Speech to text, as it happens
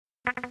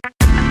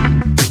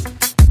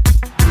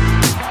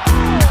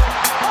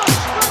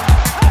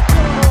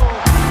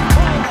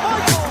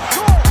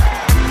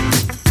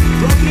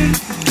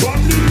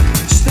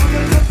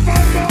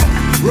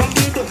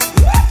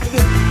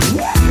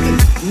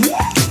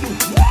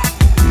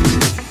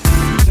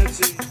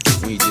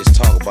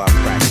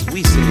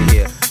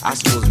I'm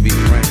supposed to be the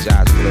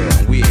franchise player,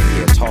 and we're in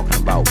here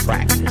talking about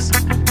practice.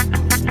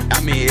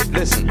 I mean,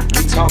 listen,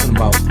 we're talking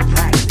about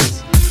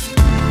practice.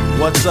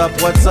 What's up,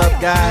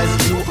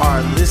 guys? You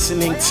are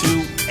listening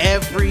to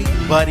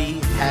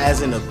Everybody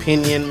Has an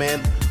Opinion, man.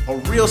 A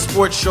real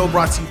sports show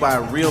brought to you by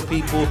real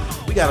people.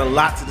 We got a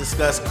lot to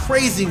discuss.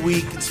 Crazy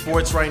week in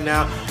sports right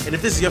now. And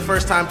if this is your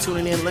first time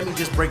tuning in, let me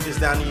just break this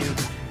down to you.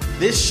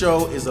 This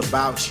show is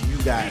about you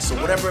guys. So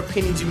whatever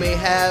opinions you may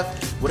have,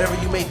 whatever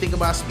you may think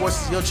about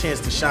sports, is your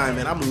chance to shine,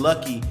 man. I'm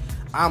lucky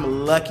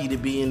to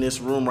be in this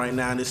room right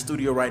now, in this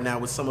studio right now,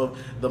 with some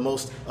of the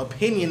most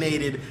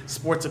opinionated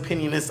sports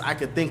opinionists I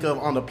could think of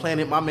on the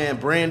planet. My man,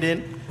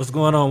 Brandon. What's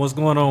going on,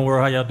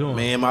 world? How y'all doing?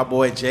 Man, my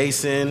boy,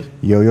 Jason.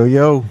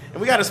 Yo.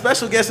 And we got a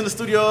special guest in the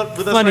studio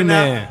with us Funny right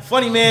man. now.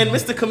 Funny man,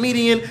 Mr.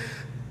 Comedian,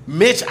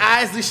 Mitch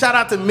Isley. Shout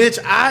out to Mitch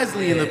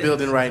Isley in the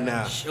building right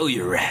now. Show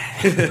your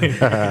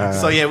rat.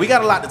 So, yeah, we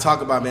got a lot to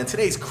talk about, man.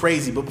 Today's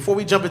crazy, but before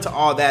we jump into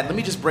all that, let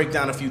me just break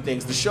down a few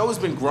things. The show has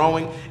been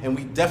growing, and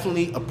we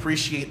definitely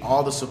appreciate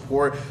all the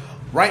support.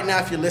 Right now,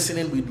 if you're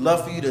listening, we'd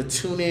love for you to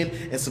tune in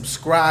and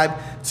subscribe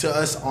to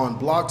us on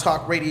Blog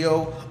Talk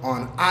Radio,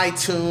 on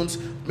iTunes.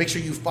 Make sure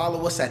you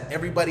follow us at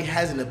Everybody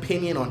Has an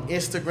Opinion on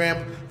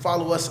Instagram.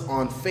 Follow us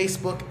on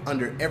Facebook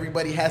under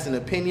Everybody Has an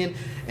Opinion.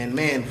 And,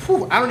 man,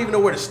 I don't even know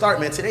where to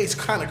start, man. Today's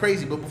kind of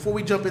crazy, but before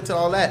we jump into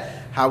all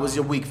that, how was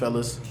your week,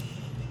 fellas?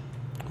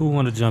 Who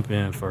want to jump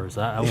in first?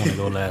 I want to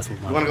go last with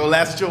my You want to go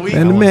last with your week?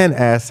 And the man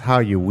asked how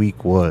your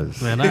week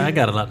was. Man, I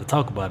got a lot to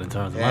talk about in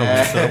terms of my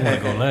week, so I want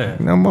to go last.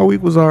 My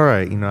week was all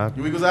right. Your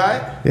week was all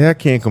right? Yeah, I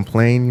can't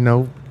complain.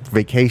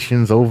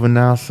 Vacation's over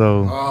now,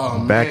 so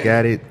I'm back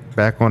at it,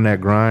 back on that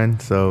grind.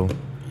 So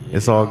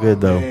it's all good,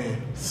 though.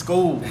 Man.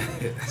 School's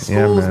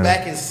man.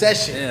 back in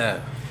session.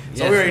 Yeah.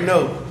 So we already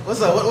know.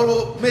 What's up?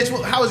 What, Mitch,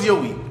 how was your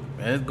week?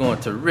 Man, it's going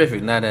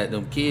terrific now that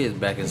them kids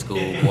back in school,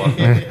 boy.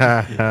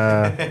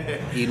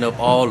 Eating up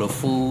all the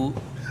food,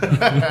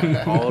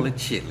 all the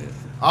chitlins.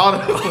 All the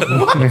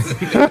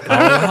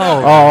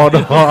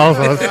I was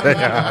gonna say.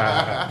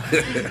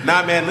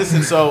 Nah, man,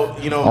 listen, so,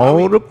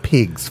 all the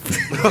pigs.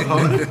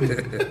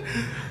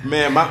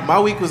 Man, my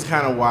week was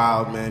kind of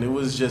wild, man. It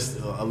was just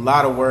a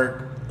lot of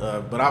work,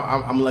 but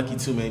I'm lucky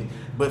too, man.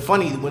 But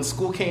funny, when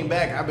school came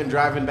back, I've been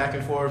driving back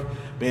and forth,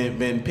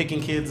 been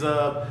picking kids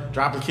up,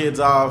 dropping kids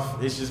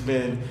off. It's just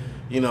been,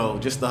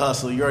 just the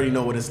hustle. You already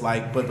know what it's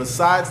like. But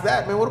besides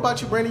that, man, what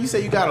about you, Brandon? You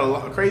say you got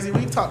a crazy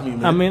week. Talk to me,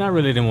 man. I mean, I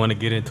really didn't want to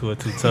get into it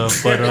too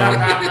tough, but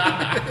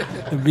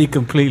to be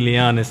completely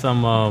honest,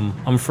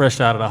 I'm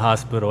fresh out of the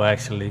hospital,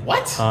 actually.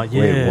 What? Yeah.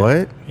 Wait,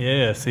 what?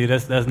 Yeah, see,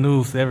 that's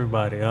news to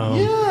everybody.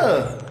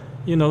 Yeah.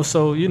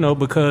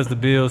 Because the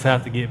bills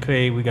have to get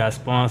paid, we got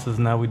sponsors,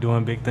 now we're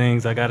doing big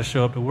things. I got to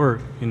show up to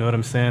work. You know what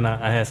I'm saying?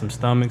 I had some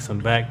stomach, some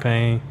back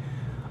pain.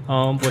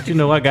 But,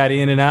 I got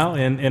in and out,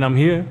 and I'm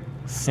here.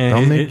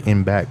 Stomach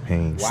and back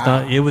pain.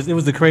 Wow. It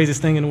was the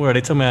craziest thing in the world.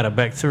 They told me I had a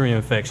bacteria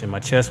infection. My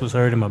chest was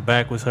hurting, my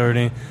back was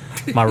hurting,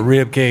 my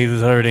rib cage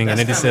was hurting, and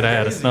they just said I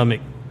had a stomach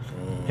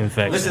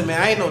infection. Listen,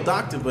 man, I ain't no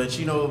doctor, but,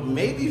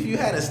 maybe if you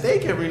had a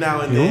steak every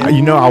now and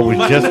then. I was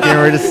just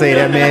getting ready to say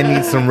that man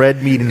needs some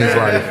red meat in his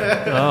life.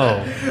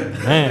 Oh,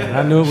 man,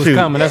 I knew it was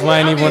coming. That's why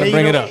I didn't even want to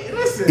bring it up.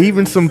 Listen.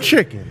 Even some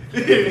chicken.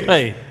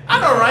 Hey. I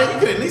know, right? You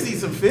could at least eat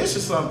some fish or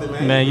something,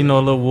 man. Man, a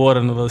little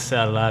water and a little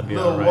salad, I'd be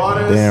all right.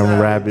 Water, damn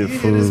salad. rabbit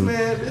food.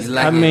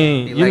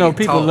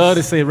 People love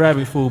to say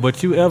rabbit food,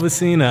 but you ever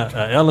seen an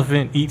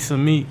elephant eat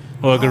some meat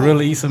or a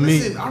gorilla eat some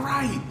meat? All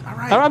right.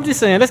 I'm just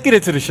saying, let's get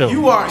into the show.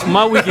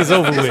 My week is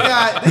over with.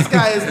 This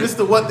guy is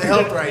Mr. What the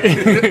Health right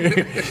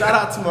here. Shout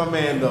out to my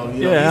man, though.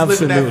 He's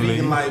living that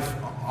vegan life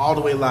all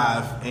the way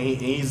live, and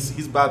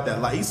he's about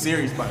that life. He's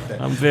serious about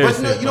that. I'm very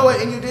serious. But you know what?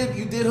 And you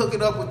did hook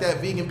it up with that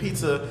vegan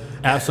pizza.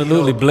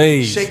 Absolutely,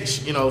 Blaze.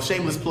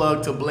 Shameless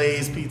plug to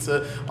Blaze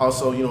Pizza.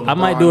 Also, I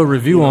might do a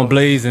review on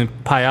Blaze and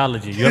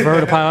Pyology. You ever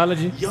heard of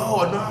Pyology?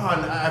 Yo, no,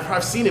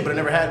 I've seen it, but I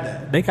never had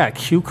that. They got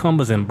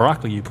cucumbers and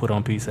broccoli you put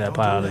on pizza at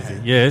Pyology.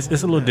 Yeah, it's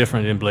a little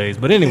different than Blaze.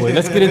 But anyway,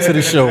 let's get into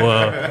the show.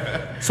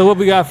 So what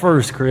we got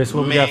first, Chris?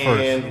 We got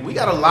first? We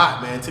got a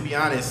lot, man, to be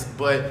honest.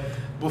 But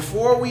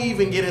before we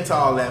even get into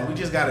all that, we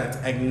just got to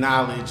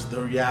acknowledge the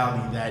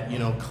reality that,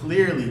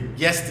 clearly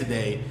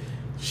yesterday,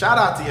 shout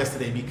out to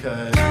yesterday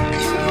because...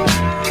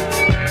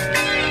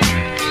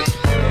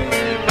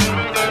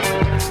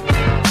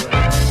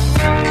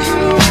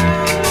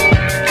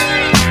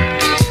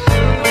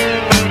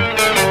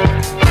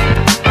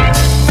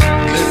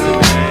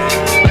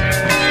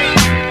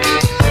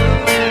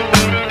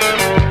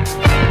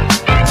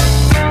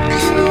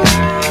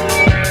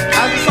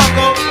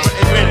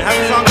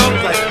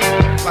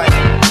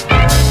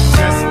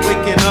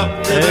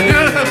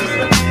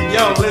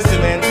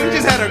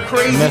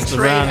 Messed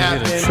around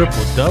and did a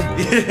triple-double.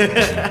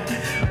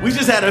 We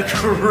just had a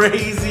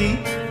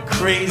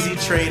crazy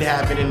trade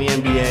happen in the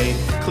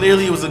NBA.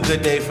 Clearly, it was a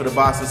good day for the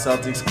Boston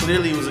Celtics.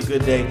 Clearly, it was a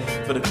good day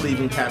for the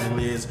Cleveland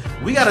Cavaliers.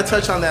 We got to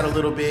touch on that a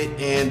little bit.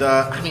 And,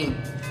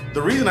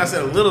 the reason I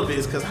said a little bit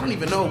is because I don't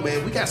even know,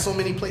 man. We got so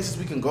many places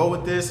we can go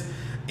with this.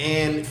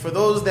 And for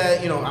those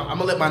that, I'm going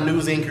to let my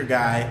news anchor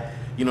guy,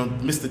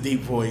 Mr.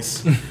 Deep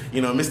Voice,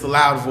 Mr.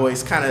 Loud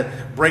Voice, kind of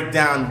break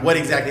down what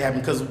exactly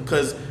happened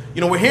because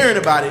we're hearing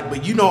about it,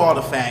 but all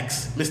the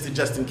facts, Mr.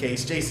 Just in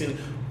Case. Jason,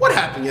 what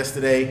happened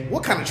yesterday?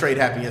 What kind of trade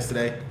happened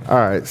yesterday? All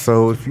right,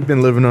 so if you've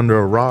been living under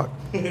a rock,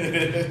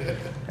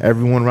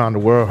 everyone around the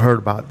world heard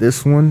about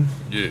this one.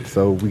 Yeah.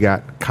 So we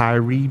got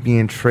Kyrie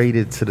being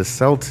traded to the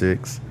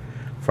Celtics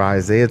for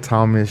Isaiah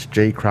Thomas,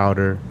 Jay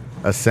Crowder,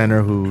 a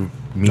center who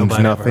means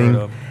Nobody ever heard nothing,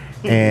 of.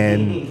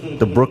 and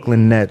the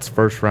Brooklyn Nets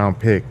first-round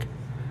pick.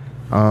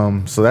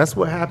 So that's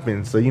what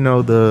happened. So,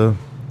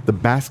 the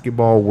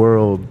basketball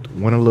world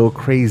went a little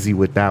crazy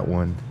with that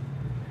one.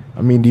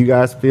 I mean,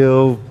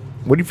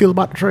 what do you feel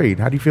about the trade?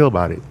 How do you feel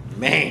about it?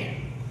 Man.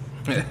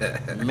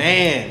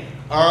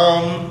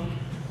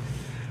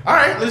 All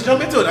right, let's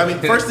jump into it. I mean,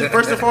 first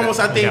and foremost,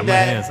 I think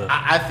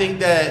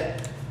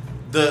that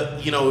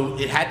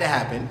it had to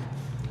happen.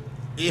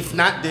 If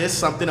not this,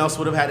 something else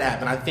would have had to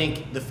happen. I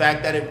think the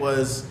fact that it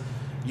was,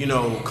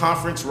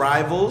 conference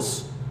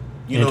rivals,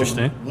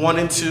 1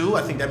 and 2,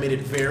 I think that made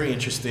it very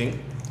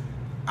interesting.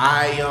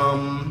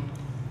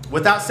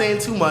 Without saying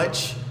too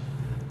much,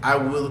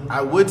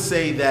 I would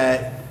say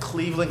that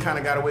Cleveland kind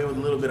of got away with a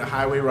little bit of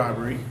highway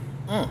robbery.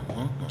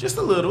 Just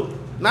a little,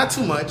 not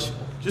too much,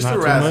 just a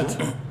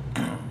razzle.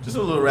 Just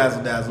a little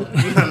razzle dazzle.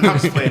 I'm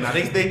just playing now.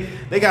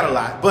 They got a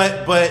lot,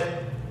 but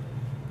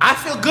I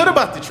feel good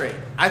about the trade.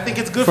 I think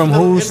it's good from for the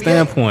whose NBA.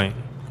 standpoint,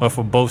 or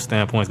for both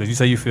standpoints? Because you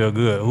say you feel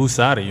good. Whose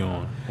side are you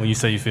on when you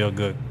say you feel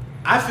good?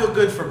 I feel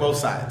good for both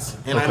sides,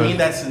 and I Okay. mean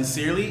that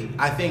sincerely.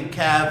 I think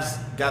Cavs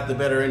got the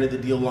better end of the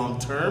deal long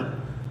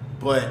term,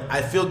 but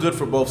I feel good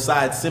for both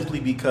sides simply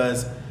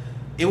because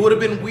it would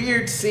have been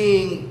weird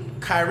seeing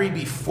Kyrie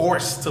be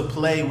forced to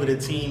play with a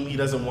team he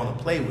doesn't want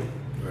to play with.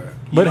 Right.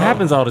 But it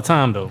happens all the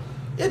time, though.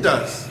 It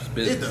does.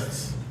 business. It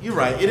does. You're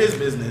right. It is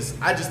business.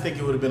 I just think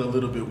it would have been a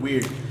little bit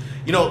weird.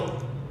 Danny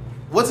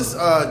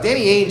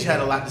Ainge had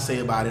a lot to say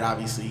about it,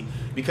 obviously,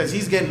 because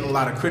he's getting a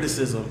lot of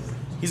criticism.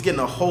 He's getting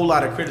a whole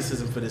lot of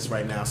criticism for this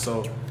right now.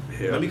 So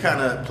let me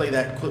kind of play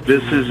that clip.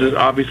 This has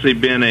obviously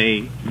been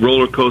a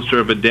roller coaster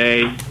of a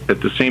day.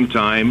 At the same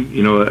time,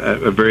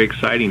 a very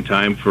exciting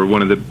time for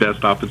one of the best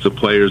offensive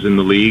players in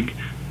the league,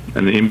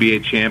 an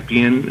NBA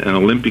champion, an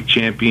Olympic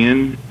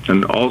champion,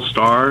 an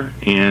all-star,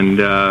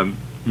 and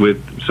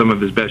with some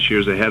of his best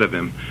years ahead of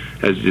him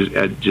at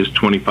just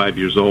 25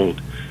 years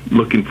old.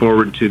 Looking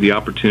forward to the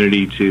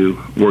opportunity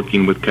to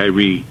working with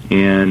Kyrie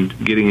and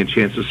getting a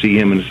chance to see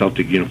him in a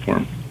Celtic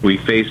uniform. We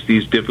face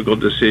these difficult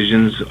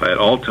decisions at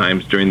all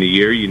times during the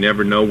year. You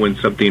never know when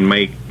something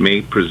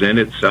may present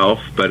itself,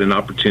 but an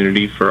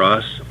opportunity for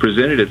us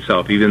presented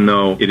itself, even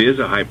though it is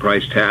a high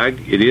price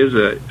tag. It is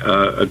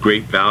a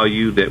great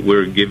value that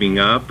we're giving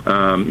up,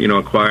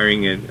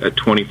 acquiring a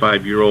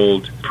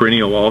 25-year-old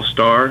perennial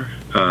all-star,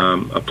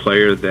 a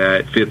player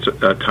that fits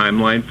a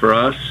timeline for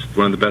us,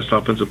 one of the best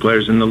offensive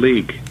players in the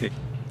league.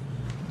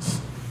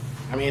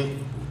 I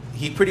mean,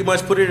 he pretty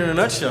much put it in a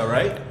nutshell,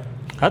 right?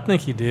 I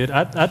think he did.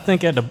 I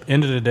think at the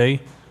end of the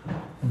day,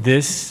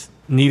 this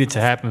needed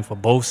to happen for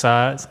both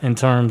sides in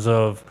terms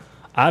of,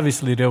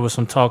 obviously there was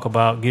some talk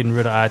about getting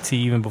rid of IT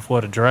even before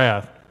the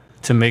draft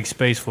to make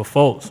space for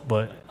Fultz,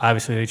 but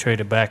obviously they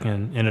traded back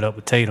and ended up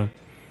with Tatum.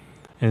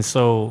 And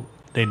so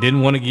they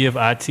didn't want to give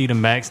IT the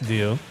max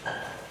deal.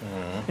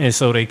 And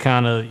so they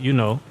kind of,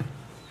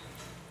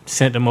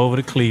 sent him over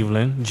to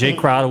Cleveland. Jay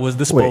Crowder was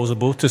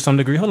disposable to some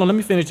degree. Hold on, let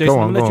me finish, Jason.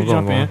 I'm going to let you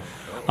jump in.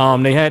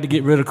 They had to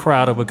get rid of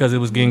Crowder because it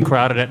was getting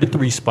crowded at the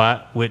 3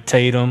 spot with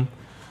Tatum,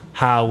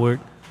 Howard,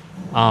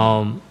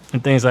 and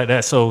things like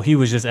that. So he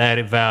was just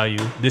added value.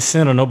 This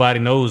center nobody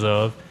knows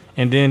of.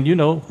 And then,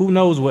 who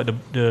knows what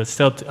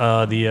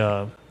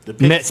the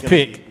Nets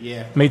pick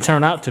may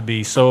turn out to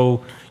be.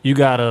 So you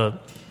got a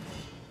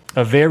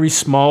very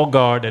small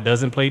guard that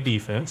doesn't play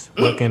defense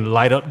but can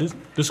light up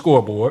the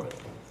scoreboard.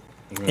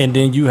 And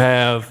then you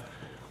have,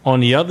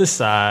 on the other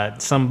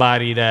side,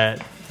 somebody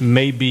that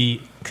may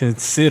be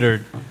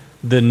considered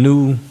the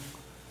new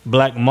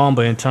Black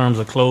Mamba in terms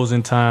of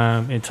closing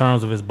time, in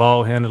terms of his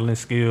ball handling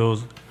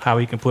skills, how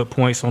he can put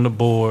points on the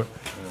board.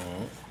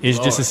 It's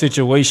just a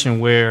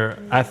situation where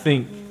I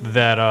think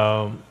that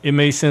it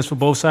made sense for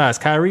both sides.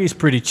 Kyrie is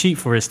pretty cheap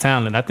for his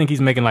talent. I think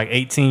he's making like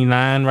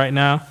 $18.9 right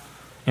now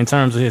in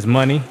terms of his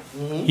money.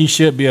 He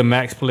should be a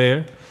max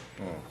player,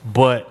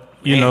 but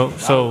a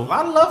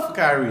lot of love for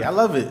Kyrie. I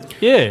love it.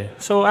 Yeah,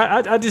 so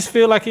I just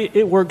feel like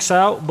it works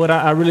out, but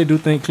I really do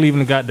think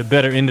Cleveland got the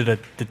better end of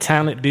the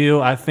talent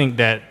deal. I think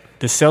that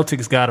the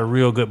Celtics got a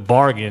real good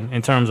bargain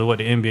in terms of what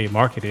the NBA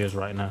market is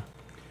right now.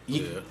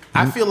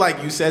 I feel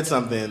like you said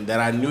something that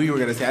I knew you were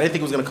going to say. I didn't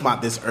think it was going to come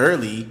out this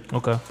early.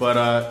 Okay.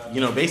 But,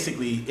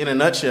 basically, in a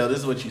nutshell, this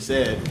is what you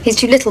said. He's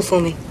too little for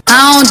me.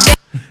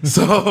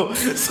 So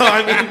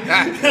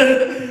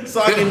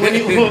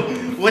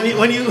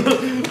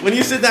when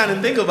you sit down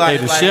and think about Hey,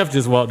 it, the chef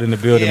just walked in the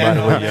building, by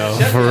the way, y'all.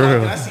 Chef, For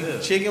real. I see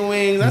chicken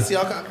wings. I see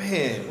all kinds.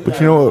 Man, But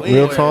you know what,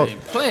 real talk,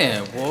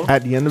 Playing, boy.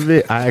 at the end of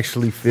it, I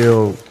actually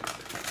feel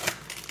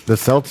the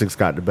Celtics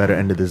got the better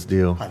end of this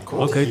deal.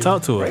 Okay,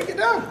 talk to break it. it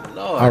down.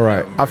 All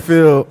right. I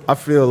feel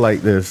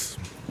like this.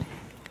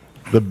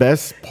 the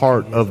best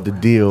part of the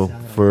deal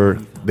for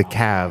the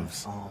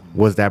Cavs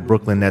was that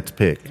Brooklyn Nets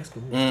pick.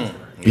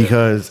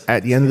 Because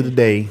at the end of the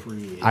day,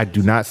 I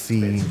do not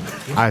see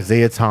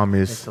Isaiah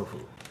Thomas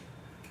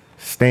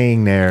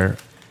staying there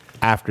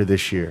after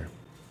this year.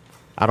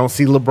 I don't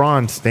see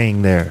LeBron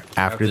staying there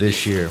after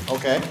this year.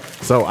 Okay.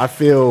 So I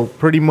feel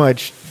pretty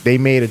much they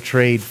made a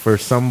trade for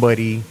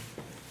somebody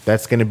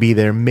that's going to be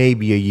there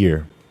maybe a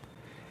year.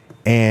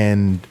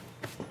 And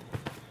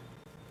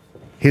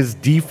his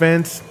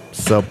defense,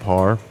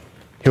 subpar.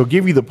 He'll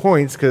give you the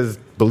points because,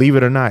 believe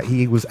it or not,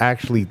 he was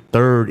actually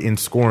third in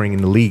scoring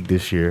in the league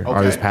this year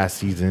or this past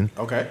season.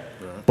 Okay.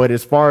 But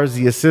as far as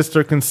the assists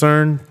are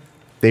concerned,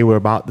 they were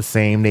about the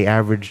same. They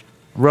averaged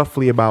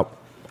roughly about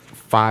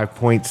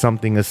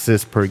 5-point-something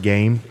assists per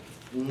game.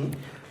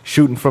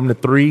 Shooting from the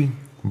three,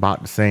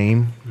 about the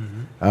same.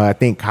 I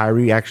think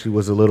Kyrie actually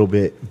was a little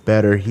bit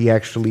better. He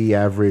actually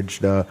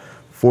averaged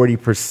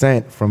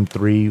 40% from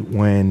three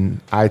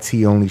when IT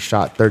only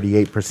shot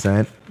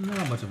 38%.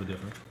 Not much of a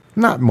difference.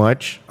 Not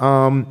much.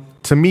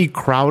 To me,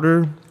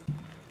 Crowder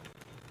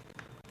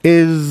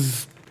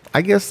is,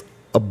 I guess,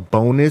 a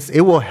bonus.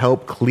 It will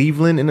help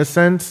Cleveland in a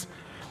sense,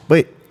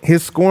 but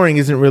his scoring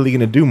isn't really going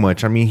to do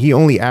much. I mean, he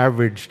only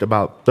averaged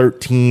about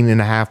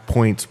 13.5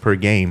 points per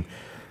game,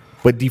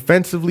 but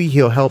defensively,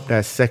 he'll help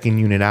that second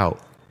unit out.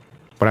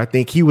 But I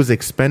think he was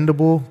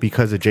expendable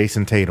because of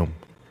Jason Tatum.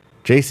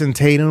 Jason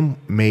Tatum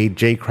made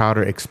Jay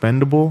Crowder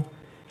expendable,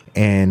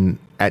 and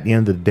at the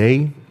end of the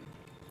day,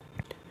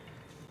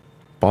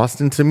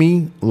 Boston, to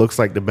me, looks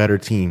like the better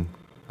team.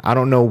 I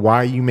don't know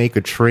why you make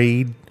a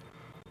trade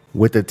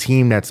with a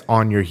team that's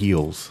on your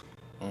heels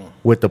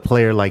with a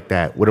player like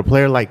that. With a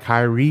player like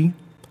Kyrie,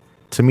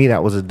 to me,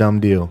 that was a dumb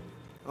deal.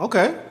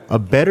 Okay. A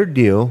better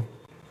deal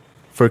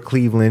for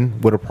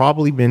Cleveland would have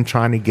probably been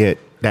trying to get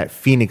that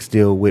Phoenix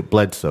deal with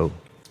Bledsoe.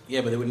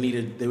 Yeah, but they would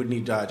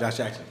need Josh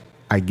Jackson.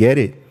 I get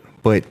it,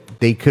 but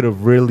they could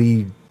have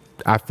really,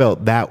 I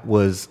felt that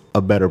was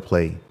a better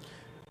play.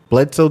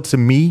 Bledsoe, to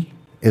me,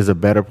 is a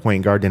better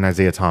point guard than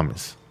Isaiah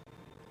Thomas.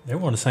 They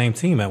were on the same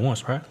team at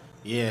once, right?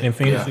 Yeah. In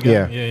Phoenix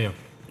together? Yeah.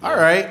 All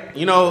right.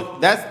 You know,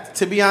 that's,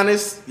 to be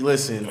honest,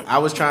 listen, I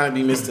was trying to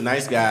be Mr.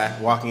 Nice Guy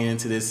walking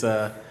into this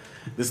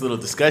this little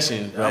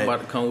discussion. I'm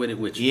about to come with it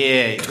with you.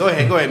 Yeah. Go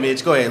ahead,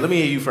 Mitch. Go ahead. Let me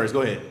hear you first.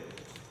 Go ahead.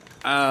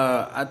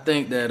 I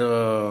think that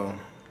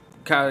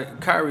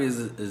Kyrie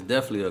is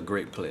definitely a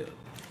great player.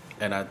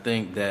 And I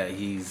think that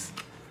he's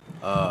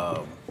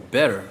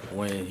better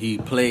when he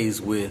plays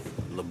with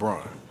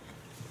LeBron.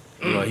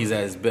 You know, he's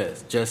at his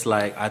best. Just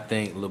like I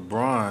think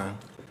LeBron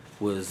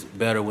was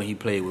better when he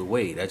played with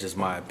Wade. That's just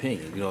my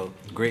opinion. You know,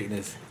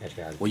 greatness.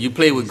 When you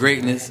play with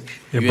greatness,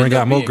 you bring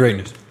out more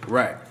greatness.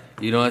 Right.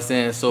 You know what I'm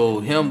saying? So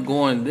him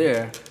going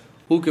there,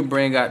 who can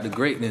bring out the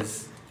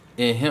greatness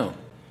in him?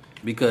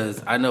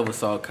 Because I never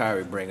saw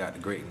Kyrie bring out the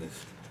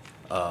greatness.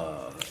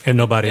 And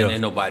nobody else.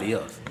 And nobody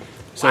else.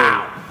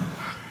 So,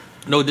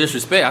 no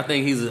disrespect. I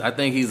think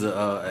he's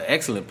an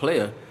excellent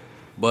player,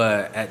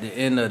 but at the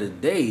end of the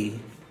day,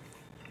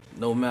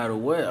 no matter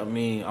what, I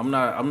mean, I'm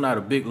not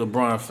a big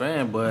LeBron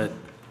fan, but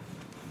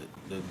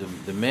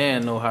the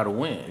man know how to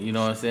win. You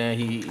know what I'm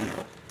saying?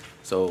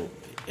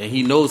 And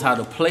he knows how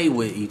to play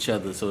with each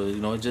other. So, you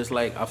know, just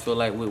like I feel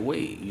like with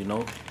Wade, you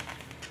know.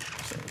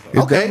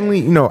 It's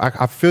definitely, you know,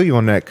 I feel you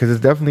on that because it's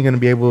definitely going to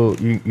be able.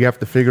 You have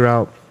to figure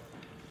out,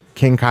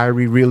 can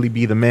Kyrie really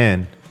be the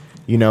man?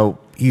 You know,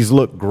 he's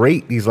looked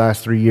great these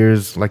last 3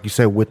 years, like you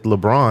said, with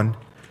LeBron,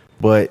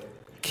 but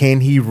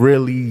can he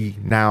really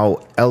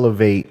now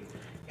elevate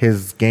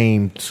his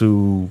game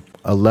to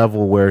a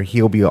level where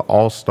he'll be an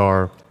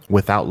all-star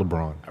without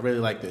LeBron? I really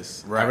like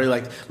this. Right. I really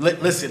like.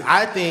 Listen,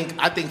 I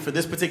think for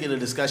this particular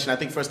discussion, I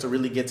think for us to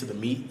really get to the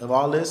meat of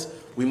all this,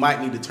 we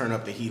might need to turn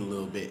up the heat a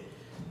little bit.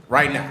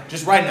 Right now,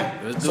 just right now.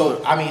 Let's do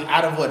it. I mean,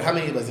 out of what? How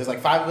many of us? There's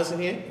like 5 of us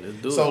in here. Let's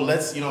do so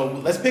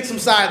it. let's pick some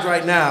sides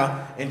right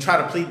now and try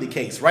to plead the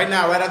case. Right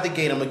now, right out the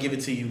gate, I'm gonna give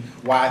it to you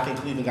why I think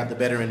Cleveland got the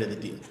better end of the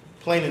deal.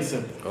 Plain and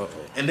simple. Uh-oh.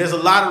 And there's a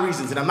lot of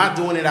reasons, and I'm not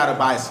doing it out of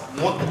bias.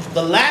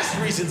 The last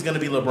reason is gonna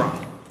be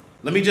LeBron.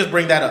 Let me just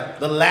bring that up.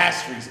 The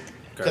last reason,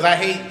 because I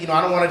hate,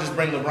 I don't want to just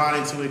bring LeBron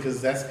into it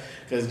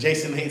because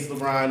Jason hates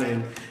LeBron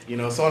and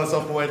so on and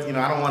so forth. I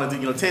don't want to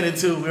do 10 and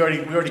 2. We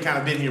already kind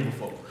of been here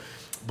before,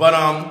 but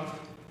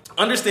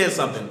understand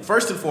something.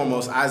 First and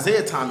foremost,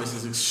 Isaiah Thomas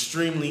is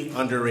extremely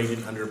underrated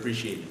and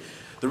underappreciated.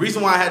 The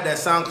reason why I had that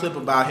sound clip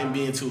about him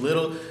being too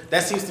little,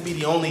 that seems to be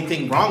the only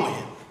thing wrong with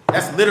him.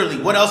 That's literally,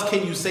 what else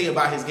can you say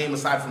about his game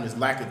aside from his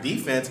lack of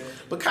defense?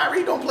 But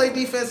Kyrie don't play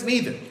defense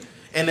neither.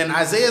 And then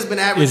Isaiah's been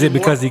averaging. Is it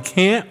because he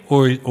can't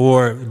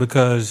or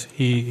because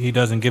he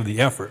doesn't give the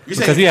effort?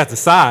 Because he has the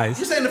size.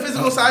 You're saying the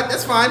physical side,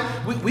 that's fine.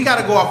 We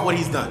got to go off what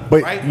he's done.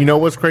 But right? you know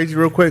what's crazy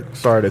real quick?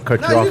 Sorry to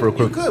cut you off real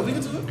quick. You could. We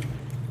can do it.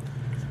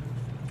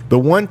 The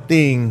one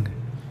thing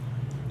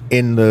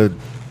in the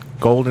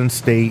Golden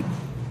State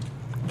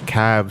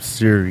Cavs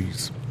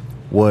series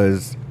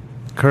was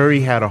Curry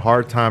had a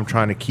hard time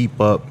trying to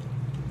keep up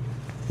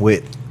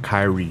with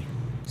Kyrie.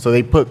 So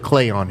they put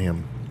Klay on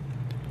him.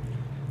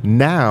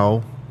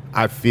 Now,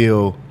 I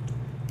feel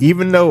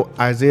even though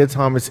Isaiah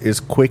Thomas is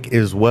quick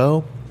as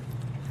well,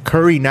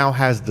 Curry now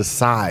has the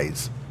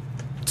size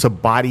to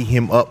body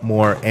him up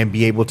more and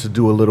be able to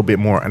do a little bit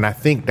more. And I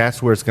think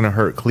that's where it's going to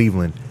hurt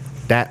Cleveland.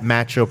 That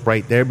matchup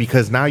right there,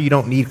 because now you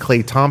don't need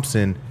Klay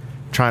Thompson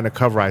trying to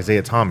cover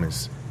Isaiah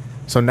Thomas.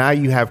 So now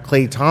you have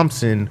Klay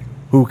Thompson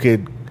who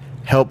could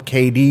help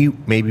KD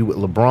maybe with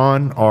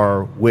LeBron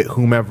or with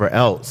whomever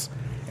else.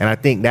 And I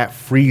think that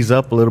frees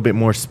up a little bit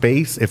more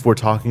space if we're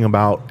talking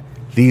about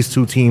these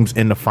two teams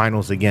in the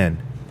finals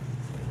again.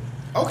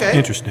 Okay.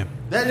 Interesting.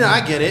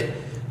 I get it.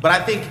 But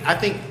I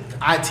think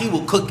IT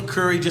will cook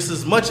Curry just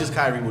as much as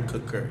Kyrie would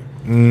cook Curry.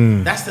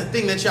 That's the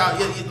thing that y'all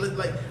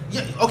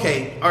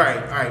okay. All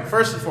right.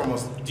 First and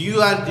foremost, do you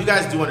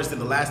guys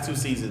understand the last 2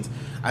 seasons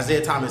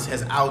Isaiah Thomas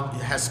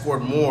has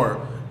scored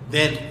more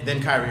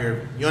than Kyrie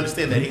Irving? You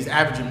understand that he's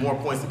averaging more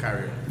points than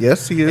Kyrie Irving?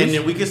 Yes, he is. And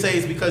then we could say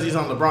it's because he's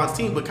on LeBron's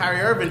team, but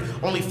Kyrie Irving,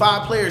 only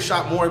 5 players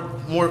shot more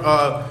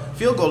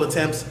field goal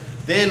attempts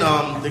than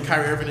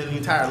Kyrie Irving in the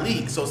entire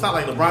league. So it's not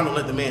like LeBron don't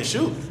let the man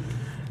shoot.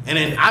 And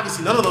then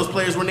obviously none of those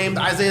players were named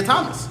Isaiah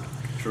Thomas.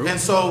 True. And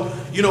so,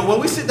 when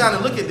we sit down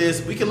and look at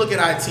this, we can look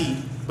at IT,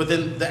 but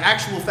then the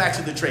actual facts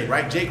of the trade,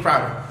 right? Jay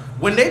Crowder.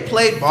 When they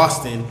played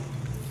Boston,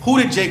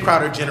 who did Jay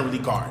Crowder generally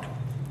guard?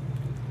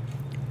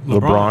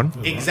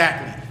 LeBron.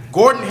 Exactly.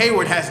 Gordon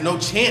Hayward has no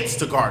chance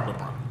to guard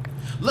LeBron.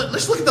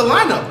 Let's look at the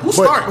lineup. Who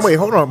starts? Wait,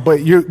 hold on.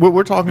 But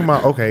we're talking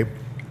about, okay.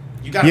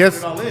 You got to put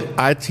it all in.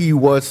 IT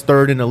was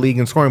 3rd in the league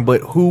in scoring,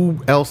 but who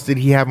else did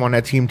he have on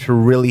that team to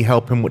really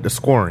help him with the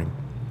scoring?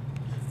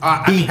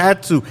 He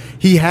had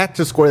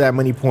to score that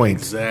many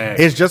points.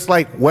 Exactly. It's just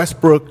like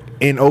Westbrook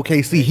in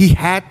OKC. He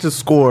had to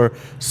score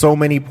so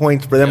many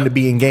points for them to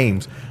be in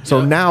games.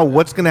 So now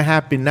what's going to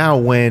happen now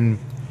when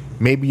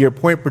maybe your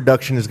point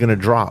production is going to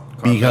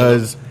drop?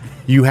 Because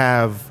you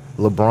have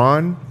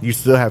LeBron, you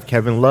still have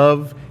Kevin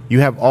Love,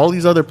 you have all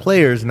these other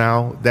players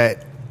now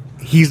that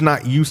he's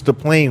not used to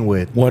playing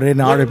with. Well, then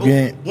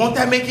won't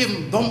that make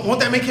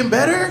him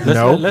better? Then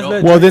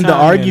the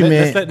argument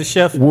let's let the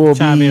chef will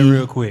chime in be-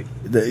 real quick.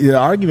 The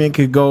argument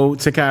could go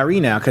to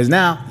Kyrie now, because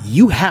now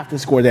you have to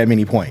score that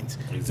many points.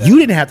 Exactly. You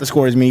didn't have to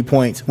score as many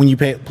points when you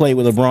play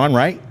with LeBron,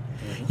 right?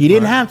 You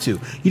didn't have to.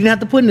 You didn't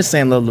have to put in the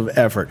same level of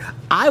effort.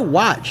 I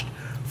watched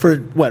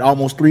for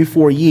almost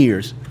 3-4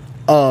 years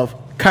of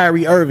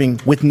Kyrie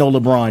Irving with no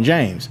LeBron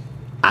James.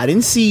 I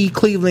didn't see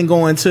Cleveland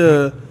going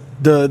to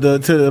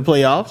the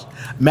playoffs.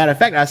 Matter of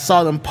fact, I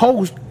saw them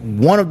post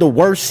one of the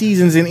worst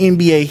seasons in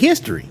NBA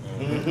history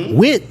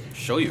with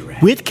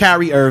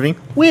Kyrie Irving,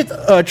 with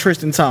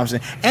Tristan Thompson,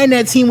 and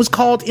that team was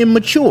called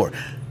immature.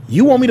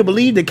 You want me to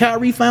believe that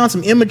Kyrie found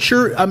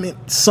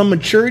some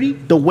maturity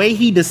the way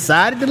he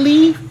decided to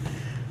leave?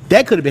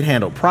 That could have been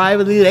handled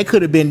privately. That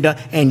could have been done.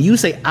 And you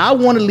say, I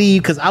want to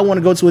leave because I want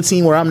to go to a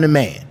team where I'm the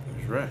man.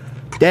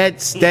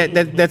 That's right.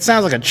 That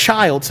sounds like a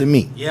child to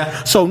me.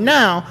 Yeah. So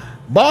now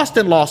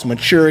Boston lost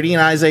maturity in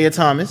Isaiah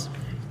Thomas.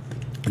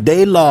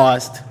 They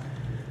lost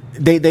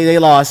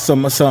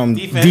some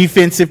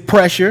defensive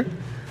pressure.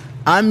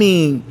 I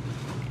mean,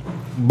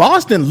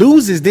 Boston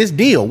loses this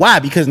deal. Why?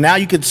 Because now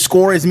you could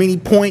score as many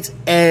points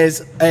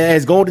as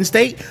Golden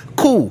State.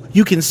 Cool.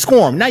 You can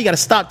score them. Now you got to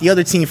stop the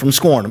other team from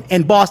scoring them.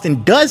 And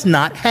Boston does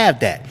not have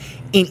that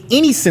in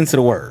any sense of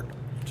the word.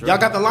 Y'all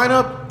got the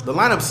lineup? The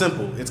lineup's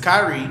simple. It's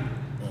Kyrie.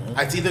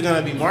 It's either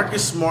going to be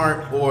Marcus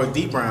Smart or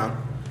D Brown.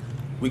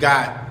 We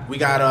got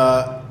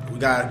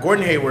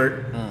Gordon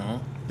Hayward.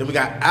 Then we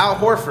got Al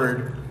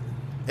Horford.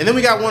 And then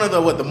we got one of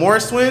the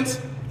Morris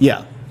twins.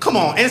 Yeah. Come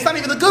on. And it's not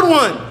even a good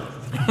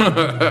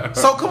one.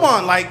 So come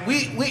on, like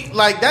we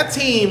like that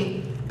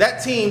team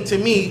to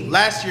me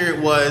last year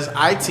it was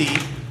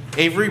IT,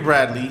 Avery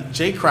Bradley,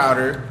 Jay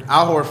Crowder,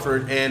 Al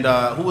Horford, and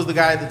who was the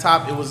guy at the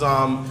top? It was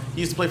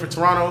he used to play for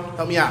Toronto.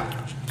 Help me out.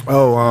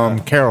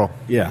 Carroll.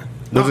 Yeah.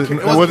 No,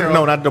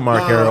 not DeMar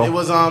Carroll. It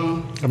was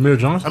Amir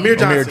Johnson. Amir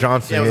Johnson. Amir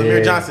Johnson. Yeah, it was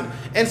Amir Johnson.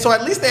 And so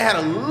at least they had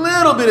a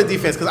little bit of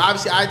defense because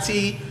obviously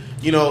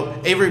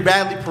IT, Avery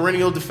Bradley,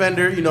 perennial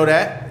defender, you know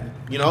that.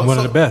 One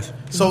of the best.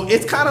 So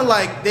it's kind of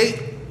like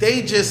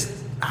they just,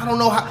 I don't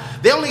know how,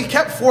 they only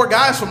kept 4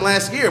 guys from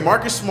last year: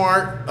 Marcus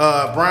Smart,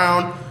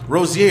 Brown,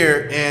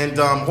 Rozier, and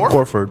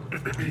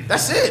Horford.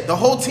 That's it. The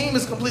whole team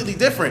is completely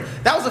different.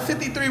 That was a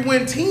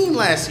 53-win team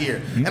last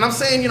year. And I'm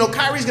saying,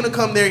 Kyrie's going to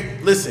come there.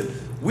 Listen,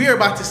 we are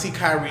about to see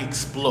Kyrie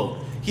explode.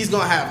 He's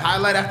going to have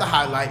highlight after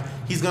highlight.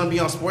 He's going to be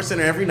on SportsCenter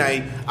every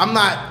night. I'm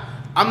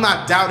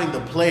not doubting the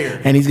player.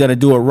 And he's going to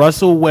do what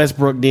Russell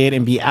Westbrook did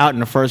and be out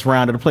in the first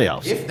round of the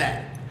playoffs. If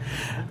that.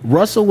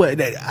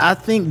 I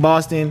think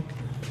Boston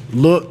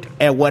looked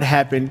at what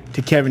happened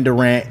to Kevin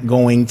Durant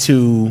going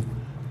to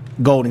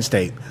Golden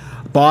State.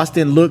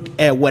 Boston looked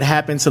at what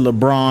happened to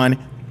LeBron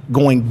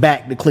going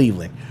back to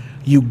Cleveland.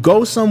 You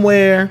go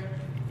somewhere,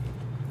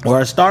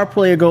 or a star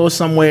player goes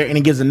somewhere, and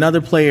it gives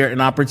another player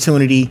an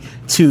opportunity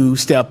to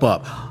step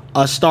up.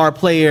 A star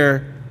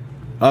player,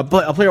 a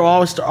player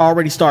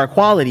already star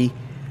quality,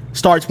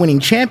 starts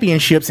winning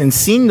championships and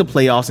seeing the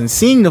playoffs and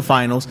seeing the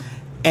finals,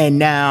 and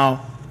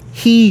now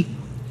he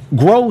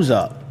grows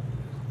up.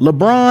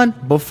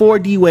 LeBron, before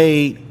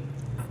D-Wade,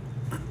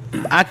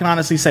 I can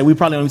honestly say we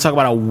probably only talk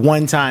about a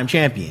one-time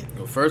champion.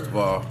 Well, first of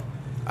all,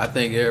 I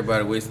think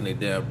everybody wasting their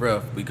damn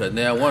breath because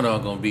now one of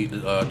them gonna beat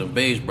the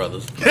Beige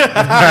brothers.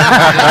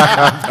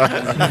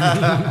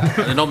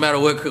 And no matter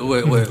what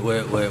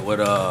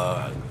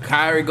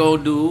Kyrie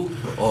gonna do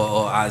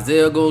or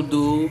Isaiah gonna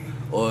do.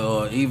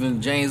 Or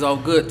even James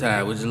off good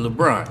time, which is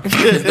LeBron.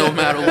 It don't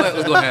matter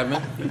what's gonna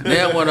happen.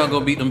 Now one of them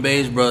gonna beat them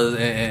Beige brothers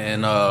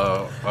and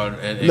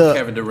Look,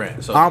 Kevin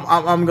Durant. So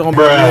I'm gonna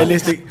be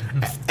realistic.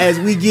 As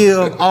we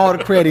give all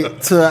the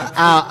credit to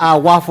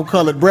our waffle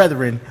colored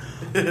brethren,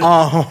 in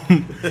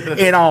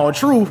all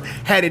truth,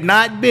 had it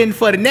not been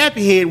for the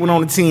nappy head one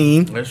on the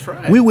team, that's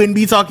right. we wouldn't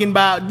be talking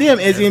about them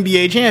as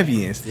NBA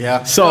champions.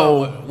 Yeah.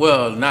 So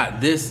well,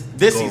 not this.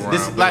 This go is around,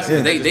 this but last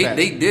season.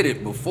 they did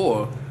it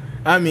before.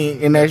 I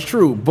mean, and that's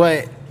true,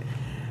 but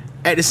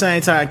at the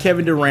same time,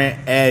 Kevin Durant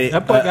added.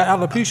 That boy got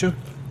alopecia.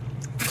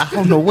 I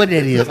don't know what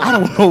that is. I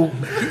don't know.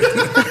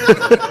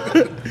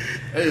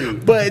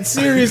 But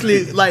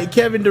seriously, like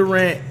Kevin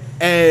Durant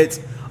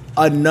adds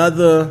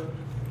another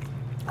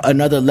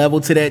level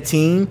to that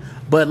team.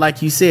 But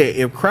like you said,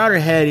 if Crowder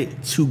had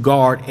it to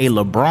guard a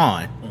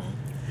LeBron,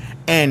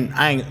 and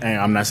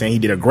I'm not saying he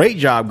did a great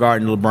job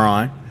guarding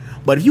LeBron,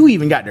 but if you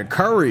even got the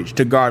courage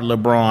to guard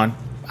LeBron,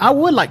 I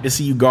would like to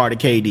see you guard a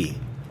KD.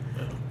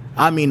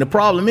 I mean, the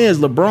problem is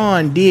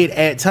LeBron did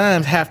at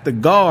times have to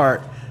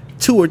guard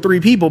 2 or 3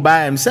 people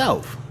by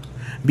himself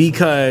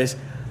because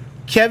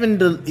Kevin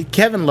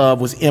Love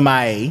was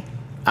MIA.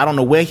 I don't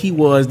know where he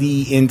was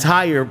the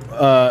entire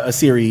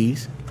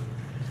series.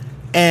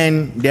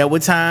 And there were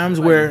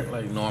times where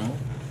like normal.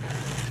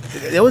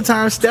 There were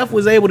times Steph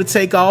was able to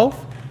take off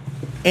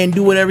and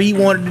do whatever he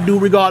wanted to do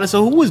regardless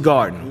of who was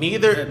guarding.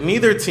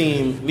 Neither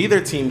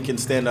team can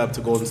stand up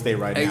to Golden State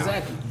right now.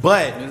 Exactly.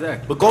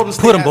 But Golden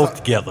State Put them both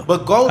together.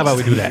 But How about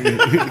we do that?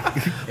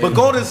 But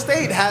Golden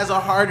State has a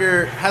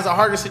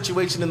harder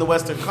situation in the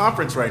Western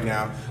Conference right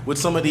now with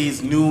some of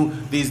these new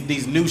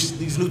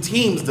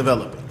teams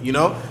developing. You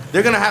know,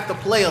 they're gonna have to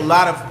play a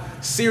lot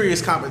of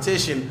serious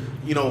competition.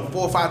 4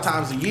 or 5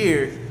 times a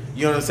year.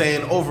 You know what I'm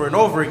saying? Over and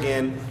over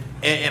again.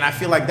 And I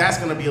feel like that's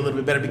going to be a little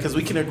bit better because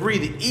we can agree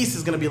the East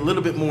is going to be a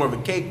little bit more of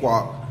a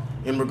cakewalk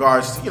in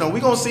regards to,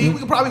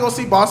 we're probably going to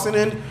see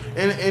Boston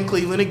and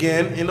Cleveland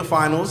again in the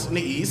finals in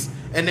the East.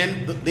 And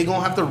then they're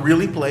going to have to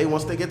really play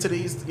once they get to the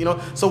East,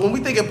 So when we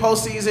think of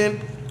postseason,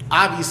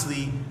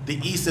 obviously the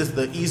East is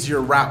the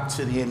easier route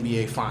to the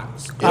NBA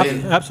finals.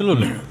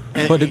 Absolutely.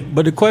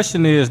 But the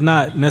question is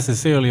not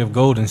necessarily if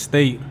Golden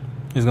State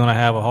is going to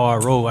have a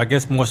hard road. I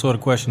guess more so the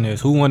question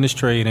is who won this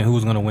trade and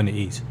who's going to win the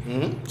East.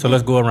 Mm-hmm. So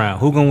let's go around.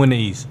 Who's going to win the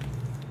East?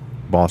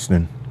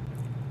 Boston.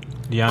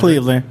 DeAndre?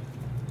 Cleveland.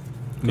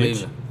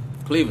 Mitch?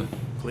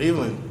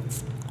 Cleveland.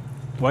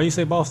 Why you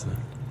say Boston?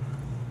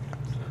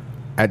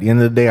 At the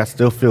end of the day, I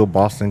still feel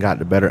Boston got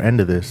the better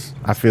end of this.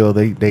 I feel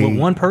they With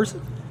one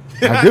person?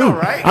 I do.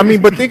 Right? I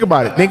mean, but think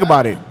about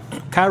it.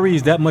 Kyrie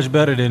is that much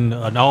better than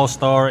an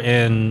all-star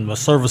and a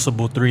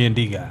serviceable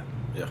 3-and-D guy.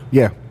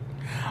 Yeah.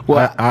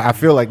 Well, I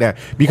feel like that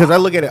because I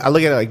look at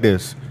it like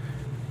this.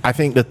 I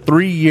think the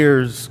 3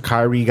 years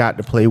Kyrie got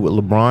to play with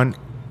LeBron,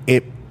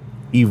 it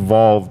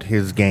evolved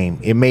his game.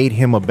 It made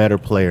him a better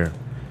player.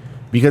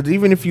 Because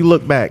even if you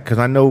look back, because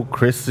I know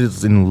Chris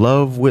is in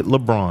love with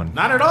LeBron.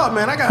 Not at all,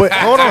 man. But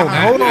hold on,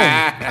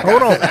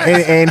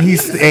 and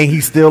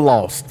he still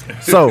lost.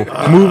 So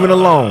moving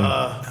along,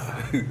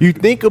 you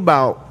think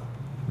about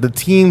the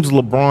teams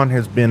LeBron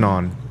has been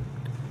on.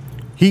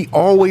 He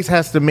always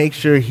has to make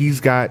sure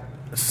he's got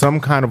some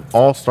kind of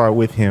all-star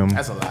with him.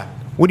 That's a lie.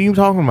 What are you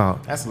talking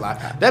about? That's a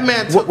lie. That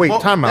man took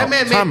time out. That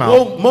man Time made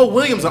out. Mo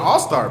Williams an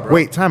all-star, bro.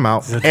 Wait, time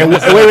out. It's And a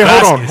wait,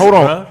 baskets, hold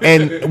on. bro.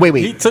 And wait.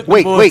 He took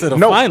the boys to the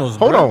finals,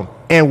 hold bro. on.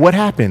 And what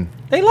happened?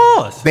 They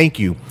lost. Thank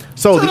you.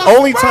 So To the the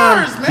only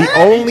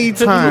Spurs,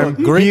 time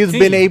man. Great he has team.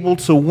 been able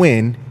to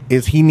win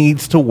is he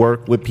needs to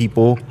work with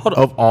people Hold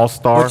on. of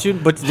all-star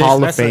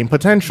Hall of Fame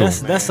potential.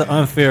 That's an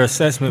unfair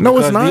assessment. No,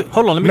 it's because not.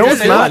 Hold on, let me No, tell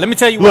it's you not. why. Let me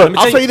tell you Look,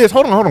 why. I'll tell you this.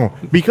 Hold on.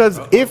 Because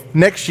if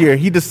next year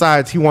he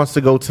decides he wants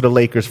to go to the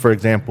Lakers, for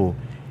example,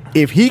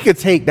 if he could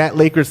take that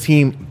Lakers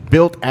team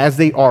built as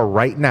they are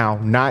right now,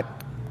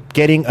 not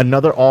getting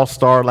another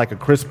all-star like a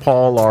Chris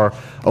Paul or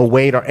a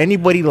Wade or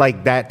anybody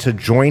like that to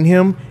join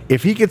him,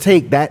 if he could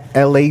take that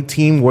LA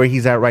team where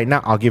he's at right now,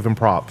 I'll give him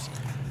props.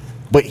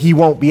 But he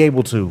won't be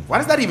able to. Why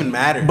does that even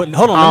matter? But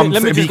hold on,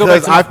 let me just go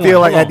back Because to my I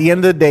feel point. like at the end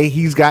of the day,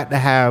 he's got to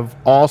have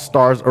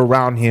all-stars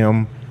around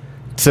him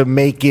to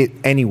make it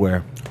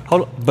anywhere.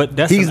 Hold on, but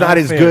that's He's an not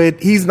as unfair- good.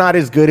 He's not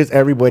as good as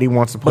everybody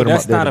wants to put But him up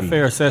that's there. not to a be.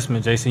 fair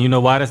assessment, Jason. You know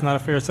why that's not a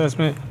fair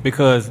assessment?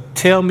 Because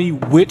tell me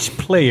which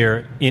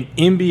player in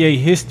NBA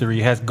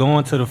history has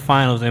gone to the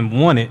finals and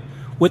won it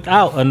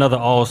without another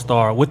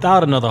All-Star,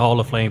 without another Hall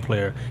of Fame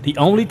player. The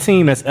only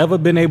team that's ever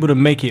been able to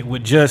make it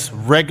with just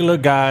regular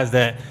guys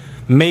that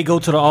may go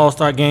to the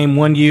All-Star game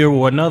one year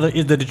or another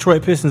is the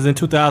Detroit Pistons in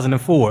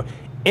 2004.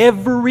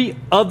 Every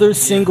other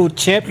single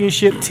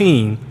championship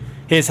team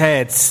has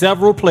had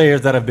several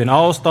players that have been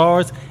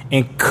All-Stars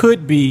and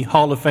could be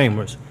Hall of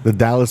Famers. The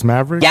Dallas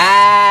Mavericks?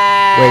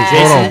 Yeah.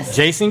 Wait, hold on.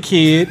 Jason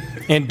Kidd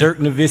and Dirk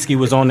Nowitzki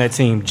was on that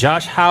team.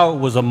 Josh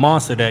Howard was a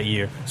monster that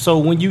year. So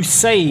when you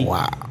say,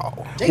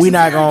 Wow. Jason We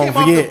not Terry gonna came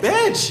off forget. the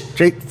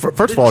bench.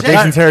 First of all,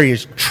 Jason Terry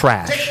is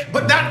trash.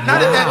 But not at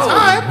that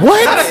time.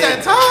 What? Not at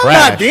that time.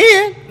 Trash. Not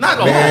then. Not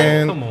all.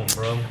 Man, come on,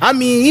 bro. I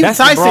mean, even That's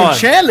Tyson LeBron.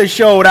 Chandler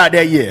showed out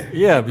that year.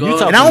 Yeah, but you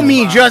talking And I don't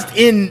mean just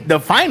in the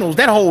finals,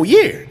 that whole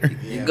year.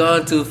 You're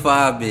going too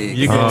far, big.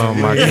 You oh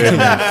my goodness!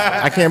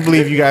 I can't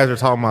believe you guys are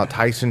talking about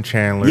Tyson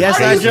Chandler. Yes,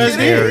 I Jason just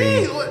Terry.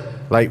 did.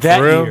 Like That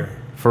for real, year.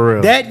 for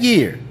real, That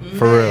year.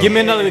 for real. Give me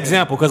another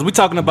example, because we're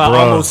talking about Bruh.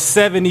 almost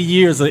 70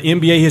 years of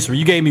NBA history.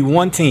 You gave me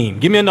one team.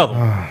 Give me another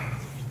one.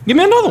 Give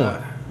me another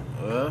one.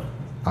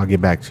 I'll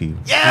get back to you.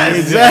 Yes.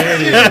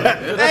 Exactly.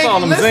 That's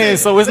all I'm saying.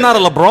 So it's not a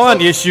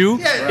LeBron issue.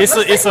 It's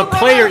let's a take LeBron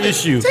player out of it.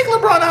 issue. Take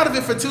LeBron out of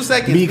it for 2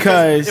 seconds.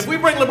 Because- if we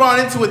bring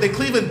LeBron into it, then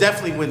Cleveland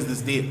definitely wins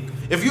this deal.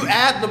 If you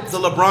add the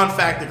LeBron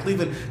factor,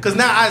 Cleveland, because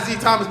now Isaiah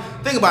Thomas,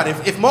 think about it.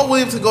 If Mo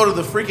Williams could go to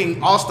the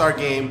freaking All-Star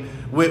game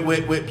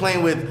with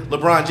playing with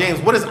LeBron James,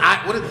 what is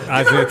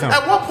Isaiah Thomas.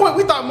 At one point,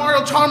 we thought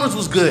Mario Chalmers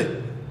was good.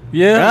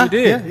 Yeah, we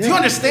did. Do you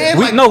understand?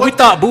 We what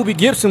thought Booby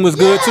Gibson was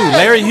good too. Yeah.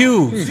 Larry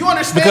Hughes. Do you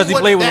understand because he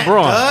what played with that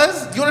LeBron.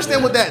 does? Do you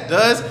understand what that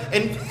does?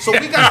 And so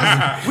we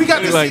got to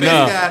He's see like, this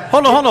nah. guy.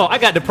 Hold on. I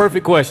got the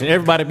perfect question.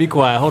 Everybody be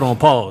quiet. Hold on,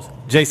 pause.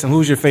 Jason,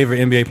 who's your favorite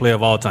NBA player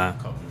of all time?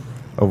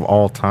 Of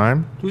all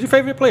time, Who's your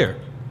favorite player?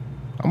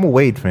 I'm a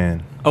Wade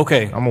fan.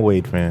 Okay. I'm a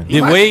Wade fan.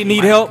 Did Wade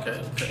need help?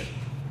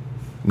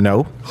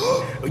 No,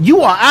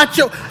 You are out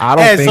your. I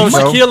don't as- think So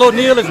so. Shaquille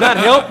O'Neal is not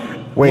help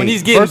Wait, when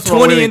he's getting first of all,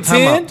 20 wait, and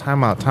 10?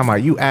 Time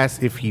out. You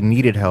asked if he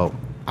needed help.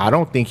 I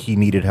don't think he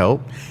needed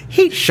help.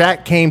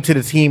 Shaq came to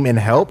the team and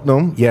helped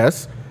them,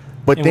 yes.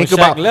 But And think when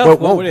Shaq about left, what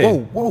whoa, were they?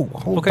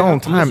 hold Okay, on, I'm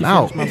time listening,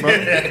 out. my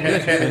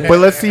brother. But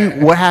let's see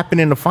what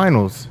happened in the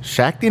finals.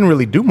 Shaq didn't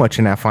really do much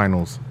in that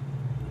finals,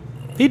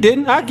 He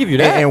didn't. I'll give you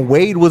that. and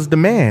Wade was the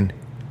man.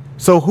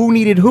 So who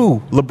needed who?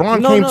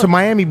 LeBron No, came no. to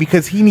Miami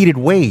because he needed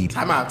Wade.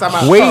 Time out.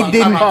 Wade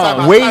didn't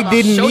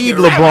need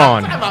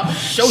LeBron.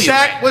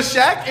 Was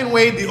Shaq and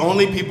Wade the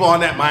only people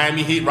on that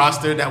Miami Heat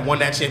roster that won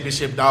that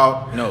championship,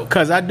 dog? No.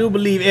 Because I do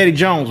believe Eddie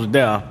Jones was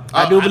there.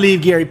 I do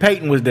believe Gary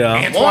Payton was there.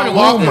 Antoine Oh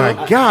Walker.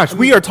 my gosh,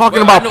 we are talking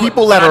Well, I about know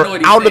people what- that I are know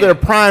what he's out of saying. their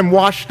prime,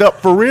 washed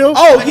up for real.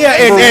 Oh yeah,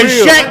 and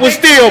real. Shaq was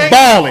still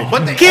balling.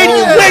 But they- Can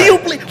you? Oh. Where you?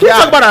 We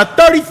talking about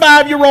a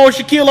 35-year-old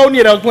Shaquille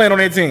O'Neal that was playing on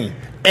that team.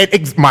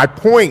 And my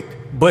point.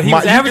 But he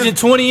was you averaging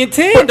just- 20 and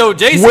 10, but though,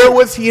 Jason. Where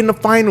was he in the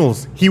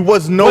finals? He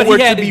was But nowhere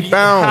he had to be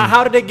found.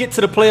 How did they get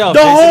to the playoffs? The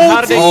Jason? whole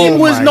How did they team get-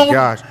 was my no-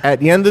 gosh. At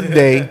the end of the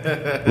day,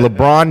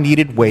 LeBron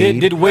needed Wade.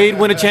 Did Wade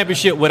win a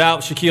championship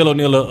without Shaquille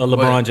O'Neal or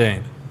LeBron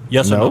James?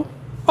 Yes or No.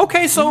 no?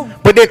 Okay, so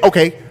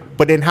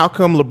But then how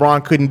come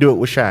LeBron couldn't do it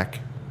with Shaq?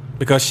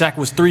 because Shaq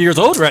was 3 years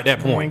older at that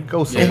point. Go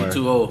Yeah, somewhere.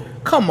 too old.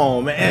 Come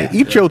on, man.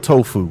 Eat your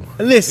tofu.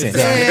 Listen,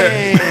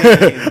 Dang.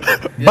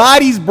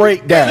 bodies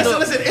break down.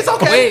 Listen, it's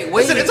okay. Wait,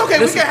 Listen, it's okay.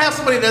 listen. We can have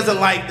somebody that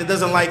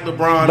doesn't like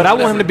LeBron. But I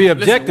want him to be Listen,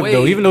 objective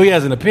though, Wade- even though he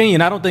has an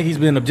opinion. I don't think he's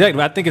been objective.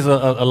 I think it's a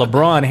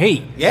LeBron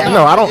hate. Yeah.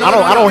 No, I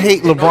don't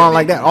hate LeBron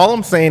like that. All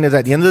I'm saying is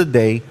at the end of the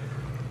day,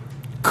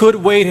 Could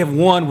Wade have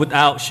won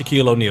without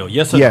Shaquille O'Neal?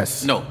 Yes or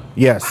yes. No.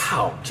 Yes.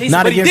 Wow, Jason,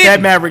 Not but he against that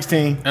didn't. Mavericks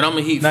team. And I'm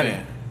a Heat Not-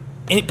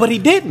 fan. But he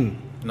didn't.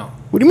 No.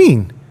 What do you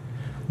mean?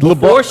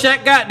 Before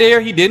Shaq got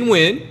there, he didn't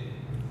win.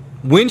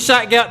 When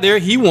Shaq got there,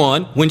 he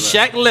won. When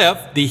Shaq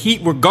left, the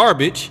Heat were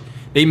garbage.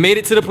 They made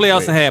it to the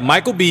playoffs and had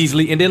Michael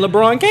Beasley, and then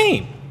LeBron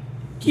came.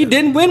 He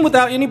didn't win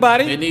without They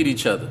anybody. need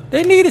each other.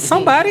 They needed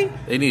somebody.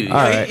 They need each All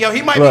other. right. Yo,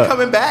 he might Look, be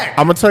coming back.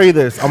 I'm gonna tell you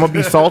this. I'm gonna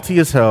be salty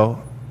as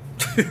hell.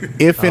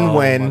 If and Oh,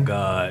 when my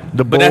God.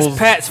 the But Bulls, that's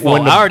Pat's fault.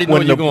 when the- I already know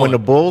when where you're the- going. When the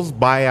Bulls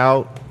buy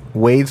out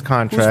Wade's Whose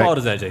contract, fault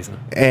is that, Jason?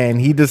 and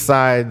he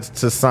decides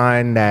to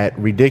sign that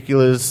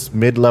ridiculous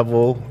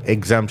mid-level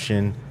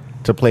exemption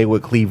to play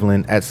with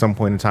Cleveland at some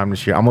point in time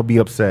this year, I'm gonna be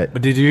upset.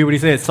 But did you hear what he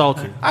said?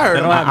 Salty. I heard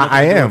That him. don't have nothing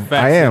I to do am. with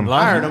facts I and am.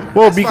 logic. I heard him.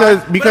 Well, That's because-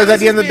 fine. because But at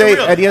the end of the least day-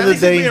 being at the end real. of the At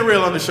least day- he's being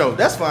real on the show.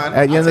 That's fine. At the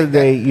I'll end of take the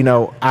day, you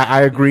know,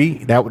 I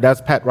agree that's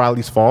Pat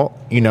Riley's fault.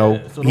 You know,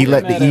 so he don't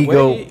let get the mad at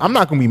ego. Wade. I'm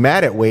not gonna be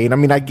mad at Wade. I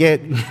mean, I get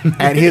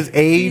at his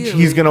age,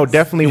 he's gonna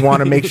definitely want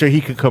to make sure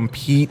he could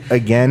compete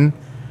again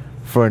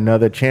for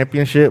another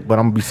championship. But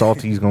I'm gonna be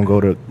salty. He's gonna go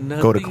to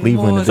Nothing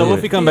Cleveland. more And So do what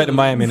if it. he come back to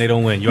Miami and they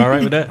don't win? You all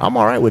right with that? I'm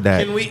all right with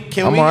that. Can we-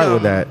 I'm all right with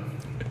um, that.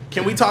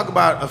 Can we talk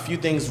about a few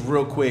things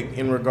real quick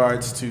in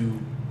regards to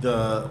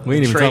the We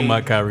ain't even trade? talking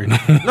about Kyrie.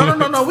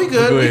 No. We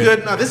good. Go We ahead.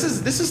 good. No, this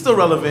is still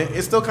relevant.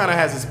 It still kind of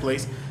has its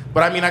place.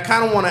 But I mean, I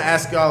kind of want to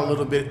ask y'all a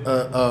little bit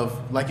of,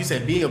 like you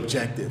said, being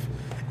objective.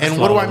 And That's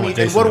what do why I I want mean? And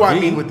Jason what do to I be.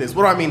 mean with this?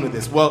 What do I mean with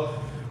this? Well,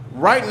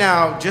 right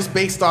now, just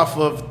based off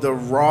of the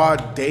raw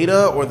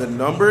data or the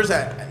numbers,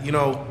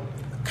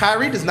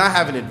 Kyrie does not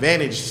have an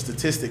advantage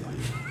statistically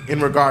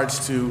in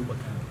regards to,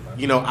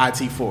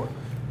 IT4.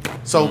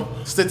 So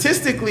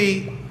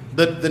statistically,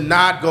 the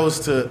nod goes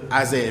to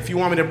Isaiah. If you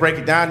want me to break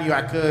it down to you,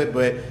 I could,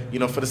 but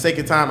for the sake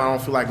of time, I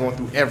don't feel like going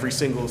through every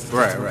single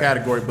statistical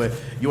category. But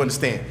you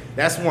understand.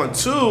 That's one.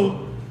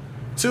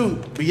 Two.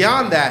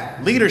 Beyond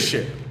that,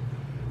 leadership.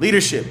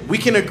 We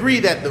can agree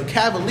that the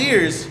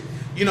Cavaliers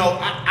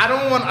I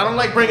don't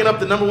like bringing up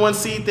the number 1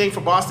 seed thing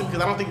for Boston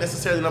because I don't think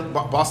necessarily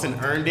Boston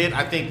earned it.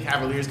 I think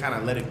Cavaliers kind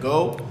of let it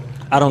go.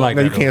 I don't like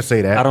that. No, you can't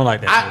say that. I don't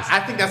like that.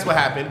 I think that's what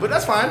happened, but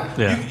that's fine.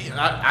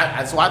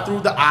 Yeah. So I threw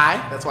the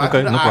I. That's why I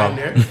threw the I in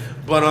there.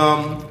 But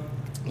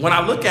when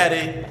I look at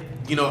it,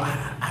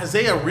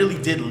 Isaiah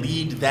really did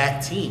lead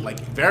that team, like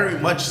very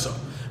much so.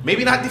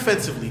 Maybe not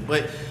defensively,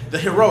 but the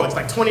heroics,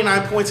 like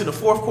 29 points in the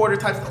fourth quarter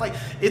type stuff. Like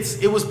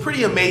it was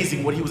pretty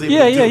amazing what he was able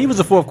to do. Yeah, he was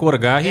a fourth quarter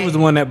guy. He was the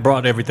one that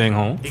brought everything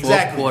home.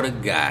 Exactly. Fourth quarter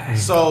guy.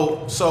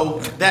 So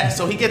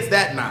he gets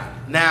that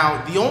nod.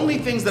 Now, the only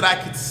things that I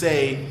could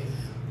say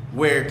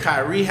where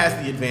Kyrie has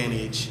the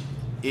advantage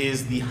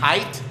is the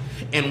height,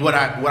 and what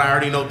I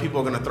already know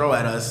people are going to throw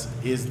at us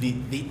is the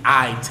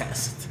eye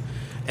test.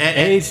 And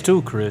age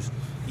too, Chris.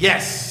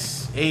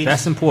 Yes, age.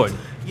 That's important.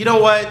 You know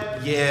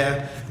what?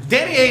 Yeah.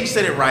 Danny Ainge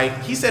said it right.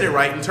 He said it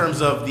right in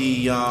terms of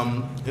he's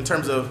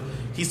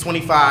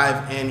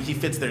 25 and he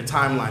fits their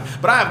timeline.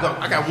 But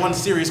I got one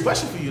serious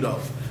question for you though.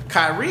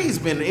 Kyrie's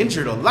been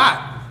injured a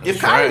lot.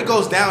 If Kyrie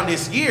goes down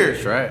this year,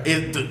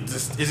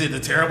 is it a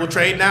terrible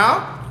trade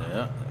now?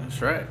 Yeah,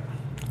 that's right.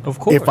 Of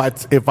course.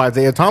 If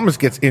Isaiah Thomas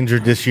gets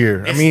injured this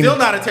year, it's still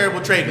not a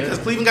terrible trade because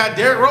Cleveland got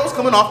Derrick Rose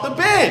coming off the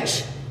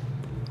bench.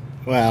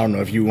 Well, I don't know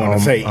if you want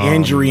to say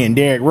injury and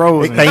Derrick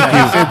Rose. Thank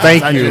you. Okay,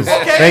 Thank you. He goes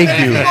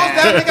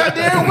down, they got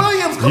Darren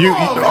Williams. Come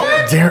on,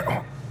 man.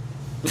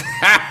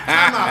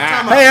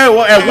 Time out. Hey,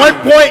 well, at one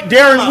point,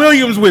 Darren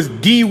Williams was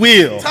D.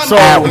 Will. Time So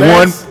out.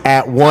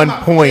 at one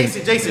point,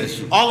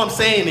 Jason, all I'm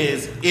saying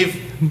is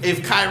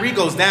if Kyrie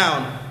goes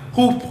down,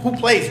 who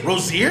plays?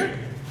 Rozier?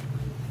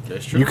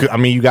 That's true.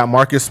 you got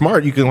Marcus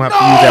Smart. You can have to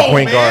use that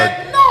point guard.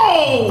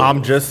 No.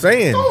 I'm just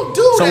saying. Don't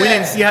do So that. we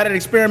didn't see how that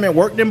experiment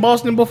worked in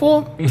Boston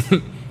before?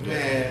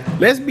 Man.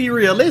 Let's be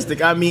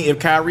realistic. I mean, if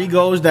Kyrie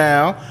goes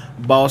down,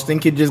 Boston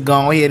could just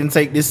go ahead and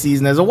take this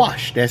season as a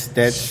wash. That's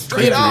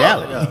Straight up.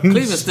 reality. Yeah.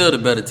 Cleveland's still the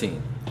better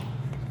team.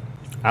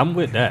 I'm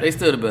with that. They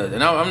still the better.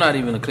 And I'm not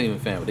even a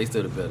Cleveland fan, but they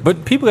still the better.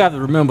 But people have to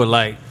remember,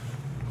 like,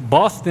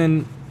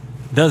 Boston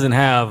doesn't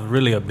have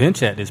really a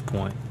bench at this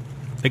point.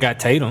 They got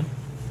Tatum.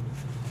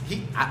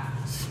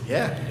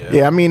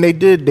 Yeah, I mean they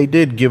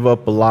did give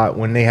up a lot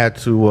when they had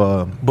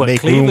to But make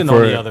Cleveland, room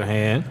for on the other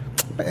hand,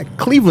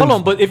 Cleveland.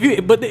 hold on. But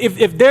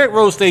if Derrick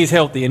Rose stays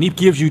healthy and he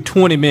gives you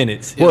 20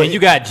 minutes, and you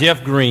got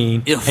Jeff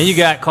Green and you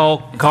got Kyle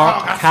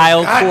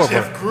Korver,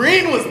 Jeff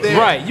Green was there.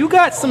 right? You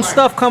got some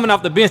stuff coming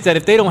off the bench that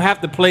if they don't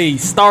have to play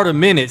starter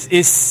minutes,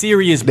 it's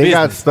serious They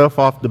got business. stuff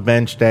off the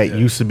bench that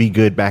used to be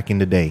good back in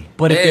the day.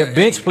 But if they're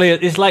bench players,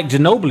 it's like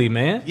Ginobili,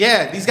 man.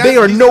 Yeah, these guys. They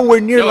are nowhere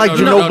near like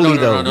Ginobili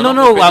though. No.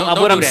 Don't What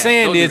do I'm that.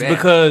 saying Don't do is that.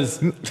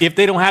 because if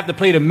they don't have to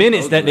play the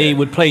minutes that they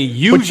would play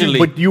usually,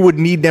 But you would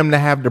need them to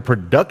have the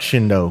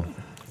production though.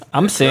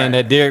 I'm saying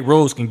that Derrick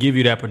Rose can give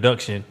you that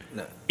production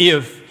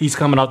if he's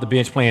coming off the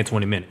bench playing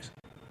 20 minutes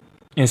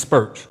in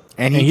spurts.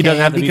 And he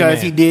doesn't have to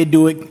because he did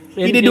do it.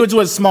 He did do it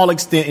to a small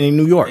extent in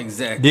New York.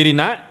 Exactly. Did he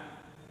not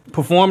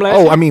perform last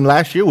year? I mean,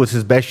 last year was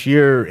his best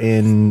year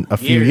in a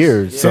few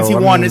years. Since he So,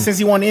 won I mean, since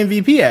he won the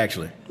MVP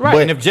actually. Right.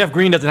 but- And if Jeff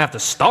Green doesn't have to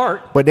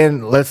start, But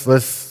then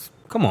let's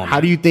come on. How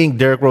man. do you think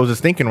Derrick Rose is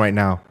thinking right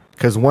now?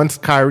 Because once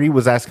Kyrie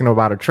was asking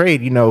about a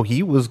trade,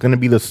 he was going to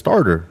be the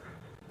starter.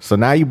 So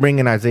now you bring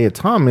in Isaiah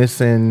Thomas,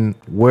 and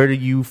where do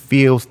you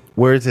feel?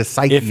 Where is his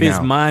psyche If his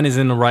now? mind is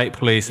in the right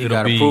place, You it'll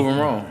got to be. prove him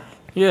wrong.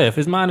 Yeah, if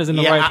his mind is in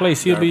the right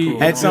place, he'll be.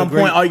 At some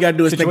point, all you got to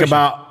do is think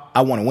about,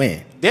 I want to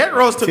win. Derrick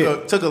Rose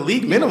took a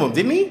league minimum,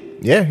 didn't he?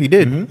 Yeah, he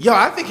did. Mm-hmm. Yo,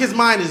 I think his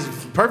mind is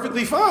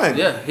perfectly fine.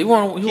 Yeah, he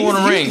want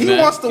a ring. He man.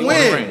 wants to He want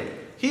a win. ring.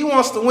 He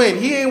wants to win.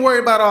 He ain't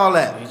worried about all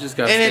that. He just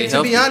gotta and stay then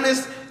healthy.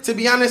 to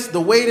be honest, the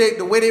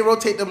way they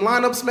rotate them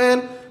lineups,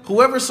 man.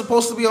 Whoever's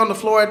supposed to be on the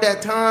floor at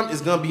that time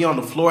is gonna be on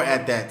the floor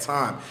at that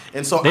time.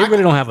 And so They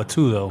really don't have a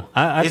two though.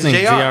 I It's think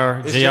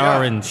JR. It's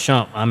JR and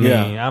Shump. I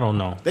mean, Yeah. I don't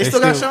know. They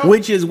still got Shump?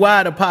 Which is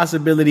why the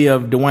possibility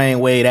of Dwayne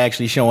Wade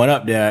actually showing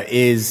up there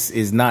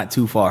is not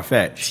too far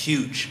fetched.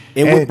 huge.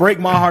 It would And- break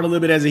my heart a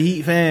little bit as a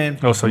Heat fan.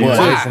 Oh, so you're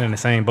but- facing in the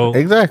same boat.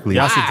 Exactly.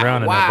 Y'all should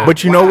drown in that boat.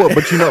 But you know what?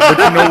 But you know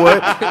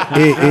what?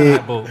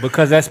 That boat.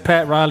 Because that's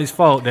Pat Riley's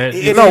fault. That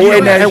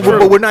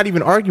But we're not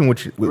even arguing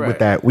with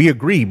that. We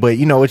agree, but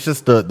it's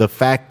just the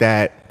fact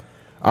that,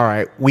 all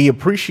right, we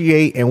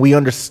appreciate and we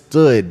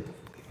understood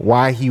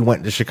why he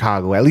went to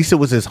Chicago. At least it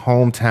was his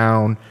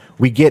hometown.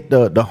 We get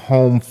the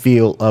home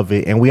feel of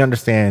it, and we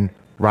understand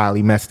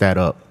Riley messed that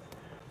up.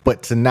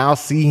 But to now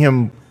see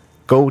him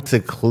go to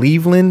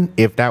Cleveland,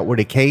 if that were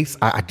the case,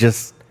 I couldn't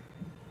stand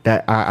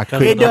I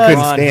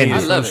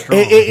it. love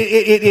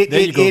it. There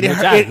you go, Mitch.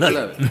 I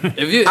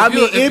love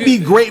it. It'd be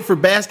great for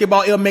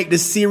basketball. It'll make the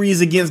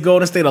series against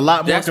Golden State a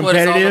lot more That's what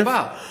it's all competitive.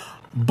 about.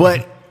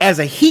 But as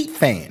a Heat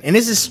fan, and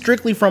this is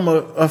strictly from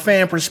a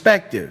fan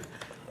perspective,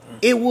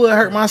 it would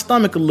hurt my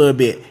stomach a little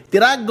bit.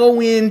 Did I go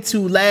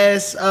into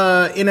last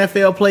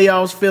NFL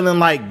playoffs feeling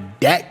like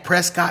Dak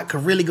Prescott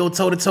could really go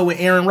toe-to-toe with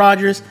Aaron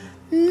Rodgers?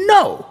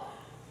 No.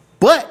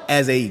 But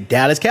as a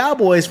Dallas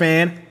Cowboys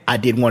fan, I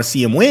did want to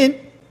see him win.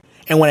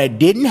 And when it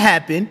didn't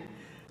happen,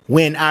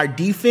 when our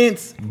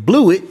defense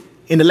blew it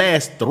in the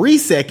last 3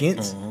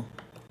 seconds,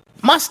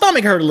 my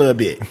stomach hurt a little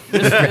bit.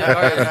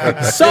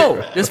 So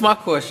this is my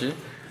question: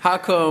 how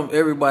come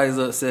everybody's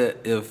upset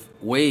if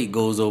Wade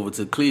goes over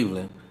to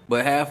Cleveland,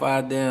 but half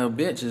our damn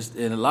benches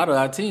and a lot of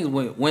our teams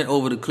went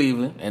over to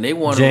Cleveland and they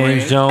won a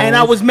James ring? Jones, And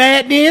I was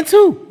mad then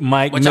too.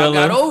 Mike But y'all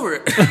Miller. got over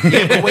it.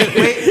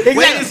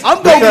 Exactly.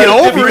 I'm gonna get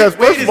over Because it.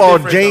 first of all,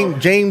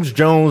 James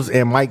Jones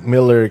and Mike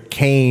Miller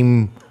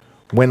came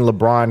when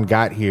LeBron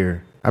got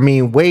here. I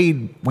mean,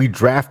 Wade, we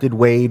drafted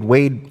Wade.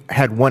 Wade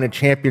had won a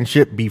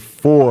championship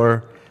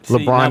before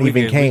LeBron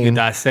even We came. can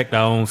dissect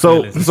our own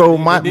So feelings.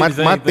 my They did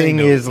the my same thing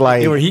though. is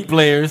like, they were Heat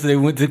players. They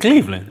went to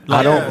Cleveland.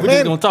 Like, don't- we're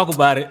just gonna talk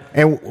about it.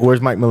 and where's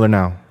Mike Miller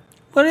now?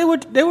 But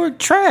they were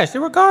trash. They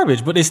were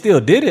garbage. But they still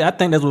did it. I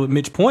think that's what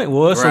Mitch's point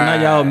was. So now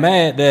Right. y'all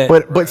mad that.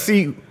 But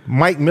see,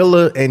 Mike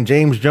Miller and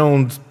James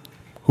Jones,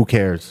 who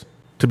cares?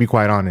 To be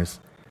quite honest,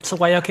 so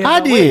why y'all care? I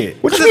about Wade?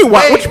 did. what you mean?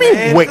 What you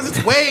mean? Wait, Because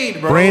it's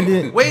Wade, bro.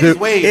 Brandon, Wade is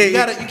Wade.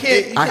 You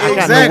can't. I got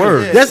Exactly. no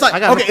words. That's like, I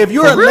got okay, no- if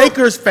you're a for real?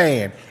 Lakers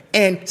fan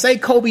and say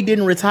Kobe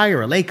didn't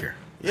retire a Laker.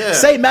 Yeah.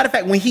 Say, matter of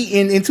fact, when he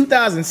in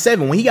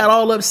 2007, when he got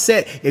all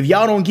upset, if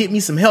y'all don't get me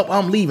some help,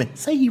 I'm leaving.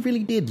 Say he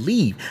really did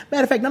leave.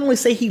 Matter of fact, not only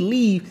say he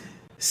leave,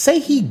 say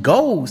he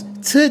goes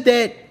to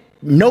that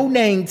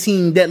no-name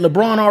team that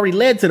LeBron already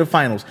led to the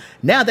finals.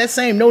 Now that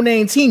same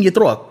no-name team, you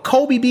throw a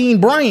Kobe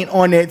Bean Bryant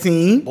on that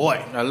team. Boy.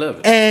 I love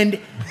it. And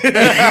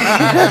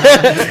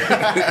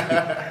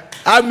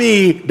I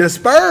mean, the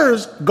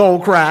Spurs go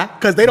cry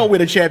because they don't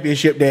win a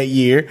championship that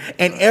year,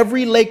 and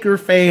every Laker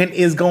fan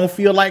is gonna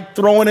feel like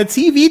throwing a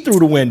TV through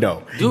the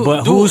window.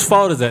 But whose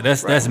fault is that?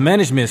 That's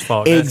management's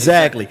fault. That's-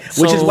 Exactly,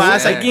 which is why I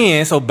say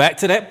again. So back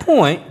to that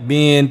point,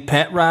 being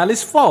Pat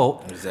Riley's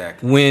fault.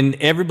 Exactly. When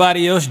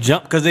everybody else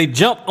jumped, because they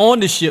jumped on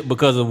the ship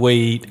because of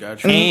Wade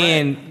Gotcha.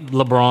 and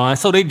LeBron,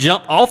 so they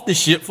jumped off the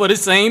ship for the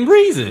same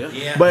reason.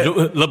 Yeah. But-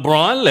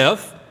 LeBron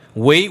left.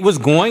 Wade was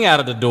going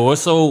out of the door,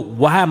 so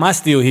why am I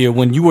still here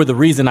when you were the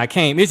reason I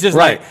came? It's just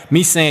Right. like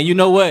me saying, you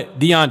know what,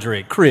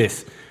 DeAndre,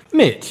 Chris,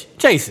 Mitch,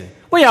 Jason,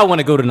 where y'all want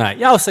to go tonight?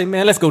 Y'all say,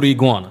 man, let's go to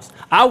Iguanas.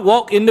 I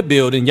walk in the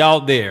building,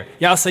 y'all there.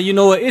 Y'all say, you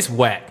know what, it's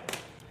whack.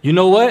 You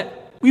know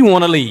what, we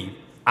want to leave.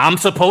 I'm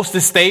supposed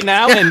to stay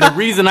now, and the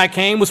reason I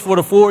came was for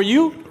the four of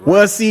you?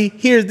 well, see,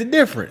 here's the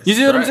difference. You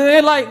see what I'm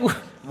saying? Like,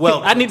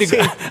 Well, I need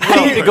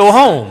to go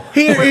home.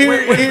 Here's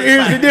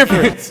the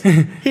difference.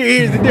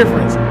 Here's the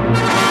difference.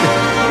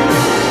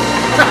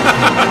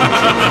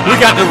 We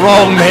got the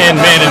wrong man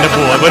in the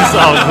board, but it's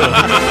all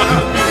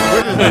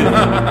good.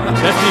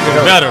 That's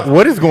even better.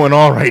 what is going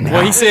on right now?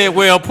 Well, he said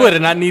well put,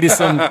 and I needed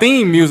some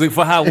theme music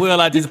for how well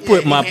I just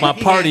put my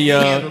party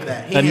handled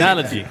that. He handled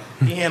analogy.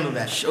 that. He handled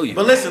that. Show you.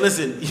 But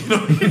listen. You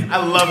know, I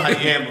love how you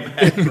handled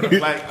that. Bro.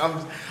 Like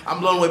I'm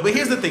blown away. But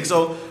here's the thing.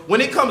 So when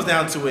it comes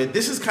down to it,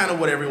 this is kind of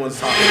what everyone's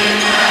talking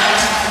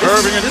about.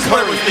 Irving and this is what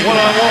everyone's thinking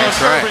one-on-one. about.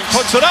 That's right. Irving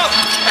puts it up.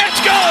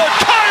 It's good.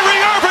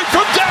 Kyrie Irving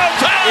from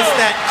downtown. It's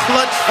that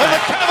clutch. And the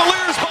factor.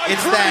 Cavaliers by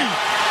It's 3.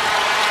 that.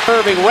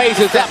 Irving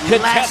raises up,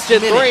 That contested last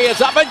minute. three is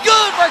up and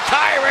good for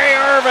Kyrie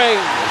Irving.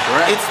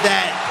 It's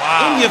that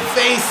in your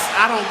face.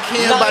 I don't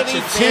care about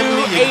your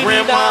family, your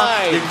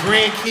grandma, 92-89. your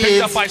grandkids.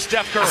 Picked up by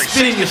Steph Curry. I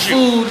spit in your Six to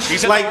shoot. food.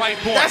 He's at like, the right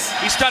point.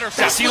 He stutter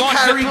steps. That's He what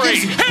launches Kyrie the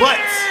three. gives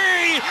you.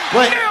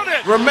 But Nailed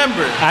it.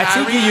 remember, I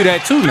should give you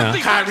that too now.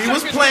 Kyrie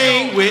was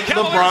playing with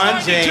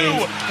LeBron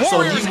James,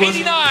 so he was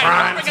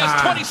prime Irving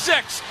has time.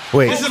 26.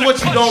 Wait. This is what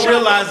you don't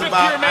realize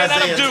about Fifth-year man out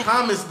of Isaiah Duke.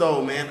 Thomas,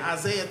 though, man.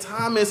 Isaiah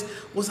Thomas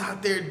was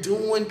out there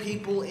doing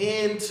people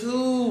in,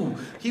 too.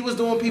 He was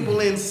doing people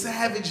in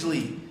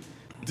savagely,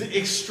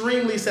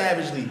 extremely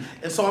savagely.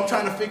 And so I'm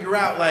trying to figure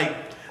out, like,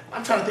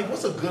 I'm trying to think,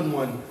 what's a good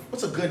one?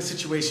 What's a good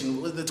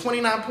situation? Was the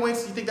 29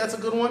 points, you think that's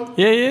a good one?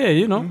 Yeah,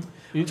 you know.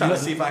 I'm trying to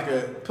see if I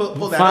could pull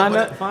that Find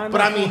up. that- find but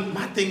that. I mean,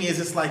 my thing is,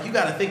 it's like, you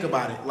got to think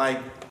about it. Like,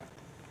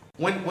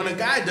 when a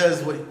guy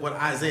does what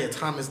Isaiah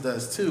Thomas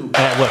does, too,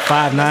 At what,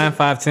 5'9",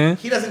 5'10"?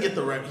 he doesn't get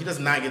he does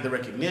not get the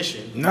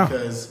recognition No.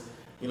 because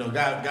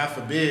God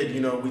forbid,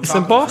 we It's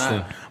talk in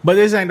Boston. But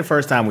this ain't the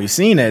first time we've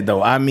seen that,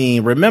 though. I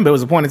mean, remember, it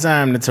was a point in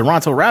time the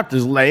Toronto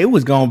Raptors, like, it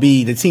was going to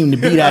be the team to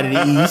beat out of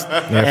the East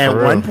at for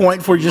real. one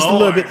point for just a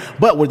little bit.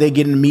 But were they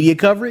getting the media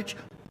coverage?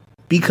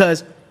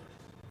 Because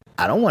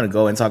I don't want to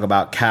go and talk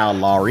about Kyle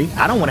Lowry.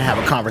 I don't want to have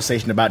a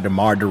conversation about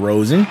DeMar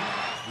DeRozan.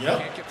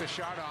 Yep.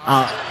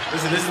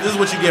 Listen, this is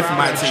what you get from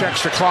my team.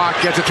 Checks the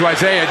clock, gets it to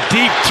Isaiah.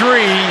 Deep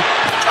three.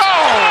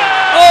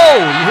 Oh,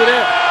 you hear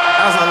that?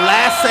 That was a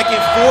last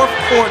second fourth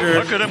quarter.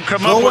 Look at him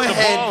come up go with the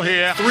ahead, ball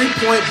here.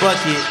 3-point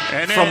bucket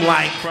And then from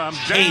like from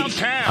 80.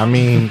 downtown. I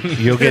mean,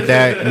 you'll get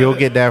that. You'll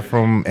get that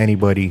from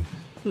anybody.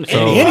 So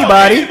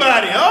Anybody.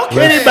 Anybody,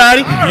 okay. Anybody.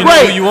 You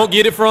know who you won't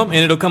get it from, and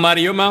it'll come out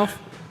of your mouth?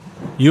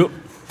 You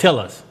tell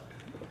us.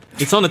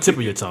 It's on the tip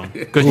of your tongue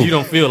because you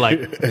don't feel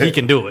like he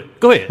can do it.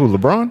 Go ahead. who?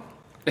 LeBron?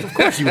 Of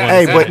course you want to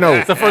Hey, say but it. no.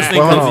 It's the first thing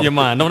Well, that comes hold to on. your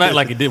mind. Don't act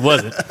like it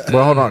wasn't.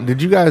 Well, hold on.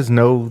 Did you guys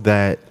know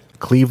that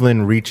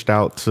Cleveland reached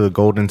out to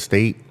Golden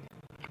State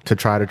to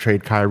try to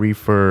trade Kyrie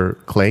for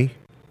Clay?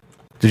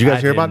 Did you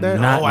guys hear about that?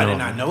 I did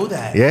not know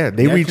that. Yeah,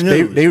 they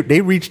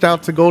reached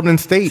out to Golden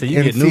State So you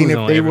and get seeing news if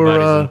on they were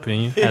everybody's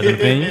opinion. Has an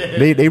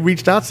opinion. they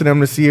reached out to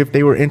them to see if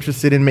they were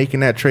interested in making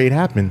that trade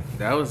happen.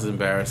 That was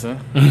embarrassing.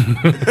 'Cause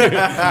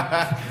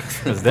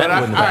that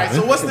wouldn't all right.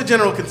 happen. So what's the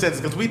general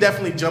consensus? Because we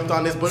definitely jumped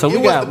on this, but So it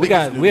was the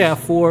biggest news. we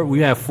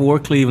have four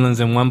Clevelands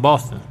and one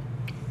Boston.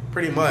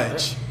 Pretty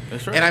much.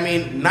 That's right. And I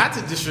mean, not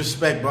to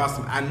disrespect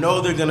Boston, I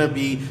know they're gonna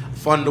be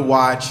fun to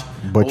watch,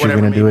 But you're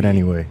gonna do it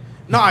anyway.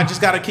 No, I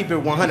just got to keep it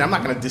 100. I'm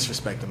not going to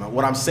disrespect them.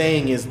 What I'm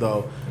saying is,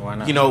 though, Why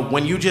not? you know,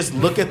 when you just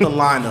look at the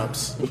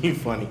lineups, you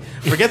funny.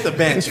 Forget the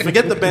bench.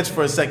 Forget the bench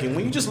for a second.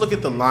 When you just look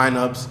at the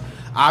lineups,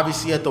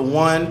 obviously at the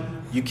 1,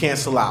 you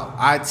cancel out.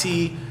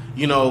 IT,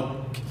 you know,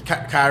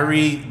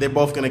 Kyrie, they're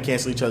both going to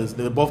cancel each other.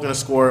 They're both going to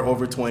score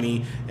over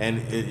 20, and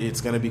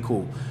it's going to be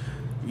cool.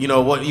 You know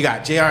what? You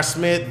got J.R.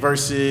 Smith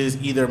versus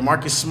either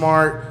Marcus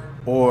Smart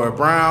or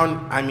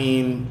Brown. I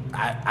mean,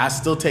 I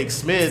still take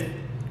Smith.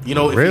 You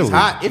know, if Really?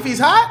 he's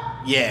hot.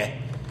 Yeah.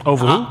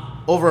 Over who?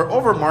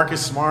 Over Marcus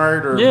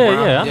Smart or Yeah,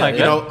 Brown. yeah, I like You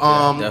that.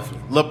 know,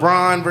 definitely.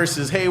 LeBron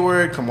versus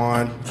Hayward. Come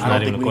on, I not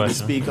don't even think a we need to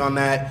question. speak on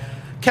that.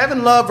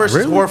 Kevin Love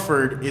versus Really?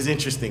 Horford is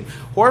interesting.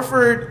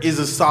 Horford is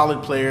a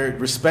solid player.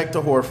 Respect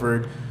to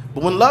Horford,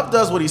 but when Love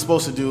does what he's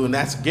supposed to do, and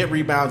that's get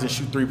rebounds and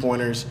shoot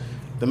 3-pointers,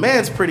 the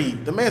man's pretty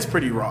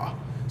raw.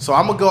 So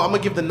I'm gonna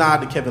give the nod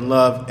to Kevin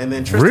Love, and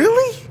then Tristan.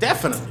 Really?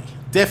 Definitely.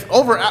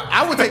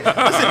 I would take.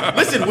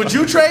 Listen. Would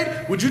you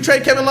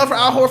trade Kevin Love for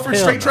Al Horford Hell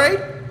straight no. trade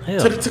Hell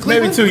to no. Cleveland?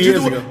 Maybe 2 Would you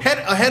years do ago.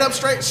 a head up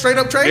straight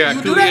up trade? Yeah,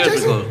 You 2 do that, years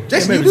Jason? ago.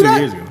 Jason, Maybe you do 2 that?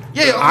 years ago.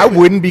 Yeah, okay. I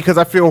wouldn't because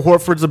I feel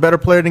Horford's a better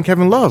player than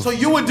Kevin Love. So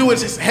you would do it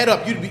just head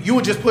up. You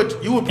would put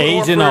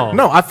Age and Horford- all.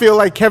 No, I feel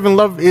like Kevin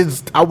Love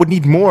is. I would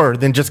need more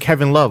than just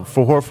Kevin Love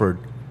for Horford.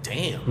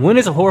 Damn. When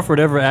has Horford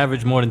ever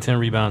averaged more than 10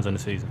 rebounds in the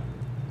season?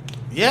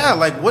 Yeah,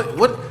 like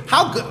what?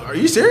 How good? Are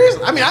you serious?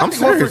 I mean, I I'm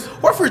think serious.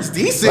 Horford's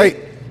decent.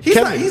 Like he's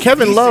Kevin decent.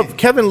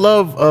 Kevin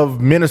Love of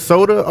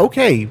Minnesota.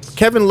 Okay,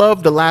 Kevin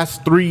Love the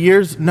last 3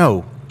 years.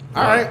 No,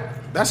 All right,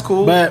 that's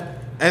cool. But-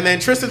 and then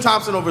Tristan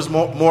Thompson over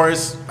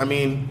Morris. I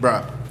mean,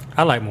 bruh.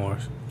 I like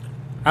Morris.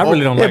 I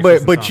really don't yeah, like. but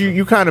Tristan but Thompson.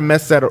 you kind of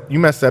messed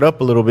that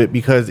up a little bit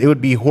because it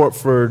would be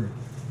Horford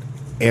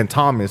and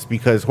Thomas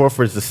because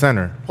Horford's the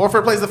center.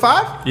 Horford plays the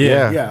 5.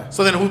 yeah. Yeah.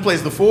 So then who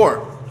plays the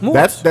 4?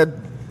 Morris.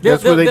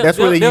 That's where they use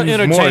they'll Morris.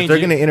 interchange They're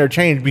it. going to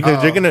interchange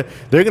because they're going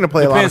to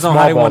play Depends a on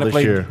lot how of they small ball wanna this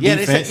play. year. Yeah,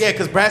 they Defense. said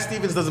because Brad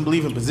Stevens doesn't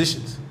believe in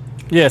positions.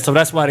 Yeah, so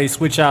that's why they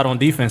switch out on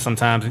defense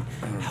sometimes.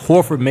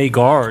 Horford may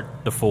guard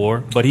the 4,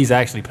 but he's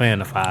actually playing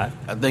the 5.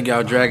 I think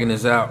y'all dragging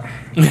this out.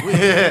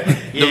 Yeah, Them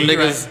you're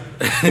niggas,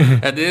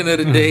 at the end of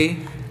the day,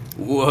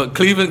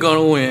 Cleveland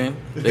gonna win.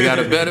 They got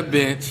a better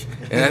bench,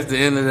 and that's the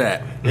end of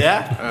that.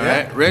 Yeah. All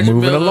right, Reggie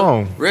Moving Miller.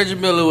 along. Reggie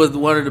Miller was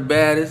one of the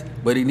baddest,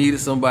 but he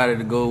needed somebody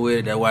to go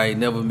with. That's why he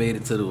never made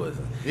it to the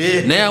Wizards.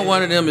 Yeah. Now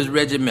one of them is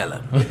Reggie Miller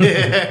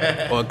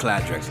or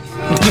Clyde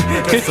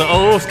Drexler. It's an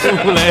old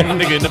school ass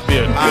nigga in the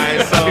field. All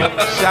right, so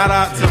shout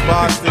out to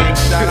Boston,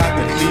 shout out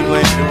to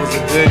Cleveland. It was a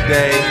good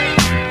day.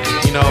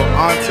 You know,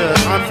 on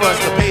for us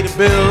to pay the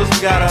bills.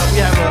 We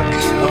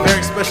have a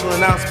very special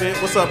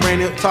announcement. What's up,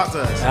 Brandon? Talk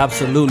to us.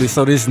 Absolutely.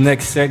 So this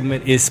next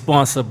segment is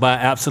sponsored by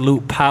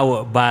Absolute,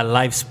 powered by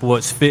Life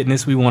Sports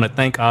Fitness. We want to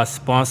thank our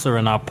sponsor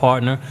and our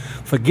partner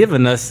for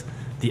giving us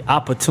the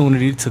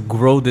opportunity to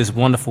grow this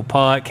wonderful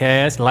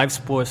podcast. Life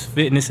Sports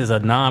Fitness is a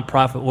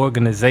nonprofit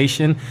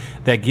organization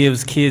that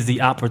gives kids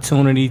the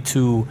opportunity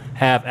to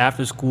have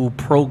after-school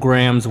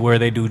programs where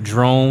they do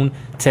drone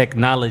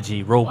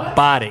technology,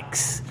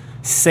 robotics,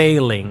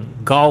 sailing,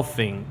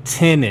 golfing,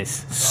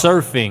 tennis,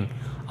 surfing,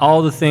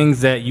 all the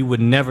things that you would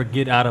never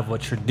get out of a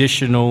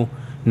traditional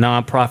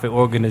nonprofit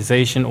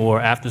organization or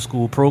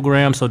after-school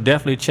program. So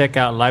definitely check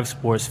out Life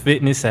Sports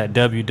Fitness at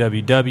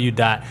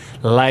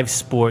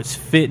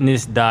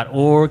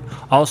www.lifesportsfitness.org.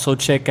 Also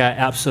check out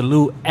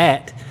Absolute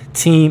at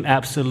Team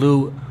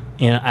Absolute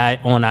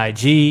on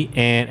IG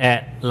and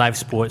at Life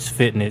Sports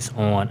Fitness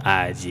on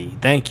IG.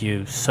 Thank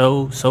you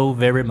so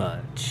very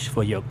much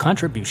for your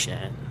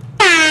contribution.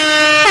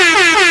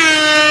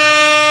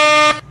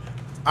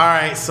 All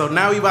right, so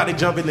now we about to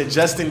jump into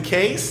Just In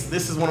Case.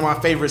 This is one of my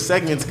favorite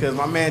segments because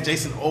my man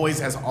Jason always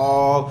has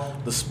all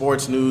the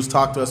sports news.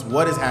 Talk to us.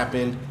 What has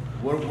happened?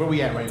 Where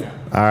we at right now?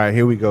 All right,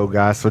 here we go,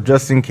 guys. So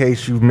just in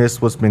case you've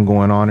missed what's been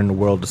going on in the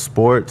world of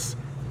sports,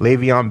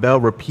 Le'Veon Bell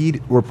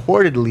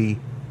reportedly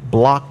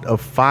blocked a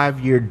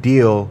 5-year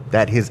deal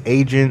that his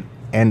agent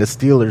and the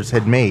Steelers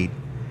had made.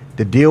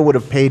 The deal would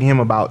have paid him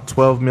about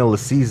 $12 million a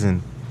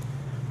season.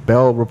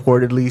 Bell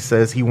reportedly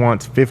says he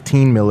wants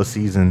 $15 million a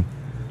season.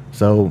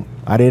 So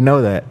I didn't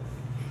know that.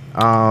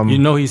 You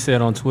know, he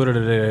said on Twitter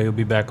today he'll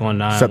be back on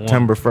 9/1.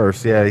 September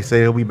 1st. Yeah, they say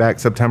he'll be back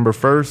September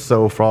 1st.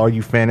 So for all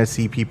you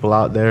fantasy people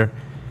out there,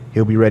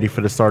 he'll be ready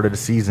for the start of the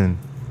season.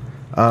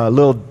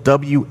 Little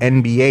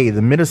WNBA.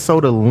 The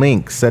Minnesota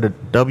Lynx set a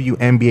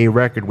WNBA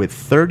record with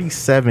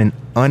 37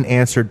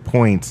 unanswered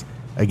points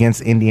against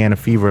Indiana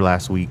Fever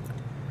last week.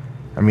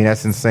 I mean,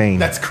 that's insane.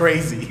 That's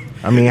crazy.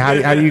 I mean,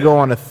 how do you go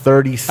on a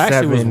 37? I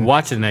actually was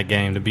watching that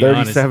game, to be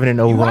honest.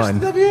 37-0 You watched run?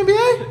 the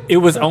WNBA? It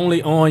was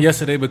only on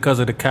yesterday because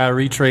of the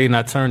Kyrie trade, and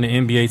I turned the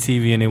NBA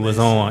TV and it was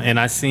on, and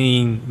I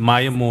seen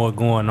Maya Moore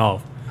going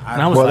off.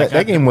 And I was like,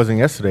 that game wasn't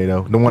yesterday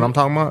though. The one I'm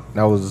talking about,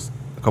 that was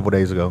a couple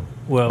days ago.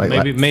 Well,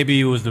 maybe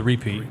it was the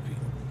repeat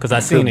because I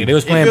seen it. They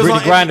was If playing it was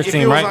Brittany on- Grinder's if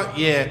team, it was right? on-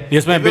 yeah. They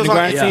was playing If it was Brittany on-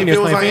 Grinder's yeah, team. if They it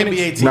was was playing on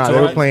Phoenix.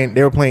 NBA team.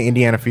 They were playing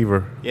Indiana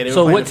Fever. Yeah, they were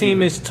So playing what the team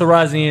Fever. is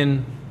Tarazi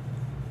and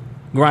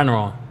Grinder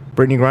on?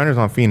 Brittany Griner's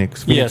on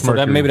Phoenix. Yeah, Phoenix so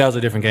Mercury. maybe that was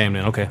a different game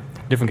then. Okay,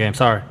 different game.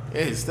 Sorry.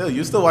 Hey,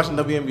 you still watching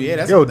WNBA?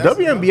 That's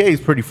WNBA is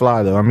pretty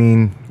fly though. I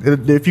mean,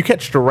 if you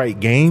catch the right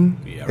game,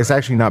 it's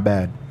actually not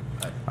bad.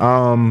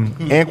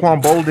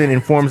 Anquan Bolden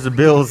informs the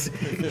Bills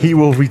he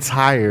will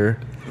retire.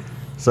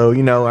 So,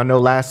 I know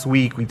last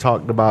week we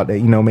talked about that,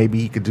 maybe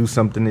he could do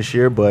something this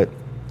year, but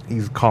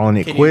he's calling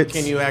it quits.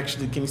 Can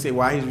you say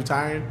why he's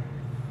retiring?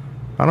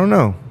 I don't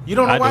know. You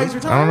don't know why he's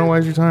retiring? I don't know why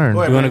he's retiring. Go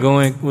ahead, You want to man. go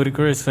in with it,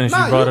 Chris, since you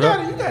brought it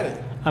up? You got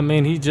it. I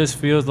mean, he just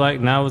feels like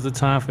now is the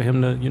time for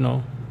him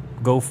to,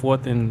 go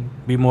forth and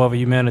be more of a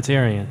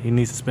humanitarian. He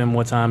needs to spend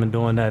more time in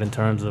doing that in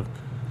terms of,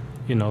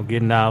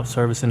 getting out,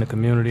 servicing the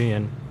community,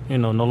 and,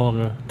 no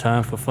longer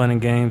time for fun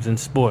and games and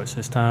sports.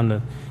 It's time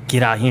to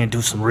get out here and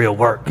do some real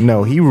work.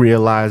 No, he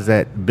realized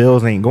that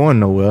Bills ain't going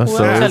nowhere,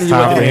 so I'm it's telling you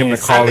time what for it him to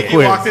is. call it He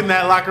walked quits. in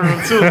that locker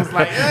room too. It's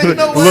like, you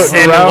know what? Look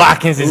Sammy around.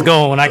 Watkins is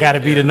going. I got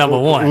to be the number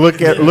one.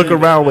 Look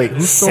around. Wait,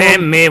 who's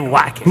Sammy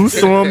Watkins.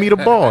 throwing me the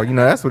ball?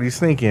 That's what he's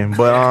thinking.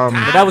 But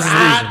But that was his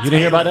reason. You didn't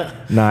hear about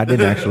that? no, I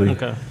didn't actually.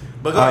 Okay.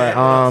 But go ahead.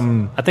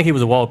 I think he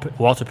was a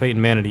Walter Payton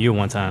Man of the Year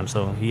one time,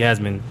 so he has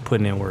been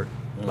putting in work,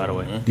 by the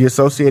way. The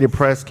Associated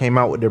Press came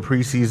out with their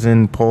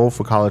preseason poll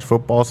for college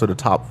football. So the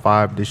top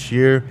 5 this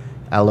year: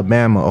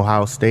 Alabama,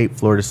 Ohio State,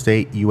 Florida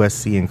State,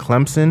 USC, and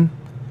Clemson.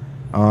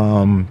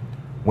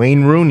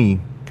 Wayne Rooney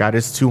got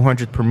his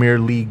 200th Premier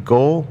League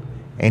goal,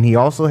 and he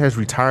also has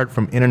retired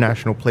from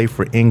international play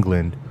for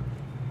England.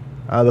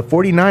 The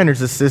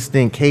 49ers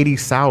assistant Katie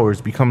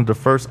Sowers becomes the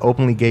first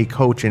openly gay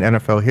coach in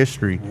NFL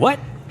history. What?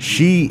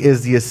 She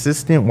is the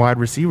assistant wide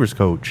receivers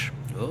coach.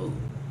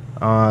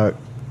 Oh.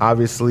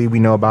 Obviously, we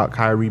know about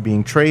Kyrie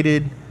being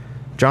traded.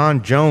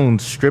 John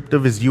Jones stripped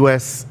of his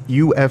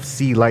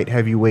UFC light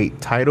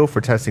heavyweight title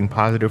for testing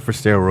positive for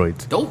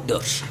steroids. Dope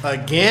dush.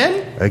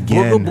 Again?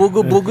 Again.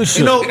 Booga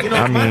shit.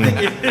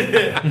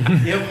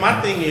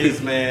 My thing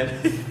is,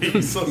 man,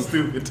 he's so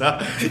stupid,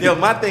 Tom.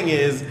 My thing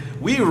is,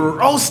 we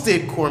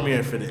roasted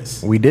Cormier for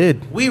this. We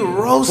did. We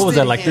roasted What was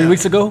that, like 3 him.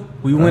 weeks ago?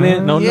 We went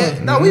in? No.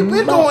 We've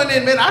been going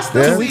in, man. I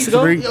still Yeah, see weeks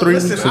ago? three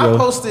listen, weeks ago.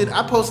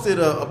 I posted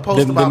a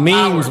post The about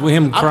memes power. with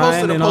him I crying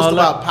posted a and post all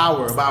about that.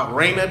 power, about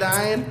Raina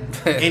dying,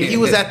 and he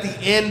was at the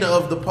end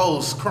of the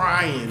post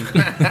crying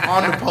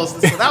on the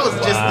post. So that was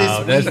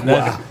just this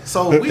week.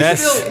 So we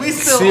That's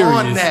still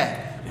on serious.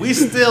 that. We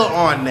still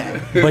on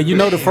that. But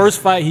the first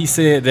fight he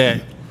said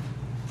that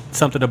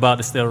something about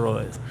the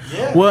steroids.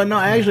 Well, no,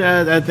 actually,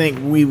 I think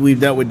we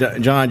dealt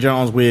with John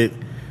Jones with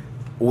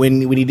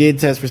when he did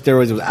test for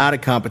steroids. It was out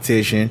of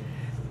competition,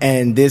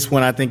 and this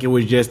one I think it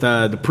was just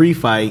the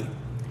pre-fight.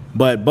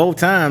 But both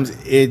times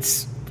it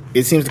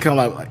seems to come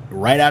like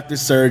right after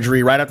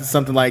surgery, right after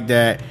something like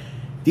that.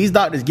 These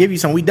doctors give you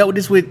something. We dealt with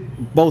this with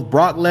both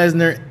Brock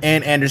Lesnar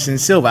and Anderson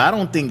Silva. I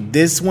don't think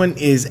this one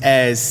is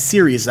as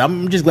serious.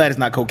 I'm just glad it's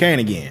not cocaine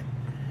again.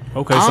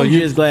 Okay, I'm so you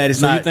just glad it's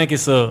so not. you think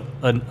it's a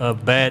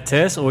bad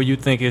test, or you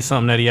think it's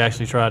something that he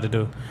actually tried to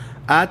do?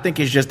 I think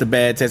it's just a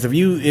bad test. If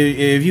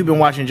you've been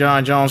watching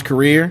John Jones'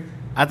 career,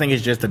 I think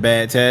it's just a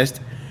bad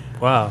test.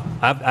 Wow,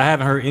 I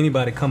haven't heard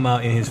anybody come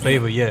out in his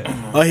favor yet.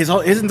 His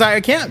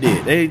entire camp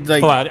did. They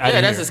like. I Yeah,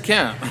 didn't that's hear. his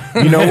camp.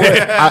 You know what?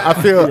 I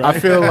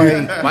feel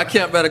like, My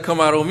camp better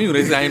come out on mute.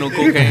 They say ain't no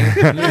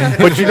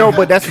cocaine.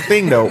 but that's the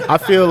thing though. I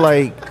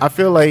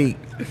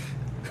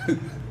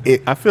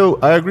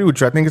agree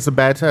with you. I think it's a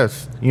bad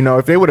test.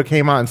 If they would have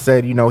came out and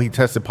said, he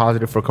tested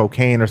positive for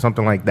cocaine or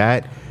something like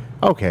that,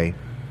 okay,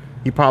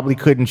 he probably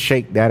couldn't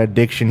shake that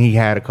addiction he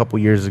had a couple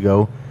years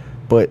ago.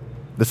 But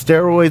the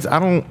steroids, I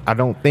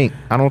don't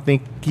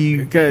think he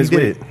did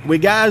it.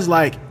 With guys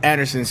like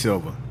Anderson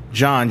Silva,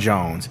 John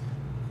Jones,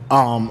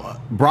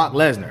 Brock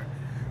Lesnar,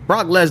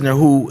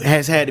 who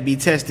has had to be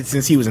tested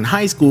since he was in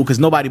high school because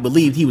nobody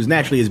believed he was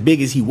naturally as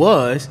big as he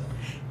was,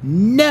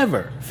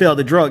 never failed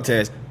the drug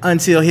test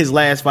until his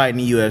last fight in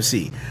the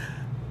UFC.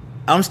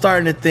 I'm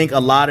starting to think a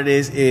lot of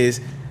this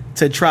is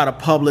to try to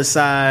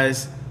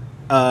publicize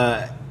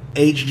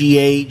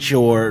HGH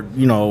or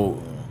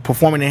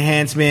performance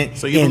enhancement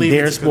So you in believe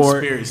their it's a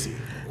sport. conspiracy?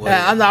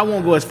 I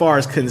won't go as far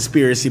as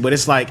conspiracy, but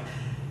it's like,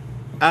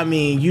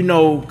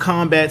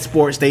 combat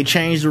sports, they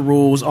change the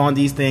rules on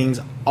these things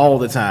all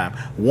the time.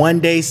 One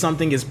day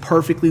something is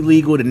perfectly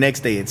legal, the next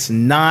day it's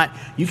not.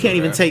 You can't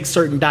even take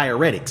certain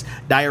diuretics.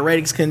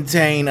 Diuretics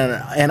contain an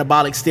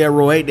anabolic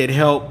steroid that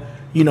help,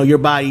 your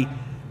body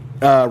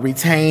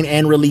retain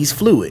and release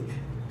fluid.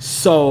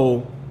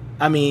 So,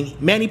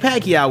 Manny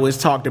Pacquiao was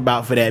talked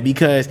about for that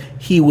because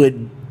he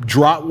would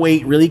drop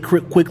weight really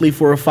quickly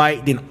for a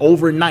fight, then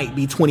overnight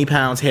be 20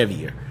 pounds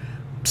heavier.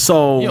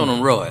 So He on them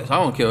roids.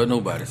 I don't care what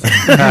nobody says.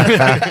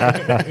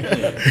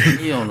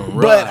 He on them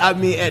roids. But I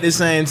mean, at the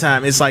same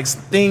time, it's like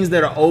things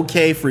that are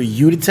okay for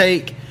you to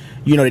take,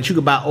 that you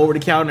could buy over the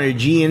counter at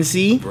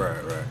GNC. Right.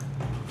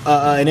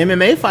 An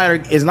MMA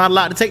fighter is not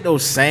allowed to take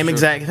those same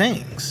exact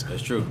things.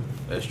 That's true.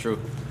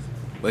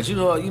 But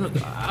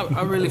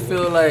I really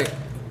feel like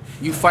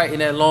you fighting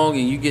that long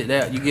and you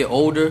get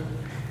older,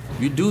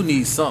 you do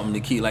need something to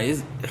keep. Like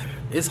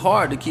it's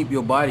hard to keep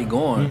your body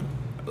going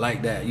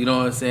like that. You know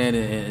what I'm saying?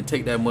 And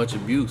take that much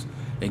abuse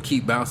and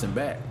keep bouncing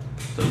back.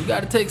 So you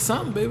got to take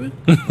something, baby.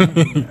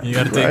 You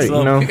got to take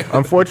something.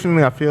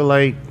 Unfortunately, I feel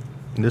like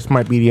this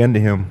might be the end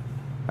of him.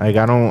 Like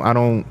I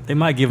don't. They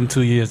might give him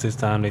 2 years this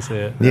time. They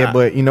said. Yeah,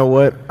 but you know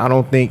what? I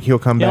don't think he'll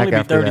come back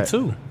after that.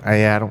 32.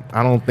 I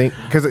don't think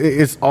because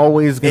it's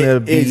always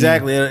gonna be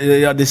exactly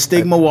the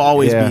stigma will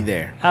always be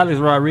there. Alex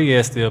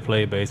Rodriguez still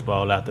played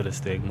baseball after the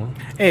stigma.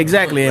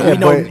 Exactly,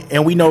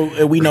 and we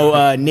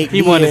know Nick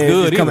Diaz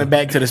is coming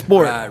back to the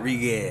sport.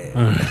 Rodriguez.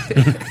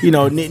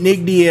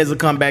 Nick Diaz will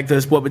come back to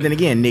the sport, but then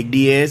again, Nick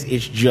Diaz,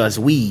 it's just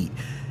weed.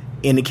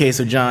 In the case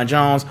of John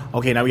Jones,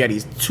 okay, now we got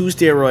these 2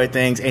 steroid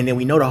things, and then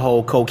we know the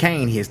whole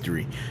cocaine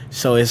history.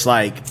 So it's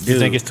like, dude, you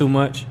think it's too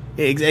much?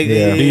 Exactly.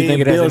 Yeah. Do you think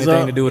it has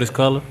anything to do with his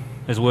color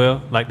as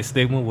well, like the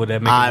stigma? Would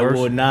that make it worse?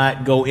 I will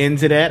not go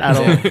into that. I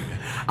don't.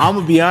 I'm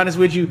gonna be honest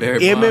with you.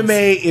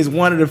 MMA is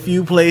one of the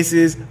few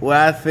places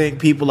where I think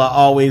people are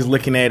always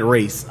looking at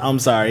race. I'm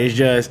sorry, it's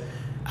just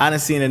I done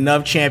seen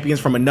enough champions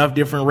from enough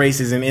different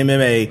races in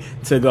MMA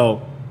to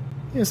go.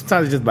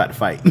 Sometimes it's just about to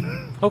fight.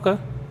 Okay.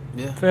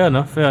 Yeah. Fair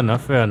enough. Well,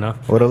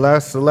 the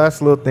last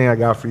little thing I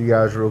got for you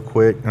guys real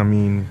quick. I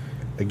mean,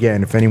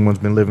 again, if anyone's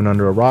been living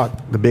under a rock,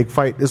 the big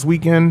fight this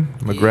weekend,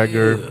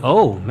 McGregor. Yeah.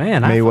 Oh,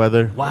 man.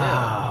 Mayweather.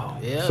 Wow.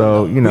 Yeah.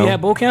 So, We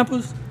had both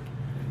campers?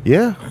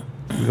 Yeah.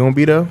 We're going to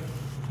be there.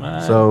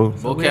 Right. So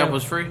both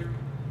campers free?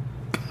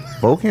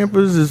 Both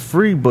campers is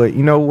free, but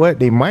you know what?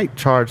 They might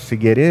charge to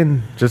get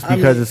in just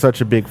because it's such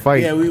a big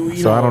fight. Yeah,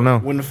 I don't know.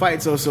 When the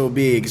fight's so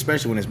big,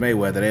 especially when it's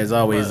Mayweather, there's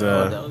always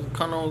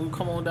come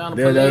on down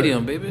to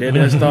Palladium, baby.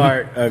 They'll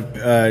start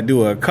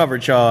do a cover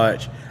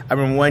charge. I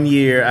remember one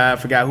year I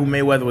forgot who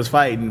Mayweather was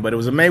fighting, but it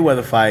was a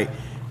Mayweather fight,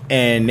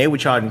 and they were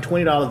charging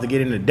 $20 to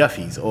get into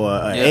Duffy's or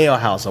Ale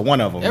House or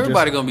one of them.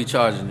 Everybody gonna be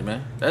charging you,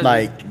 man.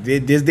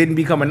 This didn't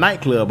become a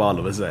nightclub all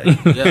of a sudden.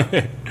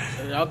 Yeah.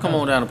 Y'all come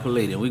on down to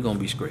Palladium. We're going to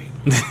be straight.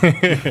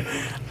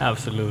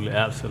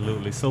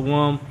 Absolutely. So,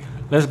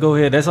 let's go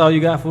ahead. That's all you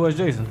got for us,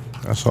 Jason?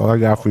 That's all I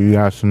got for you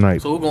guys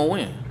tonight. So, who's going to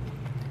win?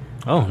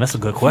 Oh, that's a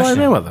good question.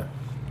 Floyd Mayweather.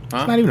 Huh?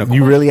 It's not even a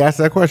question. You really asked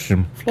that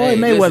question? Floyd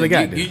Mayweather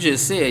got you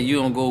just said you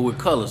don't go with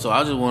color, so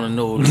I just want to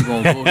know if you're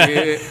going to go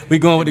ahead. We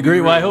going with the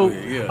green, white hope?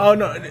 Yeah. Oh,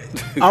 no.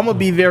 I'm going to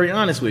be very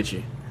honest with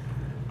you.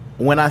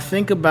 When I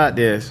think about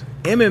this,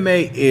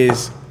 MMA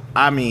is...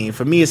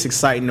 for me, it's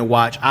exciting to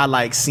watch. I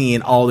like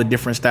seeing all the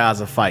different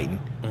styles of fighting.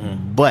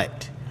 Mm-hmm.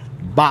 But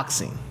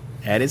boxing,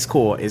 at its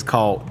core, is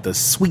called the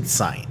sweet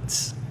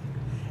science.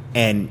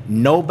 And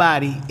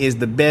nobody is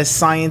the best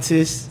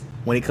scientist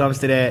when it comes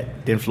to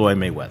that than Floyd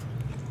Mayweather.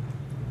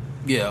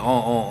 Yeah,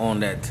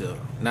 on that too.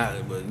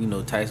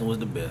 But Tyson was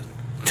the best.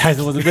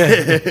 Tyson was the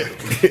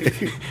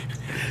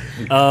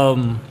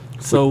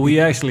best. So we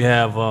actually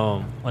have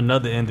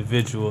another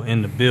individual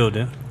in the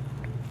building.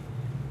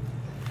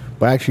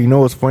 But actually, you know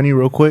what's funny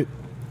real quick?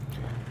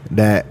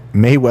 That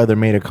Mayweather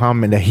made a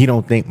comment that he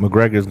don't think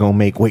McGregor's going to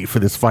make weight for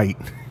this fight.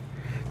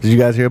 Did you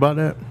guys hear about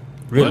that?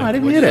 Really? No, I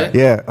didn't hear that.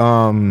 Yeah.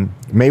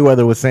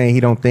 Mayweather was saying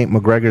he don't think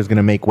McGregor's going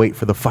to make weight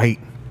for the fight.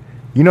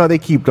 They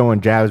keep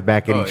throwing jabs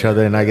back at each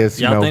other, and I guess,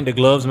 Y'all think the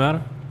gloves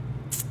matter?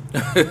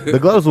 The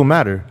gloves will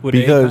matter. With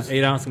because the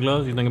 8-ounce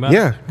gloves, you think about it?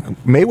 Yeah.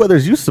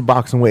 Mayweather's used to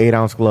boxing with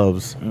 8-ounce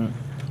gloves.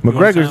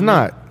 McGregor's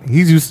not.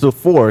 He's used to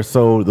 4,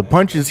 so the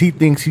punches he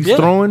thinks he's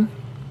throwing,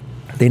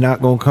 they're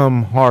not going to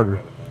come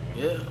harder.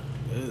 Yeah.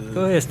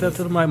 Go ahead, step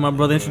to the mic, my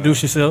brother.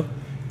 Introduce yourself.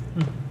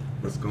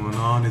 What's going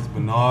on? It's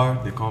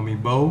Bernard. They call me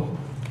Bo.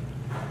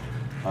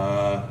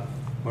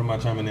 What am I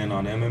chiming in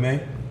on?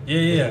 MMA?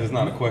 Yeah. It's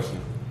not a question.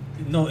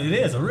 No, it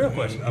is a real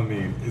question.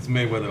 It's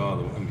Mayweather all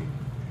the way.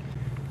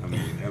 I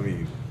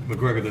mean,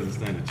 McGregor doesn't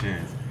stand a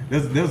chance.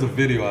 There's a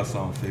video I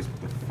saw on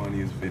Facebook, the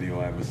funniest video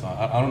I ever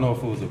saw. I don't know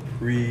if it was a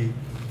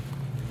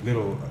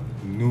little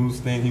news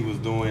thing he was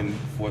doing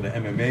for the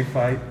MMA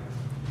fight,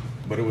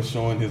 but it was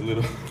showing his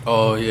little.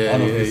 Oh yeah,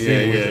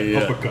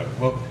 uppercut.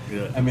 Well,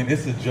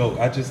 it's a joke.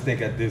 I just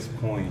think at this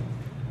point,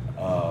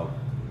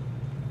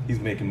 he's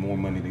making more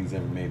money than he's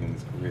ever made in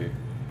his career.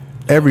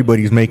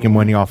 Everybody's making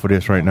money off of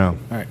this right now.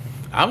 All right.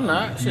 I'm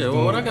not. Shit,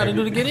 what I got to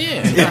do to get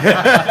in?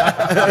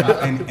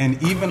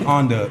 and even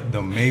on the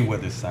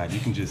Mayweather side,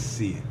 you can just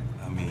see it.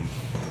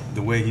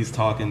 The way he's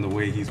talking, the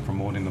way he's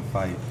promoting the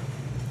fight,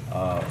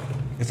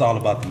 it's all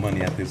about the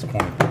money at this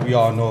point. But we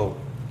all know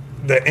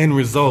the end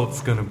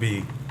result's going to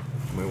be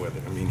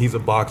Mayweather. He's a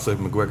boxer.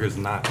 McGregor's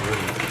not really.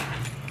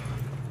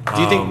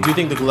 Do you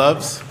think the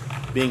gloves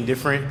being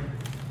different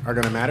are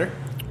going to matter?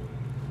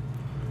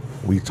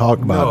 We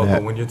talked about that.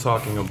 But when you're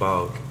talking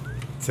about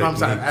techniques.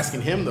 No, I'm sorry,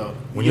 asking him though.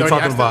 When You you're already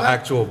talking asked about him that?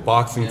 actual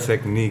boxing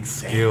techniques,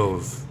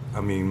 skills,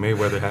 I mean,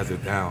 Mayweather has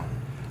it down.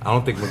 I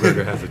don't think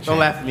McGregor has a chance. Don't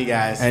laugh at me,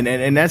 guys.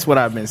 And that's what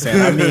I've been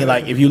saying. I mean,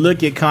 like, if you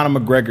look at Conor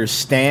McGregor's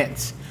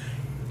stance,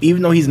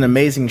 even though he's an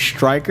amazing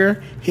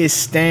striker, his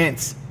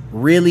stance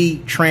really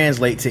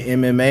translates to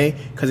MMA.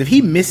 Because if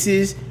he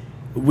misses,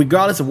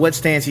 regardless of what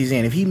stance he's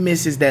in, if he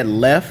misses that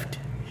left,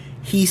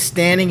 he's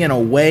standing in a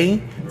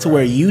way to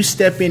where you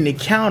step in the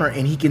counter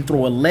and he can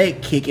throw a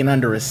leg kick in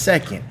under a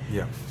second.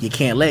 Yeah. You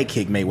can't leg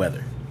kick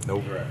Mayweather.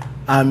 Nope.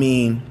 I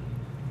mean,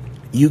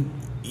 you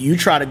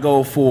try to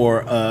go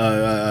for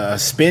a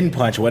spin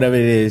punch, whatever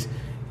it is,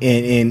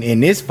 in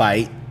this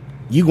fight,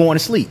 you going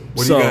to sleep.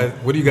 What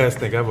do you guys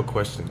think? I have a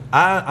question.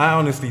 I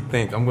honestly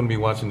think I'm going to be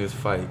watching this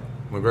fight.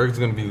 McGregor's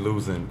going to be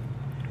losing,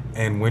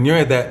 and when you're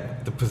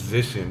at the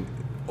position,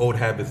 old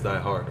habits die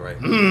hard, right?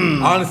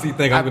 I honestly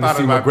think I'm going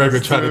to see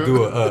McGregor try to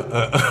do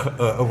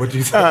a what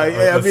you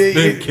say,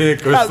 spin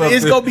kick or something.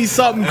 It's going to be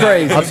something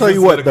crazy. I'll tell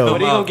you what, though.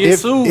 But he gonna get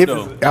sued,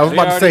 though. I was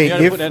about to say, They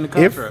already put that in the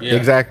contract.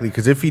 exactly,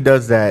 because if he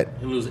does that,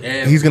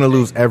 he's going to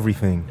lose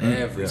everything.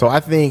 So I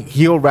think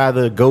he'll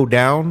rather go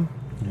down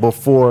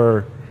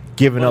before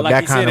giving up like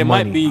that he kind said, of it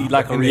money. might be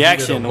like a In the heat of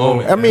the reaction.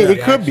 moment. I mean,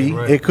 it could be. Reaction,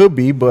 right. It could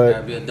be, but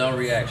That'd be a dumb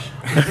reaction.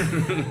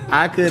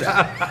 I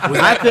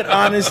could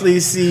honestly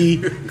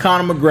see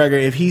Conor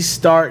McGregor if he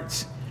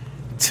starts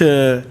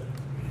to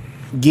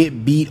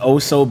get beat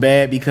so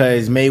bad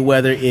because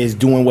Mayweather is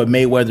doing what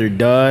Mayweather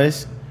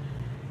does.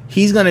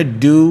 He's gonna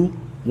do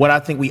what I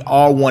think we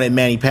all wanted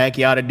Manny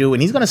Pacquiao to do,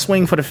 and he's gonna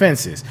swing for the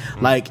fences.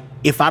 Like,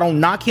 if I don't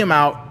knock him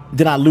out,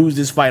 then I lose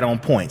this fight on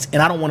points,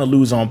 and I don't want to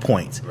lose on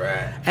points.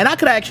 Right. And I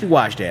could actually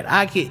watch that.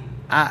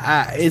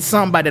 It's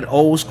something about that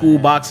old school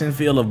boxing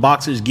feel of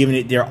boxers giving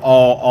it their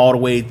all the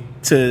way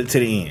to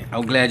the end.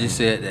 I'm glad you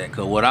said that,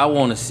 because what I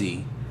want to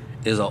see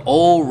is an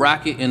old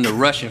Rocket in the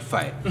Russian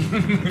fight.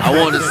 I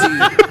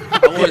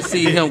want to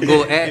see him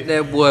go at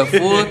that boy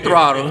full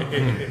throttle,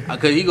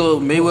 because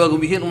Mayweather gonna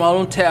be hitting him all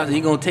on taps, and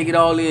he gonna take it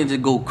all in and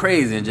just go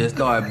crazy and just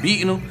start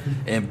beating him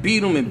and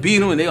beat him and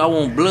beat him, and I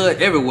want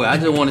blood everywhere. I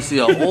just want to see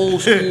an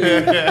old school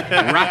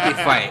Rocket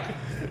fight.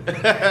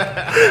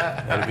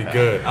 That'd be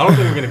good. I don't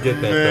think we're gonna get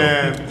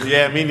that though.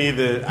 Yeah, me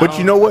neither. But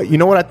you know what? You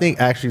know what I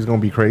think actually is going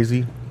to be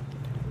crazy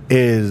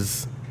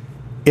is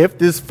if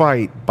this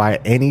fight by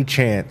any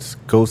chance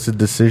goes to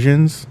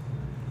decisions,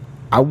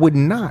 I would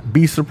not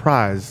be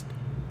surprised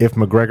if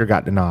McGregor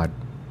got the nod.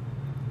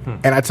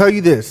 And I tell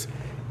you this,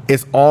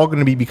 it's all going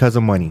to be because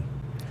of money.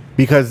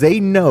 Because they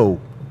know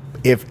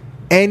if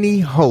any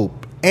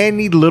hope,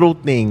 any little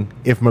thing,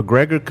 if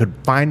McGregor could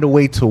find a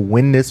way to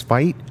win this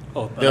fight,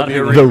 There'll be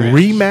a the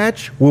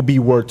rematch will be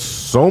worth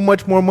so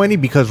much more money,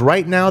 because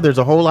right now there's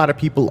a whole lot of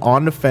people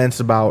on the fence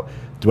about,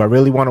 do I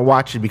really want to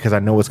watch it because I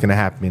know what's going to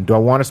happen? Do I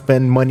want to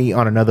spend money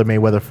on another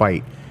Mayweather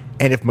fight?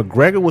 And if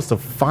McGregor was to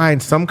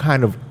find some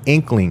kind of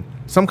inkling,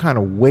 some kind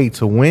of way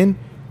to win,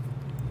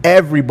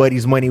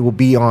 everybody's money will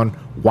be on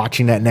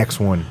watching that next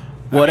one.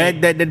 Well,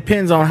 that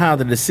depends on how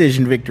the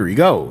decision victory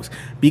goes.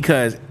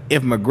 Because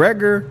if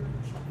McGregor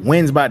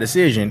wins by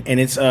decision, and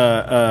it's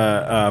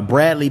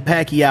Bradley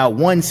Pacquiao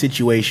 1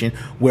 situation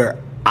where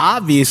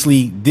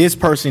obviously this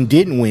person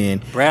didn't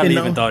win. Bradley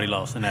even thought he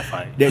lost in that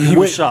fight. He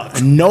was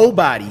shocked.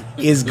 Nobody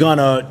is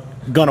gonna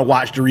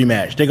watch the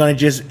rematch. They're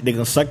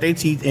gonna suck their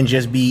teeth and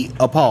just be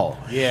appalled.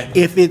 Yeah.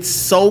 If it's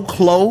so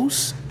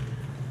close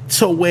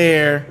to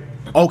where,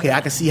 okay,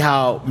 I can see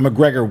how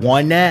McGregor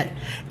won that.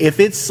 If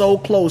it's so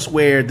close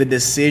where the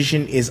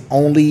decision is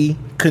only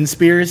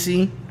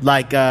conspiracy,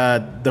 like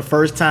the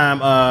first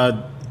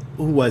time,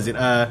 who was it?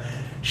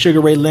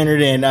 Sugar Ray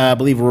Leonard and I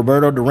believe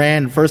Roberto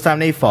Duran, the first time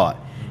they fought.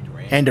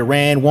 And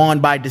Duran won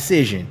by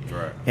decision.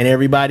 Right. And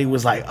everybody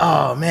was like,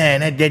 oh,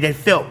 man, that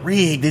felt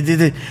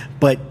rigged.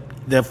 But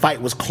the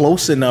fight was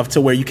close enough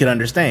to where you can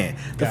understand.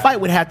 The fight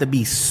would have to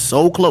be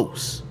so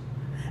close.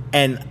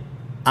 And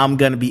I'm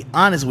going to be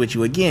honest with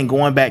you. Again,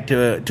 going back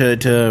to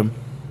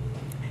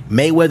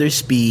Mayweather's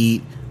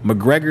speed,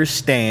 McGregor's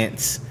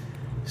stance,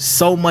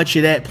 so much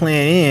of that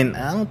playing in,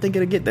 I don't think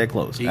it'll get that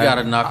close. You got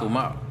to knock him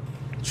out.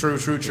 True.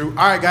 All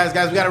right, guys,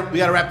 we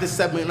gotta wrap this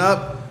segment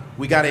up.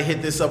 We gotta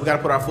hit this up. We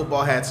gotta put our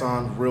football hats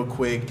on real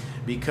quick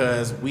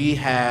because we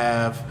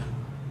have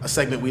a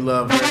segment we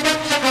love very much.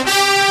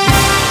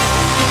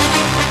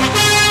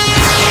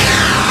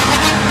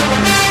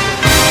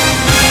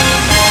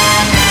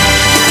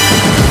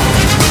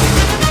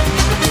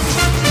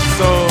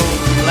 So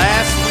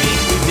last week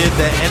we did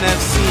the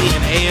NFC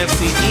and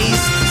AFC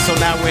East. So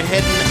now we're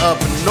heading up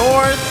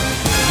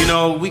north. You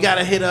know, we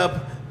gotta hit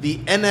up the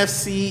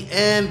NFC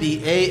and the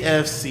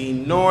AFC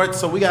North.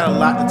 So we got a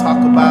lot to talk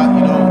about.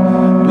 You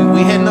know,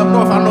 we heading up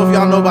north. I don't know if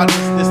y'all know about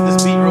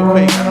this beat real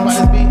quick. I know about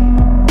this beat.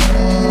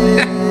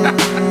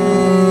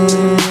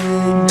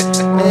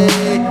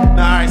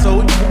 All right,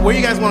 so where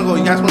you guys want to go?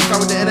 You guys want to start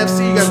with the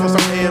NFC? You guys want to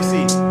start with the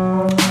AFC?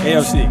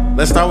 AFC.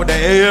 Let's start with the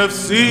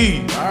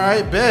AFC. All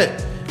right,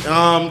 bet.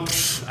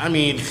 I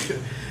mean,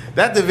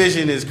 that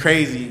division is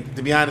crazy,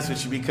 to be honest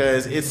with you,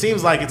 because it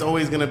seems like it's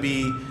always going to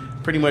be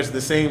pretty much the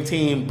same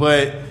team,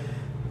 but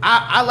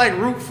I like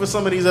root for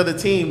some of these other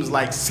teams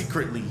like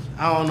secretly.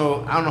 I don't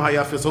know how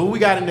y'all feel. So who we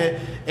got in the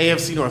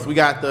AFC North? We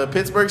got the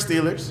Pittsburgh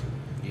Steelers.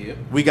 Yep.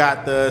 We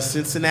got the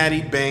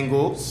Cincinnati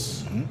Bengals.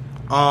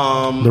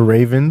 The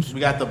Ravens.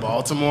 We got the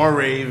Baltimore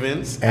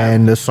Ravens.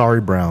 And the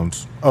sorry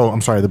Browns. Oh,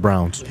 I'm sorry, the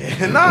Browns.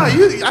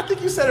 I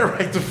think you said it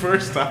right the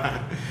first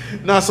time.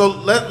 No, so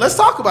let's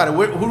talk about it.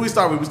 Who do we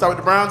start with? We start with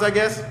the Browns, I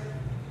guess.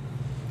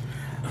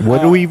 Where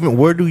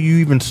do you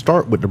even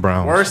start with the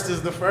Browns? Worst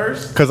is the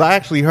first. Because I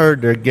actually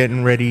heard they're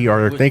getting ready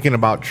or they're thinking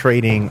about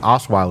trading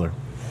Osweiler.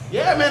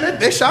 Yeah, man,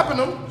 they're shopping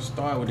them.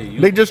 Start with it.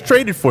 They just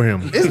traded for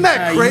him. Isn't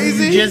that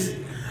crazy?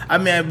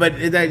 But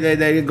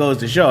that goes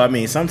to show. I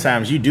mean,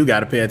 sometimes you do got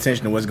to pay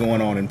attention to what's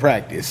going on in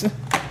practice.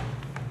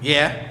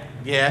 Yeah.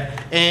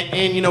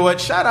 And you know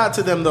what? Shout out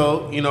to them,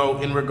 though,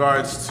 in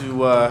regards to,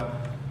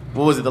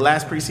 what was it, the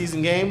last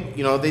preseason game?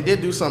 They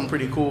did do something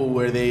pretty cool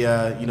where they,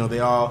 they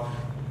all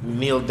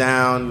kneeled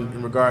down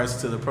in regards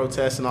to the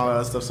protests and all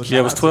that stuff. So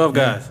it was 12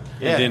 guys.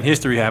 Yeah. And then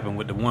history happened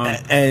with the one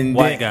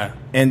white guy.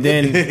 And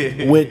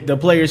then with the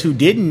players who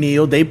didn't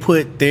kneel, they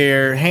put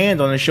their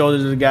hand on the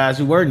shoulders of the guys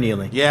who were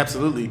kneeling. Yeah,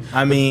 absolutely.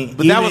 I mean,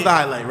 but that was the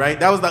highlight, right?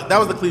 That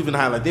was the Cleveland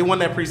highlight. They won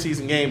that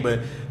preseason game, but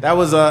that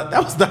was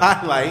the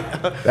highlight.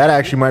 That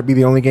actually might be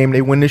the only game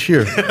they win this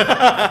year.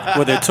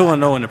 Well, they're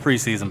 2-0 in the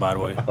preseason, by the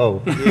way.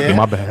 Oh, yeah.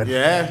 My bad.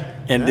 Yeah.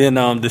 And then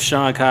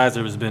Deshaun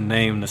Kaiser has been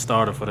named the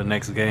starter for the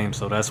next game,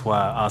 so that's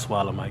why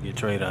Osweiler might get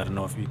traded. I don't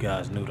know if you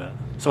guys knew that.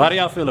 So how do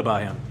y'all feel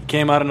about him? He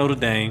came out of Notre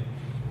Dame,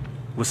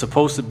 was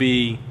supposed to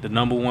be the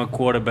number one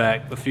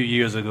quarterback a few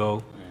years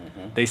ago.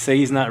 Mm-hmm. They say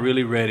he's not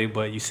really ready,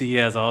 but you see he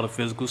has all the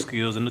physical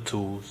skills and the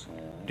tools.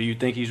 Do you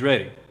think he's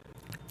ready?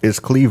 It's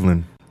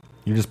Cleveland.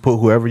 You just put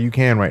whoever you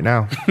can right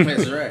now.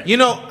 That's right.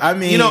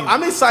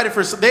 I'm excited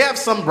for. They have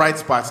some bright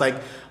spots.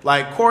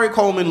 Like Corey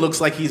Coleman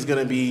looks like he's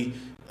gonna be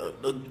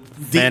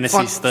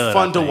fantasy stud.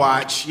 Fun to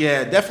watch.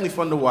 Yeah, definitely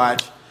fun to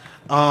watch.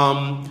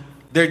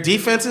 Their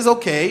defense is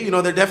okay.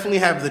 They definitely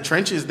have the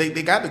trenches. They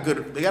got a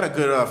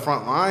good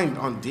front line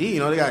on D.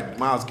 They got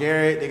Myles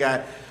Garrett. They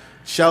got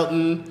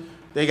Shelton.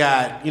 They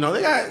got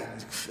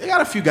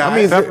a few guys. I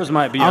mean, Peppers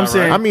might be.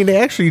 They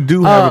actually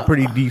do have a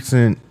pretty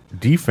decent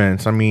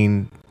defense. I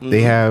mean,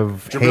 they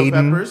have Jabril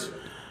Hayden. Peppers.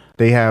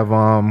 They have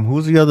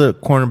who's the other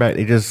cornerback?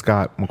 They just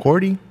got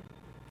McCourty.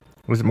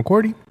 Was it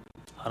McCourty?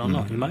 I don't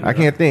know. He might be. I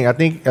can't think.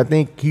 I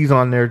think he's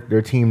on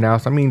their team now.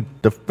 So I mean,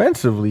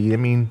 defensively,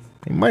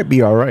 they might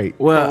be all right.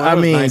 Well,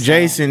 nice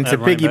Jason, to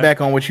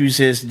piggyback on what you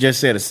just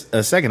said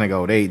a second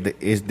ago,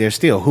 they're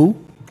still who?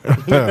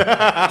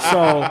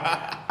 So,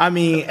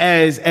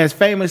 as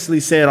famously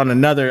said on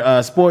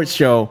another sports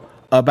show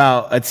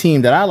about a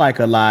team that I like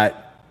a lot,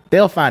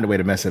 they'll find a way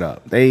to mess it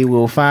up. They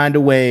will find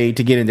a way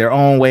to get in their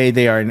own way.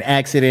 They are an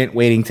accident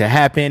waiting to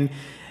happen.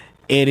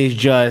 It is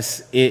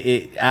just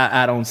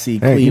I don't see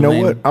Cleveland. Hey, you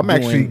know what?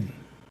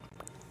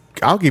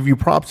 I'll give you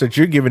props that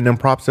you're giving them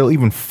props. They'll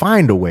even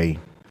find a way.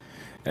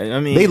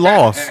 They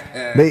lost.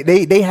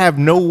 They have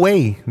no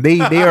way. They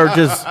are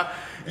just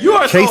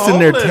chasing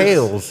their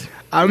tails.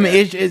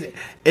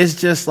 It's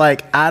just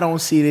like I don't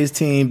see this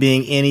team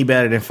being any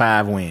better than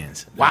 5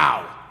 wins.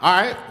 Wow.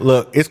 All right.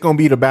 Look, it's going to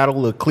be the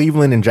battle of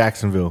Cleveland and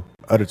Jacksonville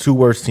are the 2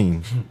 worst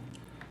teams.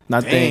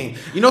 Somebody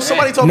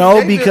told me.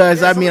 No,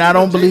 because I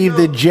don't believe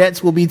the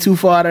Jets will be too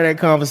far out of that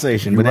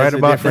conversation. You're but right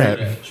about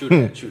that. True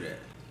that.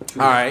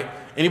 All right.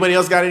 Anybody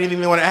else got anything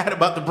they want to add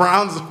about the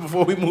Browns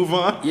before we move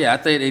on? Yeah, I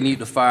think they need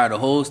to fire the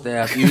whole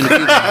staff, even the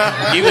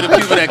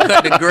people that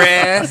cut the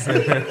grass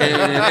and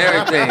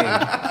everything,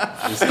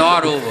 and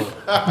start over.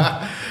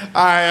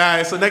 All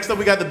right. So next up,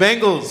 we got the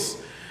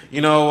Bengals.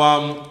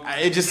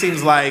 It just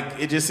seems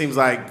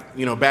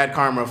like bad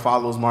karma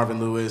follows Marvin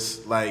Lewis.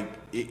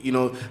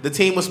 The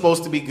team was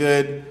supposed to be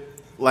good,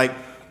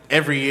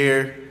 every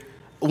year.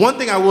 One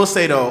thing I will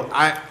say though,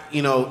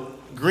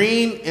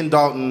 Green and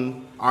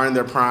Dalton are in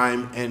their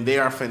prime, and they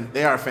are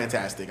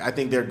fantastic. I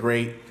think they're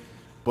great.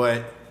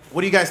 But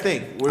what do you guys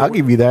think? I'll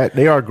give you that.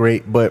 They are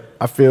great, but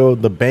I feel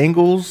the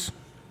Bengals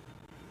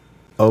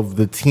of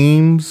the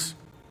teams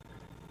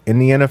in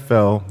the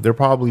NFL, they're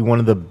probably one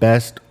of the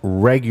best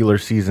regular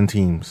season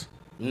teams.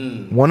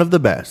 One of the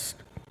best.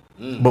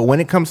 But when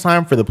it comes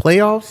time for the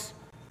playoffs,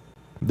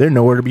 they're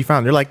nowhere to be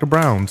found. They're like the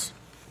Browns.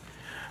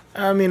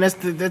 That's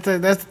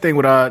the thing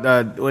with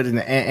what is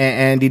it,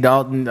 Andy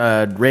Dalton,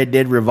 Red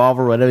Dead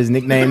Revolver, whatever his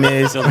nickname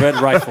is. The Red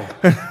Rifle.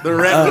 The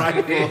Red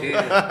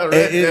Rifle.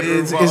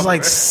 It's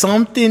like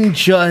something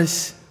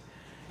just.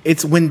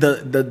 It's when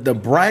the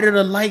brighter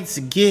the lights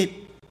get,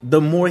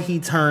 the more he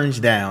turns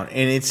down,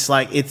 and it's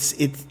like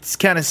it's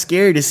kind of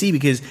scary to see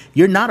because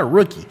you're not a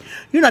rookie.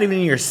 You're not even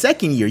in your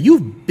second year.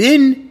 You've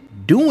been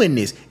doing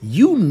this.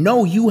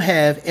 You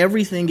have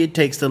everything it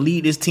takes to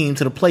lead this team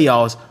to the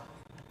playoffs.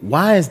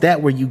 Why is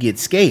that where you get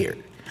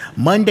scared?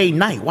 Monday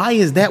night, why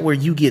is that where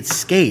you get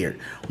scared?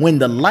 When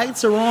the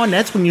lights are on,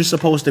 that's when you're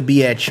supposed to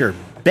be at your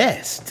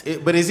best.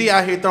 But is he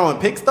out here throwing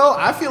picks though?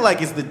 I feel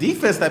like it's the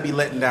defense that be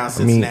letting down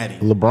Cincinnati.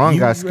 LeBron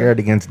got scared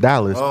against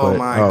Dallas. Oh but,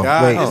 my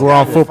God! Wait, we're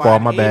on football.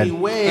 My bad.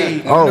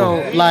 Anyway,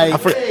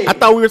 I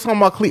thought we were talking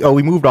about Cleveland. Oh,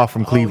 we moved off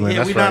from Cleveland.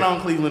 Yeah, That's we're right. not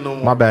on Cleveland no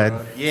more. My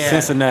bad. Yeah,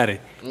 Cincinnati.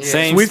 Yeah.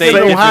 Same We state.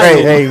 still in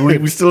Ohio. Hey,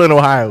 we still in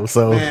Ohio.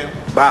 So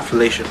Bye,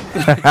 Felicia.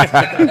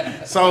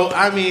 So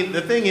I mean,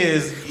 the thing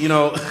is,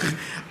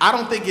 I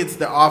don't think it's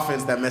the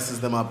offense that messes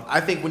them up.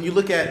 I think when you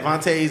look at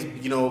Vontae's,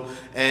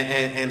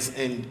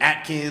 and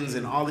Atkins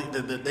and all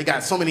they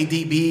got so many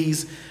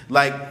DBs,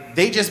 like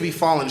they just be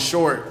falling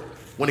short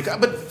when it.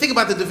 But think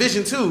about the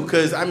division too,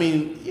 because I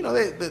mean,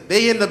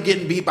 they end up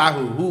getting beat by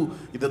who?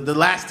 The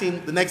last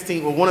team, the next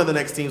team, or one of the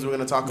next teams we're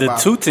going to talk about.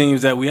 The two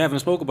teams that we haven't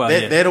spoke about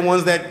yet. They're the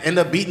ones that end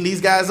up beating these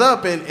guys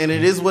up, and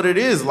it is what it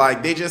is.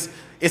 Like they just.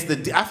 I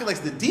feel like it's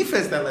the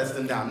defense that lets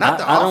them down, not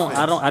the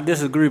offense. I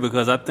disagree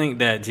because I think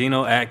that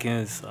Geno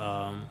Atkins,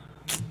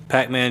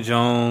 Pac-Man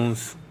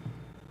Jones,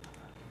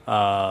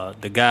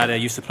 the guy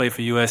that used to play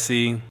for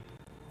USC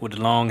with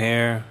the long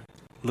hair,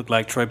 looked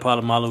like Troy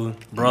Polamalu's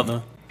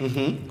brother.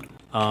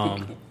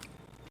 Mm-hmm.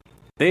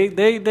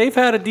 They've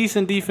had a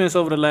decent defense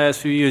over the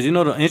last few years. You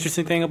know the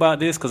interesting thing about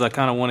this, because I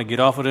kind of want to get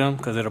off of them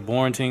because they're the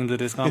boring teams of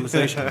this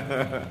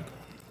conversation.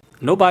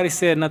 Nobody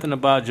said nothing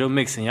about Joe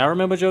Mixon. Y'all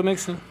remember Joe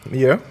Mixon?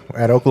 Yeah,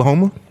 at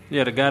Oklahoma.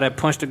 Yeah, the guy that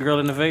punched a girl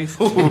in the face.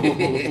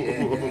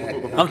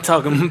 I'm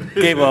talking,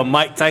 gave her a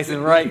Mike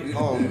Tyson right.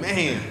 Oh,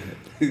 man.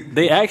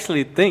 They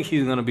actually think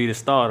he's going to be the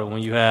starter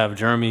when you have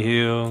Jeremy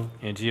Hill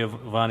and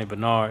Giovanni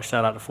Bernard.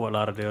 Shout out to Fort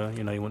Lauderdale.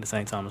 He went to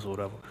St. Thomas or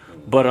whatever.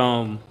 But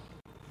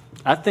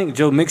I think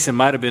Joe Mixon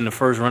might have been the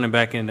first running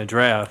back in the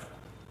draft.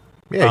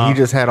 Yeah, he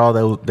just had all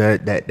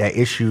that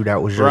issue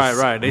that was just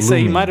right. They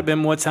say he might have been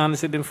more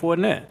talented than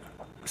Fournette.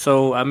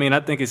 So, I mean, I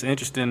think it's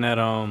interesting that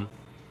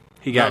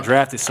he got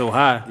drafted so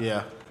high.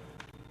 Yeah.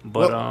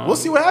 But we'll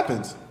see what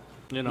happens.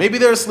 Maybe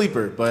they're a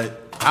sleeper,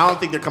 but I don't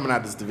think they're coming out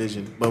of this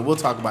division. But we'll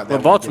talk about that.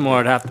 Well, Baltimore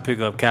would have to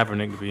pick up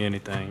Kaepernick to be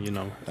anything,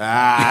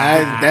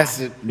 That's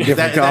a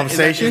different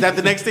conversation. Is that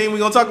the next thing we're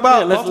going to talk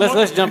about? Yeah,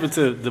 let's jump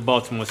into the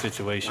Baltimore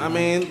situation. I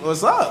mean,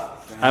 what's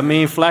up? I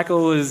mean,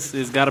 Flacco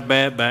is got a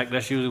bad back.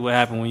 That's usually what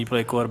happens when you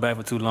play quarterback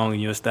for too long in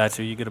your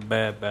stature. You get a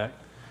bad back.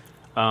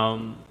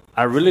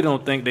 I really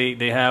don't think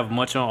they have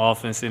much on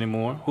offense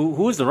anymore.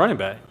 Who is the running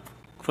back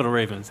for the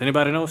Ravens?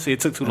 Anybody know? See, it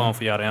took too long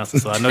for y'all to answer,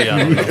 so I know y'all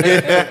don't know.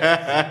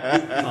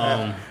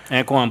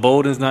 Anquan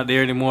Bolden's not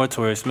there anymore.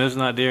 Torrey Smith's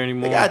not there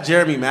anymore. They got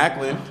Jeremy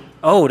Maclin.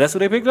 Oh, that's what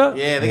they picked up?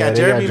 Yeah, they got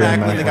Jeremy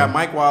Maclin. They got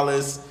Mike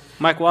Wallace.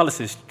 Mike Wallace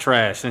is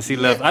trash since he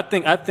left. I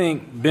think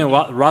Ben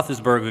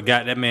Roethlisberger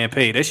got that man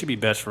paid. They should be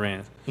best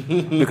friends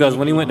because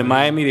when he went to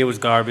Miami, they was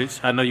garbage.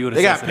 I know you would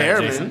have said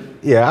that, Jason.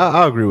 Yeah,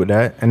 I'll agree with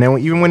that. And then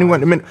even when he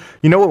went to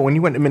when he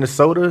went to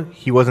Minnesota,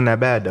 he wasn't that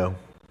bad though.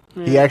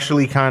 He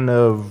actually kind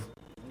of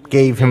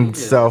gave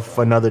himself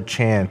another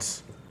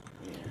chance.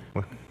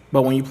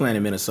 But when you play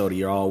in Minnesota,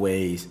 you're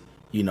always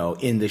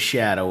in the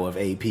shadow of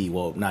AP.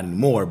 Well, not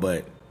anymore,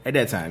 but at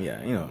that time,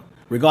 yeah,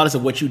 regardless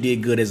of what you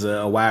did good as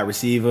a wide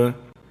receiver.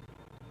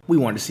 We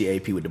wanted to see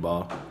AP with the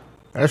ball.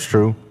 That's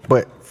true.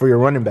 But for your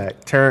running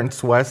back,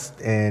 Terrence West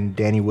and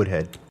Danny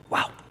Woodhead.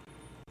 Wow.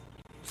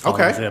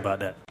 Okay. All I say about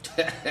that.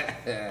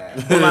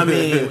 Well, I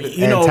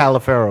mean, and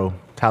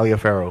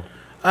Taliaferro.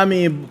 I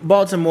mean,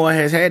 Baltimore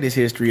has had this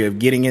history of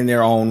getting in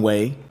their own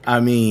way.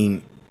 I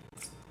mean,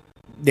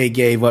 they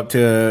gave up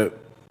to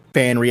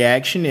fan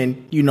reaction,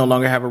 and you no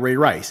longer have a Ray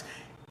Rice.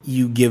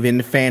 You give in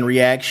to fan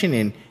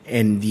reaction,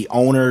 and the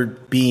owner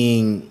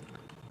being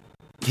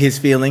his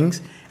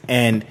feelings.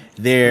 And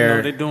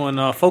they're doing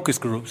focus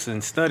groups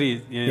and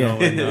study,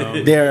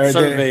 and they're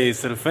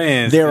surveys to the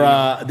fans.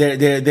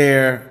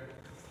 They're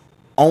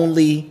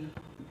only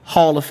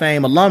Hall of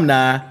Fame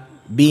alumni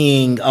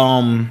being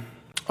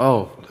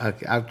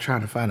I'm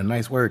trying to find a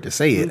nice word to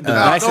say it.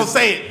 Don't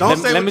say it.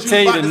 Let me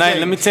tell you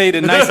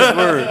the nicest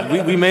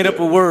word. We made up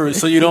a word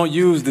so you don't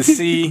use the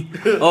COON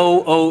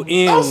don't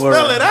word.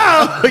 Spell it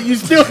out. You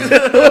still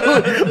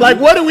like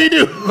what do we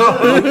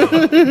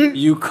do?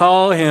 You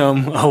call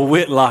him a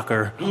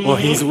Whitlocker, or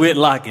he's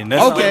Whitlocking.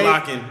 That's okay.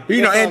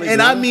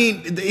 And I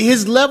mean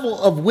his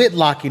level of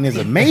Whitlocking is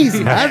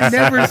amazing. I've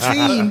never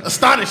seen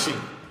astonishing.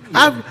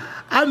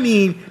 I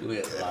mean,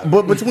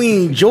 but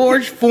between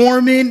George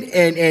Foreman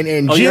and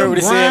Jim you heard what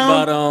he Brown, said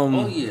about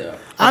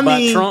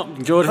about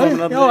Trump, George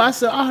Foreman. I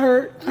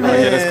heard. Yeah,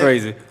 that's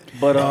crazy.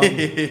 But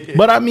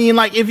but I mean,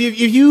 like if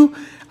you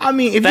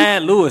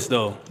Thad Lewis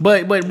though,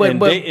 but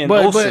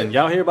Olsen,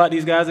 y'all hear about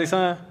these guys they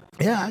signed?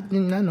 Yeah, I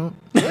know.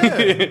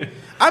 Yeah.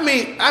 I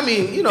mean,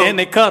 and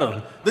they cut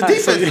them. The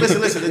defense.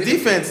 Listen. The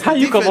defense. How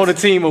you come on a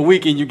team a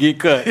week and you get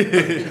cut?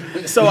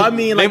 So I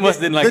mean, they must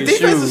didn't like the his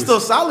defense shoes. is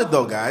still solid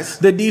though, guys.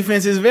 The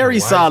defense is very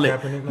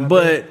solid,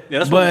 but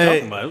that's what we're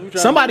talking about.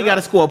 Somebody got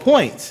to score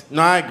points.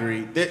 No, I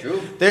agree.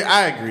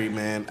 I agree,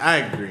 man. I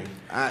agree.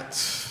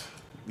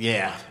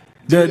 Yeah.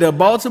 The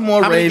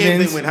Baltimore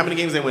Ravens. How many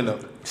games they win though?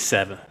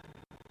 7.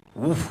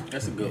 Oof,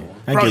 that's a good one.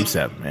 I give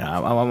 7. Yeah,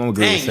 I'm gonna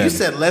agree with 7. You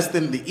said less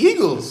than the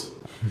Eagles.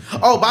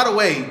 Oh, by the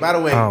way,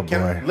 Oh,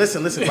 boy.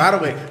 listen. By the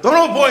way,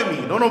 don't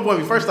avoid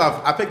me. First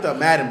off, I picked up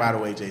Madden, by the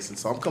way, Jason.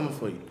 So I'm coming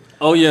for you.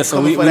 Oh yeah,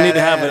 so we need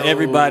to have ad.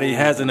 everybody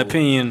has an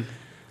opinion.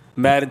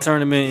 Madden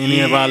tournament.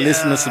 Any of our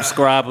listeners,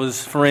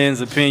 subscribers,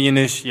 friends,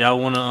 opinionists, y'all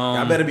want to?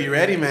 Y'all better be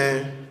ready,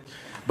 man.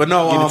 But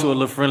no, get into a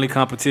little friendly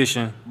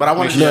competition. But I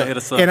want to hit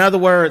us up. In other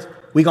words,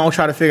 we gonna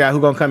try to figure out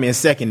who's gonna come in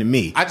second to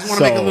me. I just want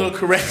to make a little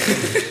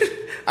correction.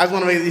 I just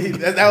want to make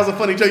that was a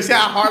funny joke. You see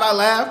how hard I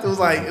laughed? It was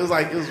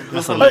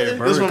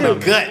from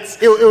the guts.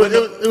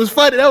 It was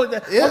funny.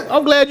 Yeah.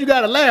 I'm glad you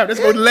got a laugh. That's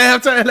what the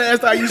last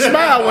time you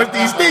smile once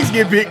these things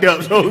get picked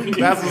up. So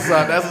that's what's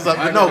up.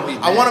 But no,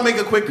 I want to make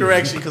a quick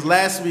correction because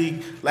last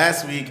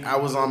week I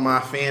was on my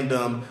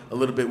fandom a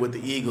little bit with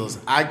the Eagles.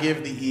 I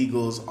give the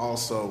Eagles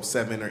also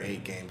 7 or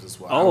 8 games as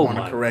well. Oh, I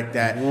want to correct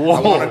that. Whoa. I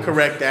want to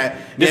correct that.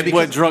 This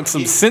boy drunk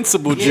some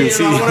sensible juice.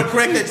 I want to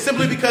correct that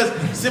simply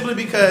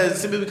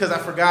because I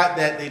forgot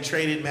that they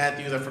traded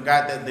Matthews. I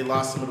forgot that they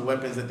lost some of the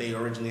weapons that they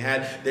originally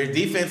had. Their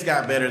defense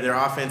got better. Their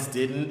offense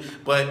didn't.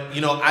 But,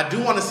 I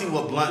do want to see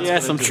what Blunt's Yeah,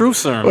 some do. truth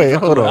serum. Wait,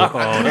 hold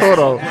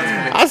on.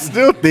 I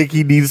still think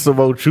he needs some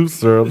more truth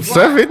serum.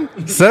 7?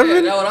 Yes,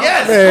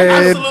 Man,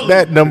 absolutely.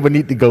 that number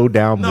need to go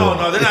down more.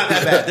 No, they're not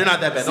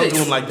that bad. Don't do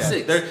them like that.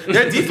 6.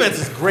 Their defense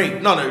is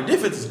great. No, their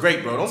defense is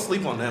great, bro. Don't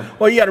sleep on them.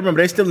 well, you got to remember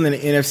they're still in the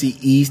NFC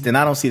East, and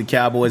I don't see the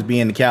Cowboys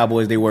being the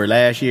Cowboys they were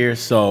last year.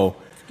 So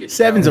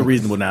 7's a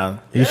reasonable now.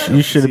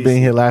 You should have been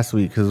here last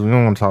week because we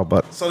don't want to talk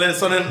about So then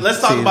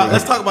let's talk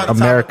about the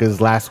America's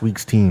last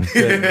week's team. top.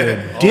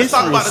 Let's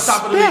talk about the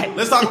top of the league.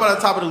 Let's talk about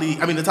the top of the league.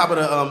 I mean, the top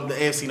of the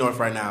AFC North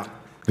right now.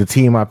 The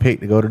team I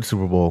picked to go to the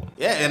Super Bowl.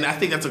 Yeah, and I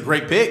think that's a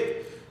great pick.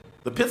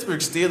 The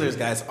Pittsburgh Steelers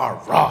guys are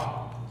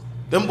raw.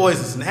 Them boys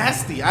is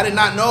nasty. I did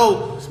not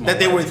know that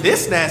they were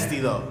this nasty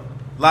though.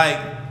 Like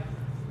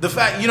the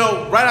fact,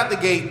 right out the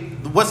gate,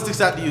 what sticks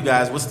out to you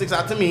guys? What sticks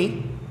out to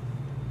me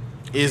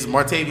is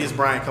Martavius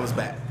Bryant comes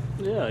back.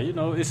 Yeah,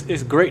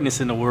 it's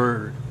greatness in the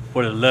word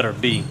or the letter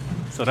B.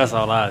 So that's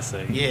all I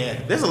say. Yeah,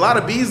 there's a lot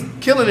of B's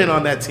killing it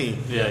on that team.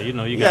 Yeah, you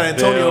got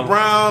Antonio Bell,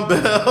 Brown,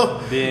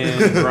 Bell,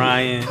 Ben,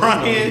 Brian.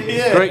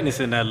 yeah. Greatness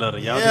in that letter,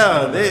 y'all.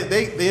 Yeah,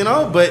 they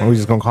but Are we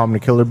just gonna call them the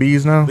Killer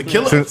Bees now? The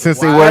Killer- since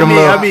they Wow. wear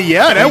them.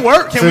 Yeah, that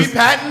works. can we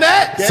patent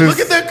that? Look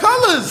at their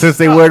colors. Since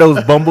they wear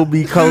those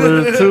bumblebee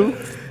colors too.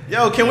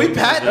 Yo, can we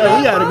patent We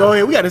that? got to go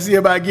ahead. We got to see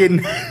about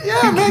getting.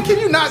 Yeah, man, can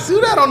you not do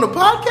that on the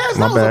podcast?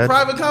 My That was bad. a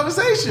private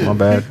conversation. My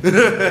bad.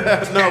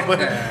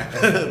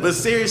 No, but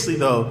seriously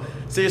though,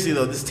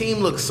 this team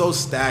looks so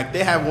stacked.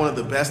 They have one of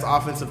the best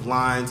offensive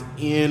lines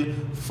in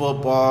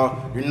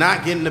football. You're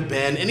not getting to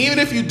Ben, and even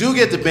if you do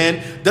get to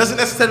Ben, doesn't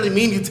necessarily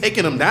mean you're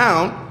taking them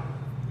down.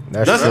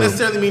 That's Doesn't true.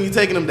 necessarily mean you're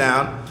taking them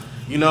down.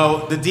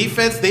 The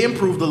defense, they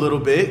improved a little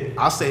bit.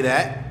 I'll say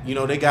that. They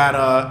got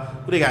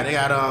who they got? They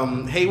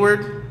got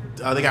Hayward.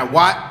 They got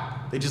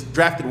Watt. They just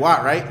drafted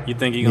Watt, right? You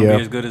think he's gonna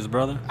be as good as his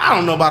brother? I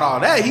don't know about all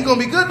that. He's gonna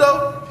be good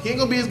though. He ain't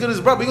gonna be as good as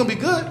his brother. But he gonna be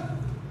good.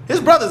 His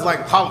brother's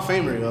like Hall of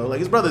Famer, yo. Like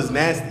his brother's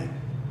nasty.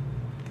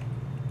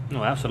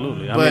 No,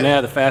 absolutely. I But- mean, they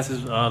have the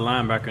fastest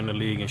linebacker in the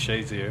league in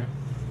Shazier.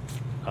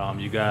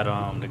 You got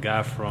the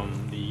guy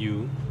from the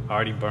U,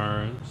 Artie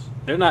Burns.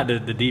 They're not the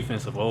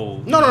defense of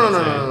old.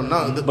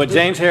 No. But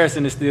James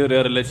Harrison is still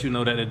there to let you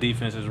know that the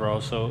defense is raw.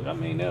 So I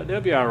mean, they'll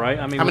be all right.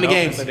 I mean, How many with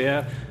the games? offense that they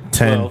have?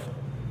 10. 12.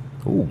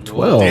 Ooh,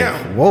 12.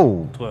 Damn.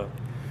 Whoa. 12.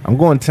 I'm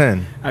going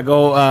 10. I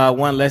go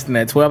one less than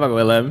that. 12. I go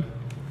 11.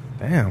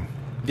 Damn.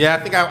 Yeah, I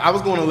think I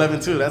was going 11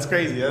 too. That's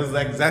crazy. That's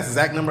the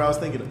exact number I was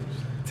thinking of.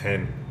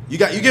 10. You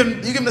give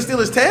him the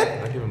Steelers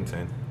 10? I give him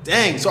 10.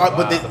 Dang.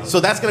 So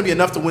that's gonna be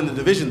enough to win the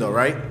division though,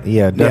 right?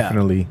 Yeah,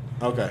 definitely.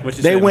 Okay. What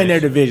you They said, win their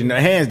Mitch? division,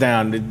 hands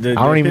down. The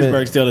I don't even-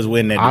 Pittsburgh Steelers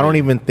win that. I don't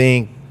division. even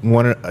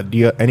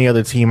think any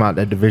other team out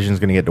that division is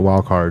going to get the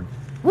wild card.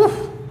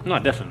 No,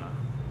 definitely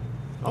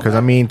not. Because, I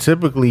mean,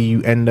 typically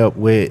you end up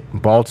with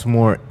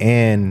Baltimore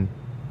and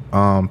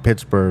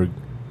Pittsburgh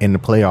in the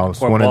playoffs.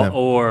 One of them.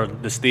 Or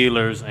the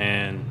Steelers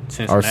and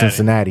Cincinnati. Or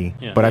Cincinnati.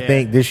 Yeah. But I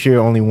think this year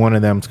only one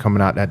of them's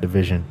coming out that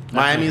division.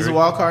 Miami's a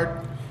wild card.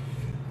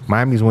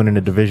 Miami's winning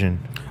the division.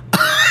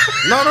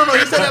 No.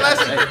 He said that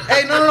last week.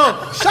 Hey,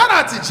 no. Shout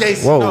out to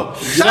Jason. Whoa. No,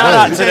 Shout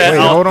out to that Wait,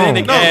 hold on.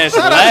 authentic No, ass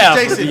shout out to laugh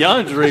Jason. with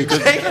DeAndre.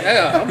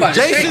 'cause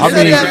Jason I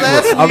said mean- that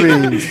last week. I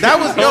mean- that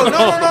was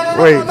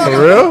no. Wait,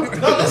 for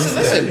real? No,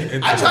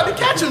 listen. I tried to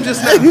catch him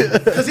just now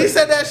because he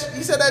said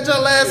that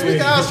jump last week.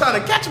 And I was trying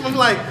to catch him. I'm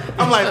like,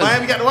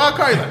 Miami got the wild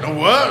card. He's like, no,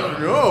 what?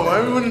 No,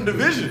 Miami winning the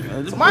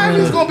division. So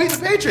Miami's gonna beat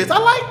the Patriots. I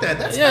like that.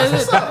 That's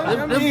what's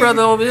up. This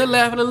brother over here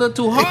laughing a little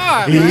too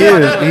hard. He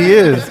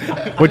is.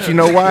 But you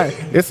know why?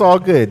 It's all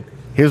good.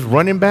 His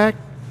running back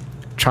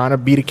trying to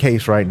beat a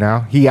case right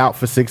now. He out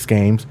for 6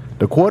 games.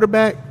 The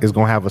quarterback is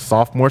going to have a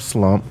sophomore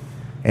slump.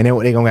 And then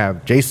they're going to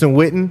have Jason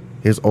Witten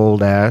his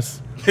old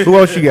ass. Who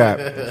else you got?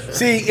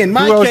 See, in Who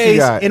my else you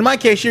got?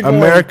 case, you're going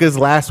America's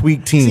last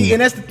week team. See,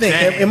 and that's the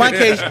thing. In my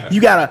case,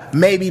 you got to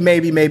maybe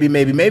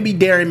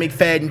Darren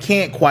McFadden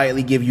can't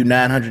quietly give you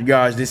 900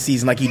 yards this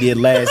season like he did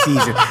last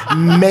season.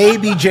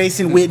 Maybe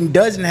Jason Witten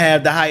doesn't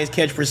have the highest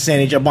catch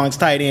percentage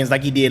amongst tight ends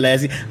like he did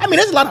last season. I mean,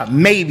 there's a lot of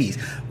maybes.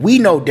 We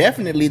know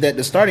definitely that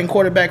the starting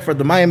quarterback for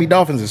the Miami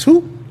Dolphins is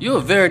who? You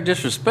are very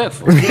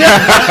disrespectful.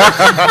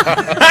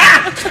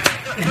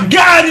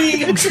 Got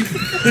him!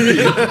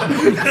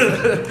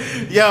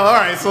 Yo, all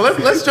right, so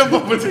let's jump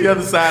over to the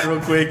other side real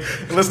quick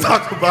and let's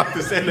talk about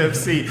this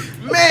NFC.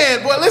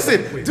 Man, boy,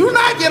 listen, do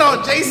not get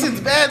on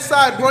Jason's bad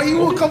side, bro. He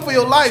will come for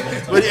your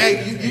life. But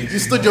hey, you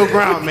stood your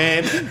ground,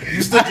 man.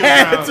 You stood your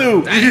ground.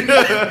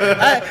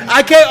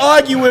 I can't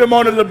argue with him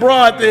on the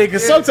LeBron thing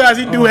because sometimes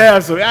he do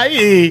have some. I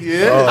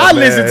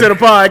listen to the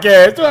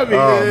podcast. I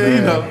mean,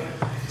 you know.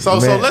 So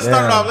let's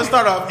start off. Let's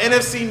start off.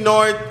 NFC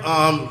North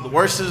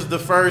versus the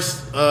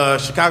first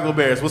Chicago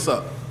Bears. What's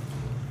up?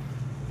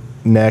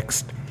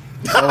 Next.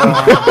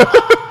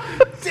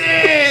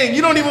 Dang,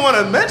 you don't even want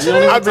to mention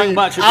it.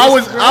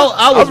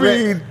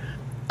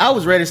 I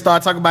was ready to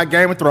start talking about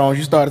Game of Thrones.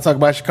 You started talking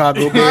about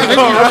Chicago Bears.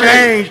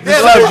 Change the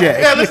subject.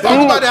 Yeah, let's talk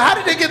about that. How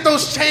did they get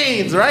those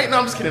chains? Right? No,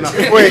 I'm just kidding.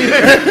 Wait.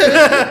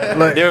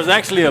 There's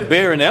actually a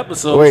bear in the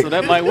episode, so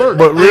that might work.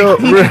 But real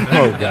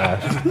oh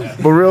gosh.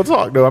 But real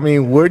talk though. I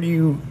mean, where do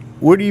you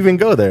even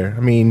go there? I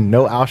mean,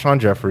 no Alshon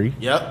Jeffrey.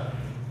 Yep.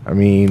 I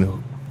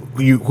mean,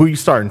 who you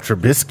starting?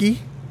 Trubisky?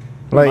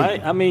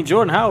 Like, I mean,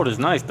 Jordan Howard is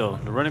nice though,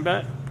 the running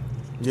back.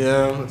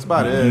 Yeah, that's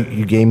about it.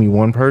 You gave me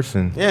one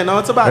person. Yeah, no,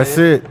 it's about that's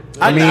it.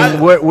 I mean,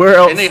 where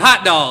else? And they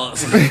hot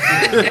dogs.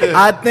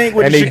 I think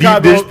with and the they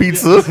Chicago deep dish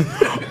pizza.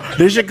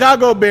 The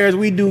Chicago Bears,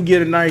 we do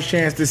get a nice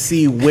chance to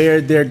see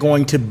where they're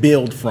going to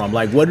build from.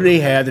 Like, what do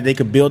they have that they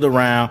could build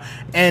around?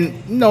 And,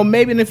 you know,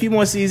 maybe in a few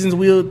more seasons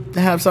we'll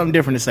have something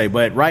different to say.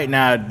 But right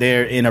now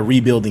they're in a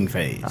rebuilding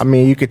phase. I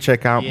mean, you could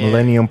check out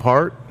Millennium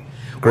Park.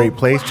 Great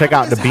place. Check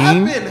out the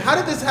Beam. How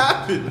did this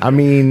happen? I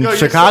mean,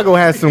 Chicago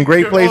has some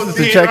great places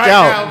to check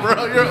out. Now,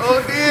 bro. You're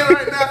ODing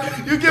right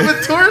now. You're giving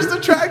tourist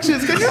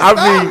attractions. Can you stop?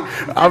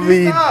 I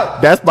mean,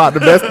 that's about the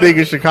best thing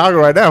in Chicago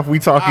right now. If we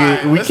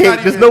talking, we can't.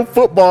 There's no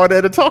football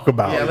there to talk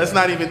about. Yeah, let's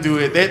not even do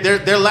it.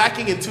 They're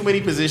lacking in too many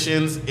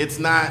positions. It's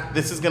not.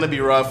 This is going to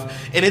be rough,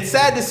 and it's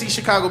sad to see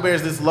Chicago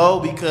Bears this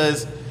low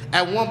because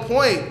at one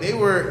point they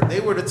were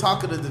the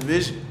talk of the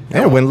division.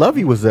 Yeah, when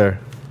Lovey was there.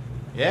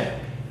 Yeah.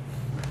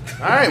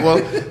 All right, well,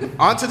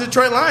 on to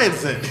Detroit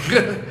Lions then.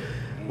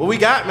 What we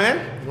got,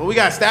 man? What we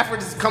got? Stafford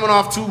is coming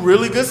off 2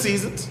 really good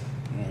seasons.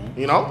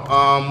 You know,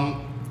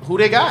 who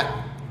they got?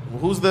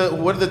 What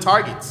are the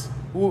targets?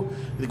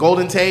 The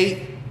Golden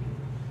Tate.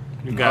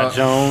 You got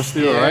Jones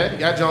still, right? You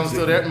got Jones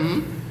still there.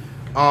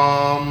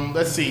 Mm-hmm.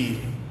 Let's see.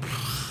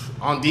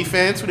 On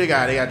defense, who they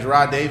got? They got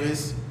Gerard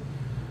Davis.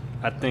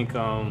 I think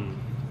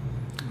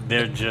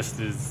they're just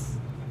as.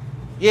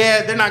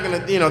 Yeah, they're not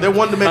gonna. You know, they're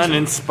one-dimensional.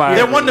 Uninspired.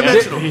 They're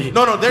one-dimensional.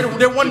 No, they're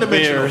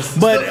one-dimensional.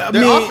 But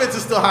their offense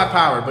is still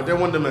high-powered, but they're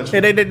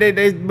one-dimensional.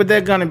 But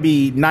they're gonna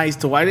be nice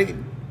to watch. They're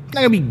not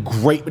gonna be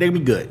great, but they're gonna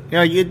be good. You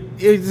know,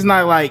 it's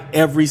not like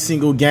every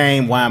single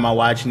game. Why am I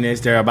watching this?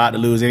 They're about to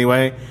lose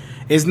anyway.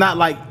 It's not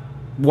like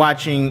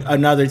watching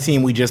another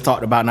team we just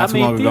talked about not too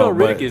long ago. Theo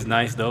Riddick is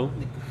nice though.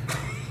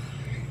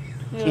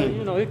 Yeah,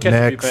 you know, it catches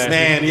Next. passes.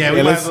 Man, yeah,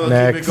 we might as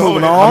well keep it going.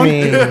 Moving on. I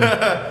mean,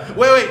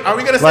 wait, are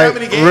we gonna say how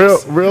many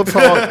games? real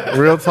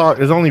talk.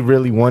 There's only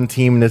really one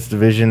team in this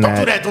division. Don't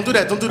do that.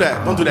 Okay. Don't do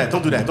that.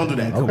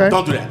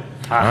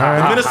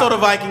 The Minnesota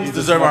Vikings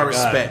deserve our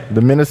respect. The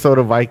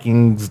Minnesota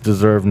Vikings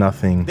deserve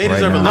nothing. They right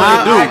deserve now. a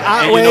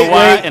little. And you know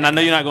why? And I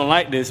know you're not going to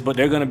like this, but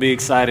they're going to be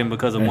exciting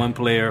because of one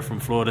player from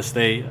Florida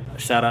State.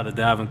 Shout out to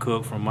Dalvin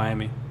Cook from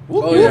Miami.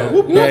 Whoop, You know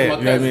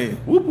what I mean?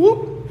 whoop,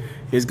 whoop.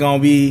 It's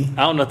gonna be.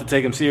 I don't know if to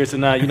take him serious or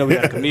not. You know, we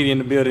got a comedian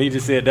in the building. He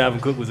just said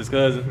Dalvin Cook was his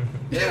cousin.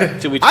 Yeah.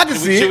 Should we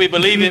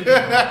believe him?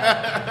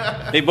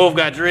 They both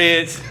got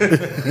dreads.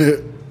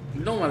 You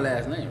know my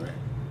last name, right?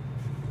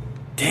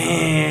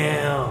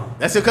 Damn.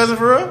 That's your cousin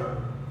for real?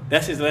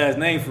 That's his last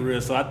name for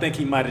real, so I think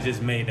he might have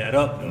just made that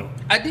up, though.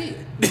 I did.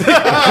 we do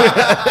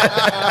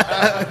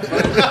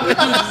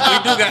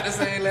got the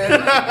same last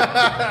name.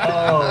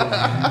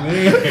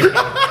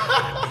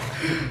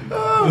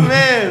 Oh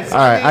man! All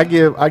right, I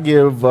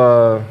give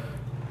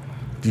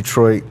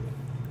Detroit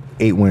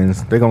 8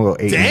 wins. They're gonna go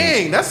 8.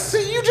 Dang, wins.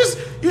 you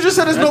just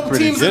said there's no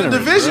teams in the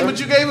division, but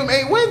you gave them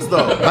 8 wins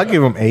though. I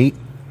give them 8.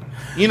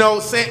 You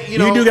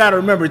do got to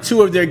remember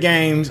 2 of their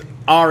games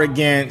are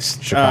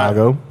against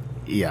Chicago.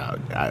 Yeah,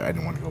 I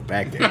didn't want to go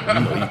back there.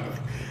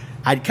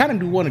 I kind of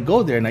do want to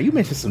go there. Now you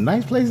mentioned some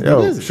nice places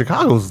to visit.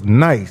 Chicago's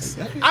nice.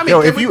 I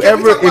mean, if you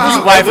ever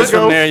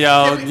from there,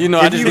 y'all. You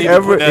know, if you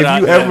ever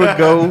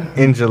go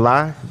in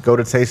July, go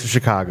to Taste of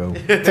Chicago.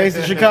 Taste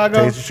of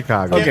Chicago. Taste of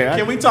Chicago. Okay,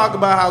 can we talk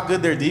about how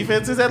good their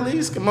defense is at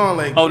least? Come on,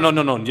 like. Oh no.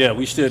 Yeah,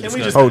 we should. Can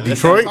we discuss just that.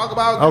 Detroit? talk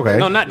about? Okay.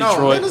 No, not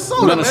Detroit.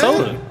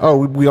 Minnesota. Man. Oh,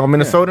 we on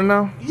Minnesota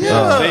now?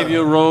 Yeah.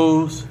 Xavier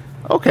Rose.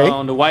 Okay.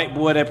 The white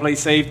boy that plays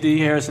safety,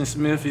 Harrison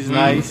Smith, is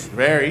nice.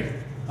 Very.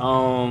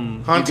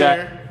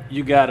 Hunter.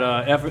 You got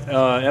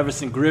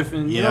Everson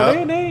Griffin. You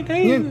know,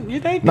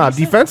 they Nah,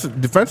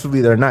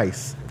 defensively they're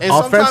nice. And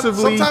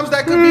Offensively, sometimes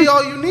that could be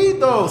all you need,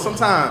 though.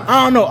 Sometimes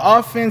I don't know.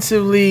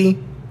 Offensively,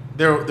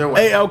 they're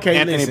hey, okay.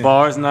 Anthony listen.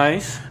 Barr's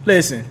nice.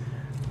 Listen,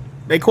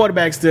 they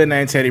quarterback still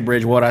named Teddy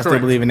Bridgewater. I still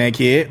Correct. believe in that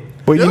kid.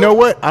 but you know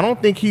what? I don't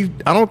think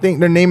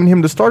they're naming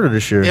him the starter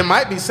this year. It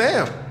might be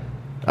Sam.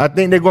 I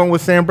think they're going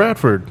with Sam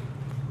Bradford.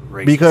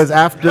 Because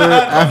Don't say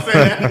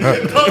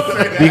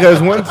that.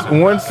 because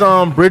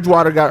once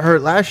Bridgewater got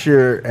hurt last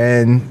year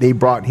and they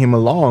brought him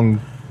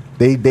along,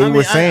 they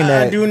were saying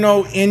that I do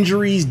know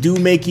injuries do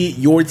make it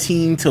your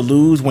team to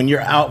lose when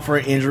you're out for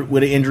an injury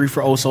with an injury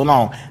for oh so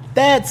long.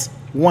 That's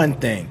one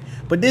thing.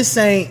 But this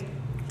ain't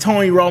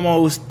Tony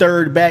Romo's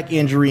third back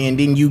injury, and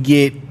then you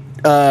get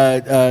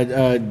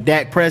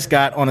Dak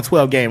Prescott on a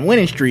 12-game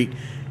winning streak.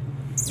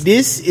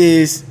 This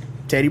is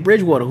Teddy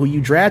Bridgewater, who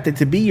you drafted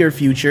to be your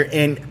future,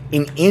 and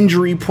an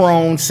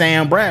injury-prone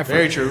Sam Bradford.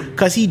 Very true.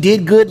 Because he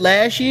did good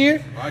last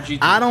year.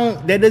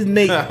 That doesn't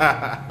make.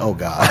 Oh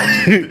God.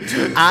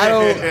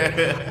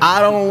 I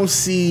don't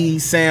see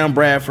Sam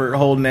Bradford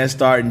holding that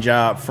starting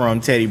job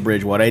from Teddy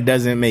Bridgewater. It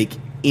doesn't make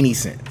any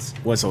sense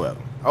whatsoever.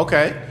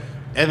 Okay,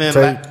 and then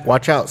so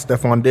watch out,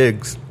 Stephon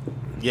Diggs.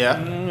 yeah,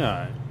 All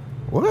right.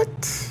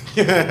 What?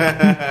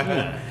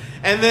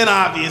 and then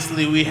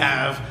obviously we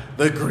have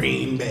the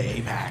Green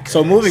Bay Packers.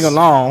 So moving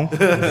along,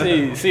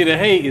 See, the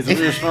hate is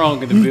real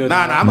strong in the building.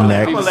 Nah, I'm gonna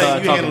let you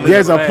handle it.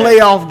 there's a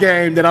playoff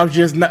game that I'm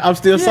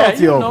still Yeah,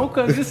 salty you over. know,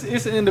 because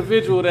it's an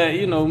individual that,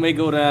 you know, may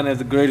go down as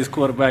the greatest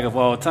quarterback of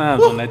all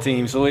time on that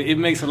team. So it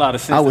makes a lot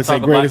of sense. I would to say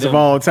talk greatest about of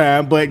them. all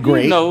time, but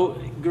great. You know,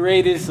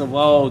 greatest of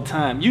all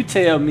time. You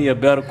tell me a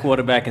better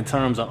quarterback in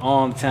terms of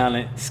arm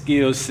talent,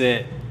 skill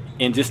set,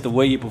 and just the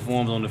way he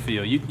performs on the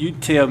field. You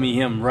tell me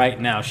him right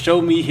now.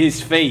 Show me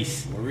his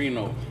face.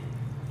 Marino.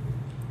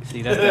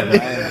 See, that's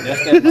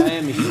that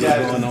Miami shit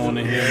going on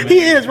in here, man. He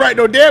is right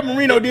though. Dan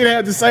Marino did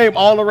have the same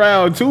all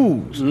around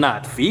tools.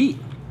 Not feet.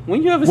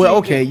 When you ever Well,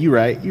 seen okay, you're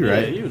right. You're Yeah,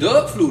 right. you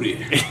Doug Flutie.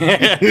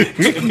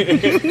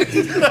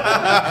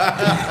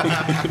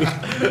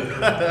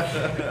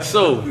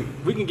 So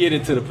we can get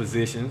into the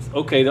positions.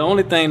 Okay, the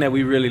only thing that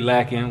we really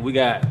lacking, we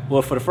got,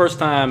 well, for the first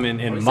time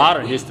in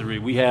modern history,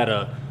 we had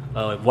a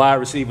wide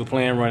receiver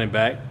playing running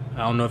back. I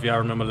don't know if y'all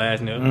remember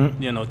last year.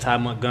 You know, Ty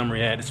Montgomery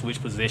had to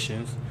switch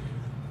positions.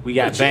 We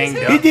got banged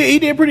up. He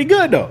did pretty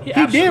good though.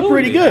 Yeah, he did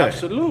pretty good.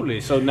 Absolutely.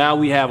 So now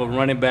we have a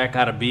running back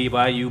out of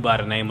BYU by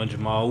the name of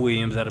Jamal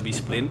Williams that'll be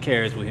splitting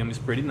carries with him. It's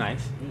pretty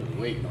nice.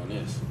 Waiting on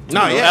this.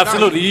 No, yeah,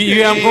 absolutely. No.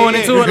 You I'm going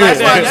into it like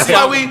That's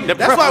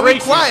that. why we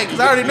quiet, because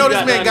I already know You this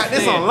gotta man got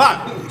this on understand.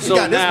 lock. He So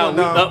got this now one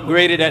we down.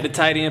 upgraded at the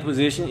tight end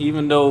position,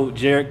 even though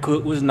Jared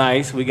Cook was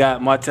nice. We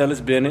got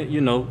Martellus Bennett, you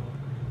know,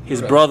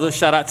 his brother.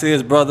 Shout out to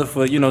his brother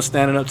for, you know,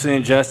 standing up to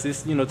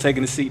injustice, you know,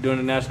 taking a seat during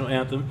the national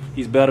anthem.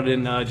 He's better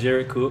than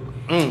Jared Cook.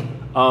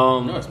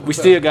 We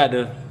still got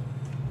the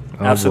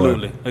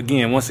absolutely.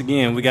 Once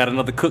again, we got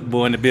another Cook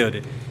boy in the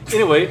building.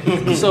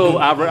 Anyway, so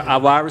our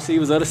wide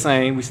receivers are the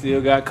same. We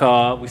still got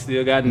Cobb. We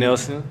still got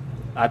Nelson.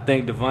 I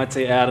think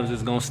Devontae Adams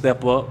is going to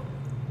step up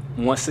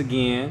once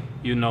again,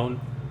 you know.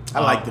 I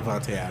like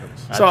Devontae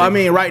Adams. So I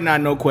mean, right now,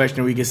 no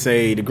question, we can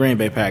say the Green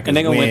Bay Packers And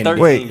they're going to win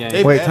 13 Wait,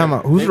 games. wait, time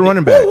out. Who's the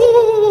running back?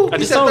 I He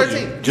just said told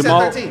 13. you. He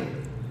said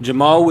 13.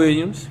 Jamal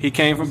Williams, he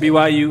came from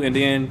BYU, and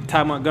then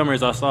Ty Montgomery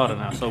is our starter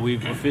now. So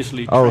we've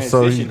officially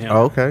transitioned him.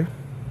 Okay.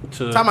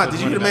 To Time out.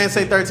 Did you hear the man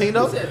say 13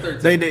 though?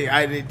 They did.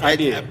 I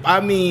did. I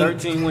mean,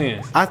 13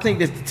 wins. I think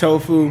that's the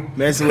tofu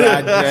messing with.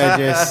 I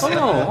just. Hold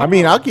on. I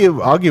mean, I'll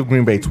give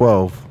Green Bay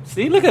 12.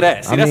 See, look at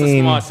that. See, I that's a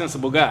mean- smart,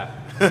 sensible guy.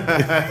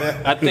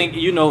 I think,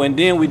 you know, and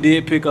then we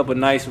did pick up a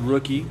nice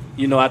rookie.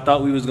 You know, I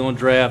thought we was going to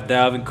draft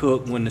Dalvin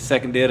Cook when the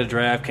second day of the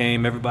draft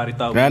came. Everybody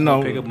thought we I was going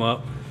know. to pick him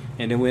up.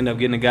 And then we ended up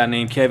getting a guy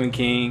named Kevin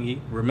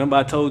King. Remember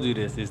I told you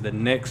this is the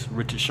next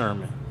Richard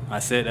Sherman. I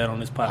said that on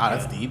this podcast. Ah,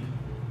 that's deep.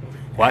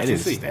 Watch That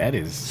and see. is. That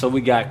is. So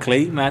we got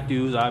Clay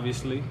Matthews,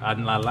 obviously. Our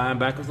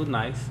linebackers are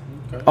nice.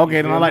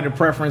 Okay, then I like to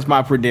preference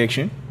my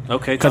prediction.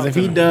 Okay, Because talk if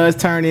to he me. does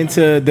turn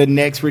into the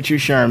next Richard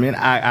Sherman,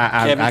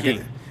 I King.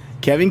 can.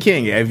 Kevin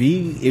King. If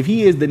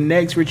he is the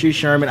next Richard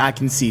Sherman, I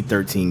can see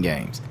 13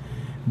 games.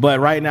 But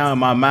right now in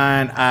my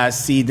mind, I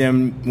see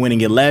them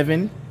winning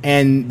 11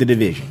 and the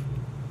division.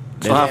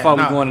 So how far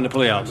no. we going in the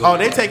playoffs? Oh,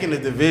 they taking the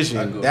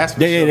division. That's for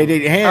They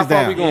sure. hands How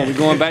far down. we going? We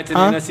going back to the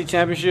NFC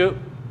Championship?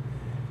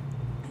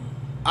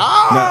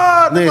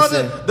 Ah, No,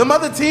 them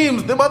other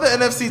teams, them other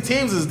NFC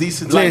teams is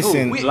decent.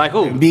 Listen, Like who? Like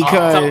who?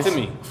 Because- Talk to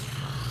me.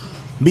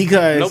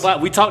 Because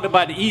Nobody. We talked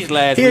about the East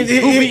last Here's-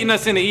 week. Who here- beating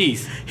us in the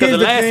East? here's Because the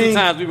the last two thing.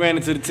 times we ran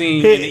into the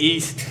team Here- in the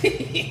East,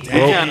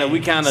 we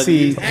kind of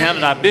See-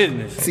 handled our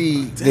business.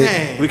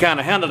 Dang. We kind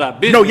of handled our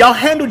business. no, y'all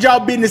handled y'all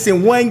business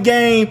in one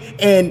game,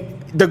 and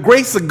the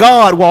grace of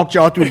God walked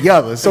y'all through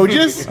together. So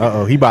just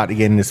He about to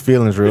get in his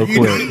feelings real quick.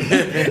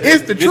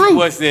 it's the This truth.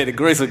 boy said the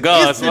grace of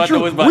God. It's So the I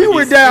know it's truth. about We to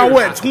were get down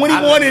serious. what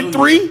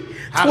 21-3,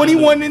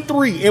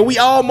 21-3, and we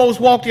almost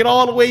walked it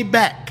all the way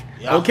back.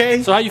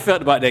 Okay, So how you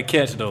felt about that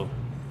catch though?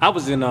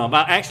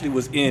 I actually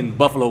was in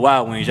Buffalo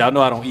Wild Wings. Y'all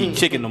know I don't eat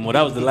chicken no more.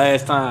 That was the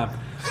last time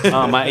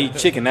I ate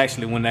chicken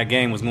actually when that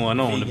game was going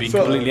on. To be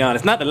completely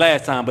honest, not the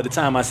last time, but the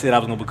time I said I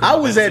was gonna become. I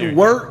was at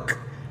work,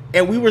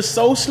 and we were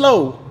so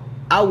slow.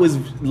 I was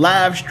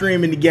live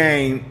streaming the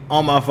game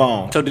on my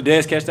phone. So did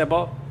Dez catch that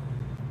ball?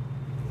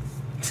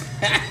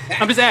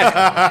 I'm just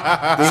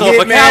asking. So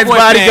if a Cowboys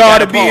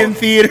bodyguard to be in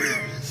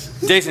theaters.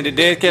 Jason, did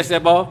Dez catch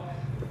that ball?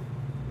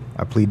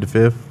 I plead the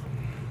fifth.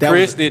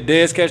 Chris, did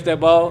Dez catch that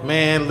ball?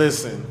 Man,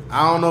 listen,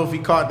 I don't know if he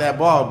caught that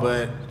ball,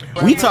 but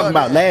we talking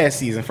about last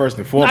season first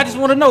and foremost. I just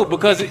want to know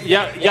because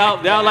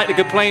y'all like to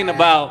complain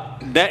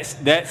about that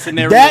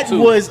scenario. That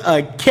too. was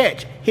a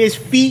catch. His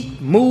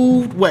feet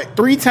moved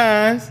 3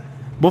 times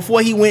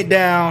before he went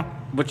down.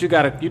 But you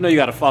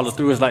gotta follow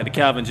through. It's like the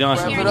Calvin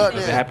Johnson rule.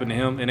 If it happened to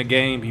him in a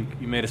game,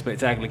 he made a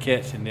spectacular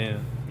catch, and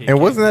then. And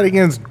wasn't that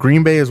against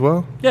Green Bay as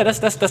well? Yeah, that's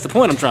the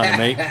point I'm trying to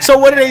make. So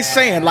what are they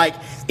saying? Like,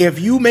 if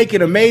you make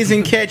an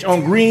amazing catch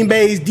on Green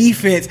Bay's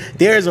defense,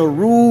 there's a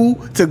rule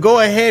to go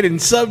ahead and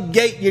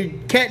subgate your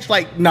catch.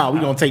 Like, no,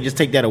 we're gonna just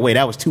take that away.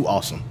 That was too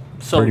awesome.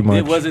 So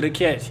was it a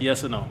catch?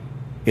 Yes or no?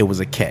 It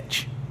was a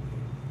catch.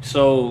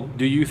 So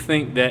do you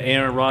think that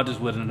Aaron Rodgers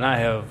would not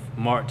have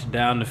marched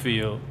down the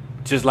field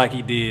just like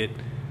he did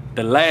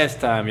the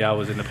last time y'all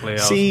was in the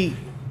playoffs? See.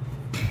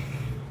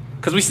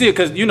 Because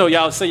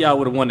y'all say y'all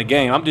would have won the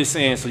game. I'm just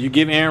saying, so you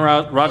give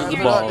Aaron Rodgers the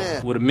ball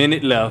with a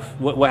minute left.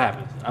 What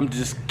happens? I'm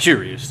just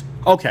curious.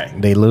 Okay.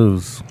 They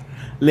lose.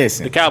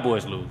 Listen. The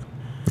Cowboys lose.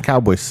 The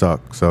Cowboys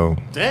suck, so.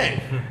 Dang.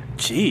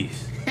 Jeez.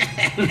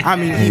 I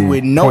mean, he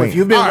would know. Point. If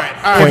you've been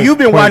right. if you've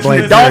been watching the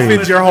blank Dolphins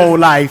period. your whole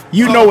life,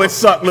 you know what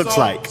suck looks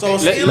like.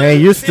 Man,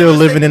 you're still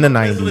living in the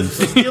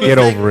 90s. Get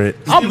over it.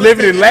 I'm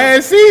living in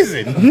last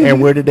season. And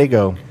where did they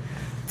go?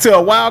 To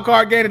a wild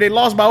card game that they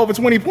lost by over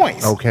 20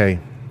 points. Okay.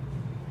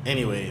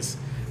 Anyways,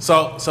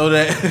 so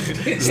the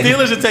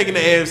Steelers are taking the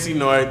AFC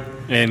North,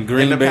 and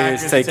Green Bay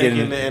is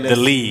taking the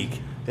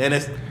league. Did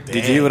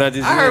you hear what I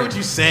just said? I heard what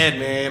you said,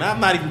 man. I'm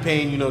not even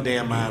paying you no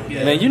damn mind with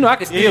that. Man, I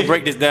can still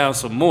break this down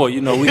some more.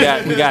 We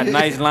got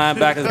nice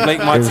linebackers, Blake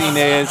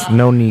Martinez.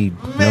 No need.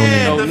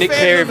 Nick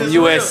Perry from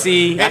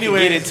USC. I can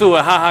get into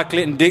it. Ha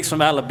Clinton Dix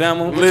from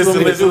Alabama.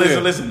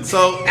 Listen.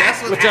 So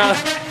that's what y'all.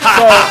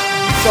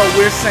 So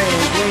we're saying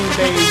Green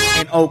Bay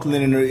and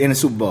Oakland in the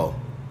Super Bowl.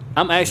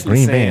 I'm actually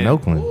Green saying Bay and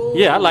Oakland.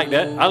 Yeah, I like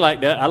that. I like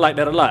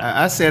that a lot.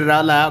 I said it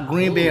out loud.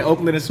 Green Bay and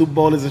Oakland in the Super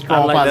Bowl is a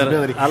strong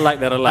possibility. I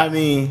like that a lot. I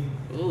mean,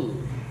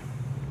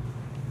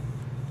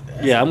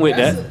 yeah, I'm with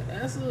that.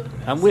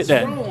 I'm with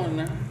that.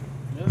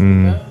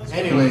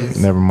 Anyways,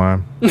 never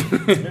mind. No,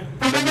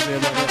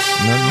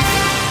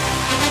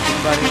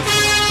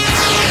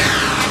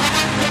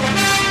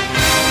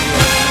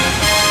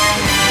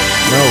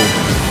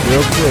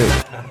 real quick.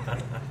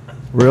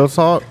 Real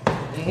talk.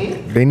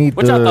 They need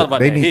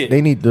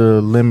they need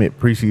to limit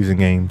preseason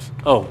games.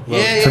 Oh,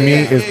 well, to me,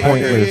 it's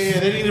pointless. Yeah,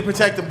 they need to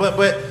protect them.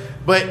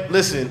 But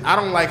listen, I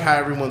don't like how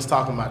everyone's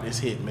talking about this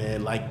hit,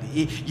 man. Like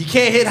you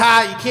can't hit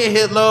high, you can't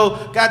hit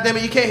low. God damn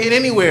it, you can't hit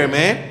anywhere,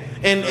 man.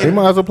 And they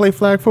might as well play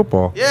flag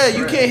football. Yeah,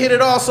 you can't hit it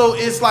all. So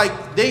it's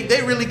like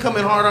they really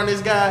coming hard on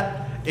this guy.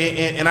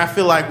 And I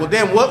feel like, well,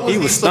 damn, what was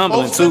he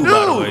stumbling supposed to do?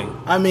 By the way.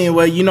 I mean,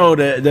 well,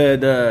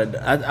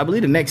 I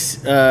believe the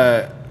next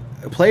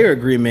player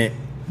agreement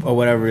or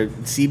whatever,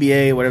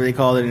 CBA, whatever they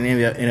call it in the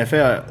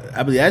NFL,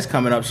 I believe that's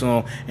coming up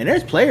soon. And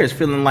there's players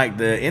feeling like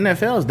the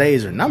NFL's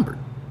days are numbered.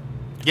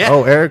 Yeah.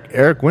 Oh,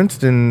 Eric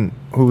Winston,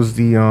 who was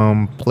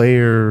the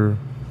player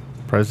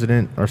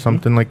president or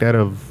something like that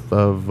of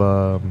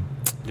the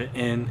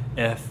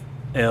NFLPA.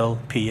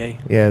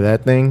 Yeah,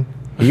 that thing.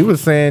 He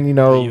was saying,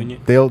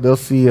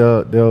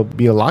 there'll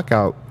be a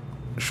lockout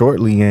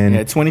shortly, and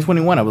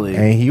 2021, I believe.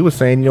 And he was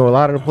saying, a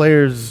lot of the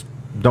players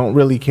don't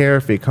really care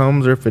if it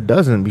comes or if it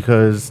doesn't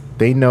because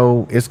they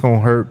know it's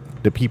gonna hurt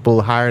the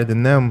people higher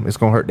than them. It's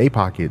gonna hurt their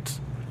pockets.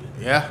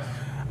 Yeah,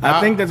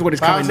 I think that's what it's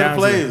coming down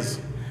to.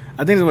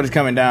 I think that's what it's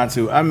coming down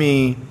to. I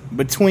mean,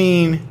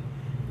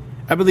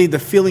 I believe the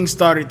feeling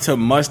started to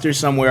muster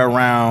somewhere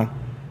around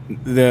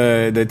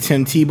the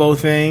Tim Tebow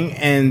thing,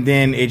 and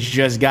then it's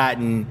just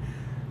gotten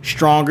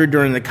stronger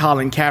during the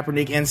Colin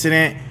Kaepernick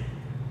incident.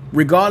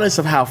 Regardless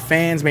of how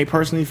fans may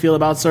personally feel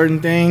about certain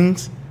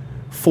things,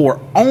 for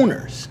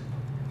owners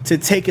to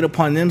take it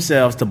upon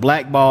themselves to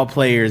blackball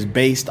players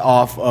based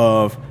off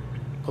of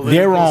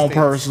their own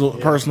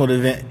personal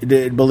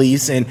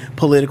beliefs and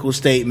political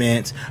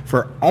statements,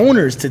 for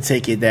owners to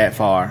take it that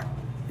far,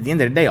 at the end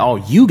of the day, all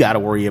you got to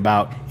worry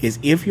about is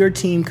if your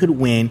team could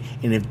win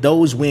and if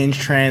those wins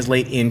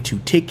translate into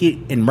ticket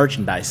and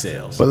merchandise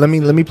sales. But let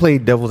me play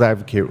devil's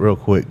advocate real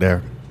quick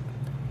there.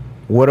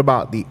 What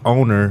about the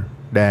owner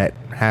that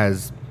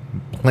has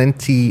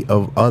plenty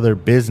of other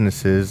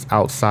businesses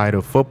outside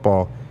of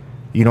football?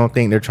 You don't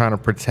think they're trying to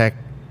protect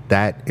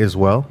that as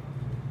well?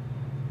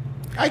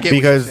 I get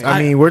because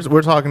I mean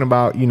we're talking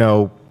about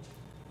NFL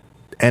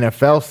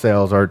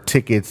sales or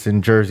tickets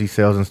and jersey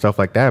sales and stuff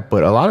like that,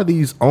 but a lot of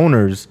these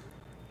owners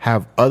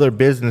have other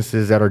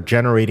businesses that are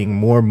generating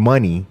more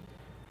money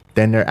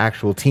than their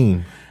actual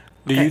team.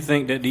 Do you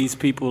think that these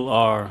people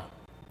are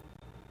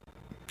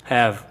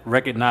have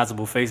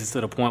recognizable faces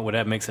to the point where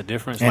that makes a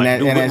difference?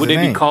 And Like, would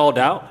they be called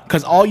out?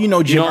 Because all you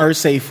know Jim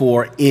Irsay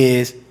for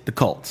is the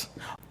Colts.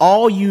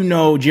 All you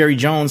know Jerry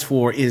Jones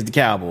for is the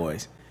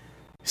Cowboys.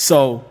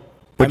 So,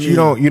 but you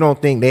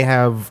don't think they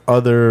have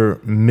other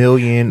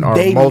million or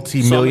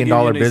multi-million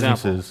dollar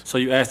businesses? So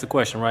you asked the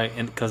question, right?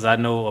 And because I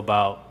know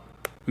about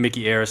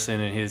Mickey Arison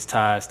and his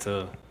ties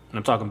to, and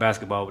I'm talking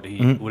basketball with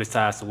his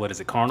ties to, what is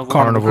it, Carnival?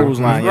 Carnival Cruise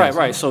Line, yes.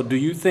 Right. So do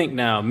you think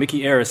now Mickey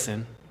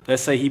Arison,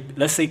 let's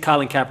say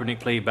Colin Kaepernick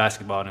played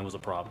basketball and it was a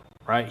problem,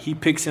 right? He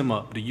picks him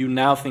up. Do you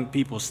now think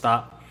people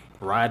stop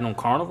riding on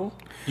Carnival?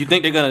 You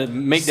think they're gonna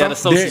make that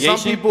association?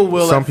 Some people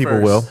will. Some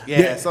people will.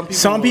 Yeah,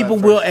 some people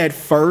will at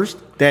first.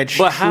 That's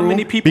but true. How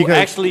many people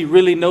actually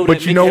really know that?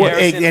 But you know what?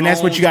 And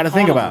that's what you got to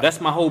think about. That's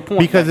my whole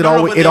point. Because it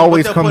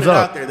always comes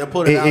up.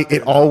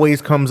 It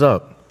always comes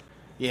up.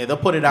 Yeah, they'll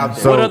put it out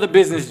there. So, what other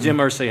business Jim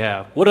Irsay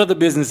have? What other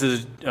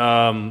businesses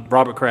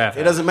Robert Kraft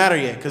have? It doesn't matter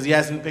yet because he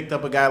hasn't picked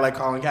up a guy like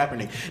Colin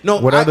Kaepernick.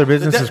 No. What other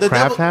businesses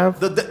Kraft have?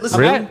 Listen,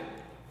 really?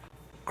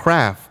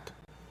 Kraft.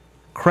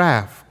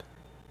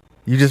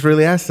 You just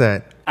really asked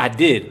that. I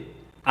did.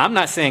 I'm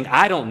not saying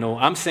I don't know.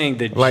 I'm saying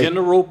the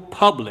general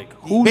public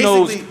who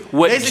knows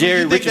what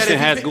Jerry Richardson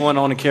has going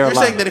on in Carolina.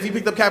 You're saying that if he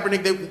picked up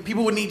Kaepernick,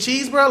 people would need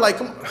cheese, bro? Like,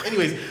 come on.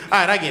 Anyways, all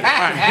right, I get it.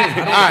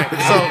 All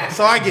right.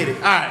 So I get it.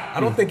 All right. I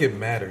don't think it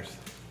matters.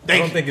 I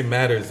don't think it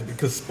matters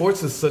because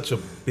sports is such a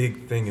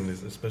big thing in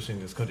this, especially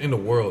in this country, in the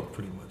world,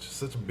 pretty much. It's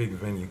such a big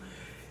venue.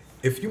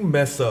 If you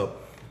mess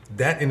up,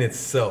 that in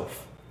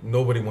itself,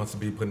 nobody wants to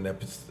be put in that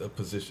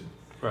position.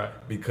 Right.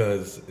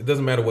 Because it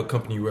doesn't matter what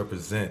company you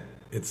represent.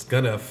 It's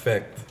going to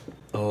affect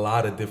a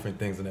lot of different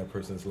things in that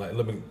person's life.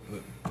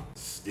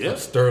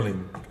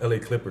 Sterling, LA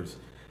Clippers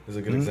is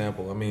a good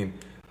example. I mean,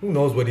 who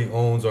knows what he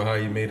owns or how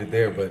he made it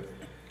there, but,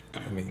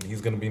 I mean, he's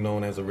going to be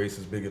known as a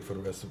racist bigot for the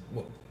rest of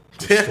the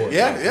sport,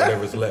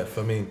 whatever's left.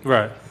 I mean,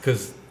 right.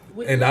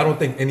 And I don't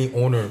think any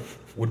owner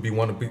would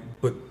want to be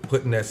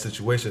put in that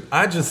situation.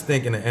 I just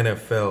think in the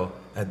NFL,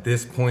 at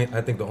this point,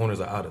 I think the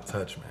owners are out of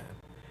touch, man.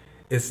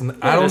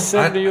 I don't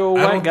 70-year-old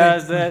white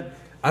guys that...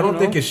 I don't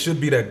think it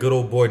should be that good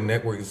old boy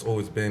network it's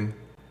always been.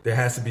 There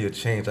has to be a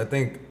change. I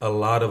think a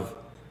lot of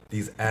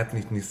these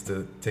athletes needs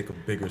to take a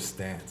bigger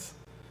stance.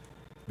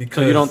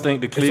 Because so you don't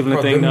think the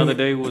Cleveland thing the other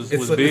day was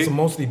big? It's a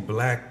mostly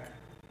black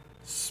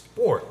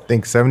sport. I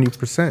think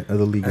 70% of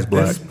the league is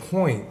black. At this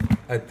point,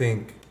 I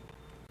think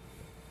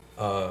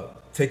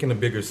taking a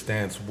bigger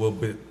stance will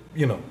be,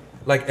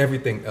 like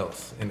everything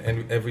else and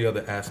every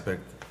other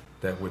aspect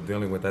that we're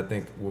dealing with, I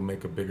think will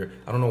make a bigger...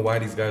 I don't know why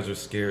these guys are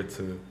scared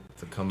to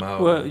come out.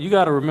 Well, you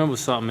got to remember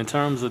something in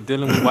terms of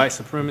dealing with white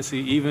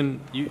supremacy.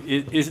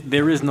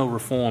 There is no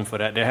reform for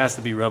that. There has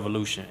to be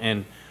revolution.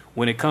 And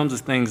when it comes to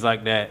things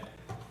like that,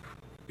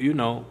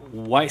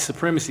 white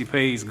supremacy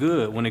pays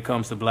good when it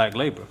comes to black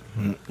labor.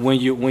 Mm-hmm. When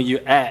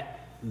you're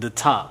at the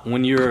top,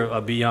 when you're a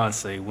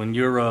Beyonce, when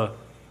you're a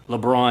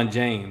LeBron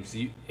James,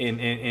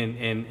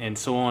 and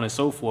so on and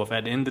so forth.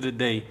 At the end of the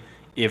day,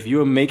 if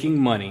you're making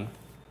money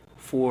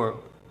for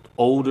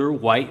older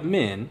white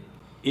men,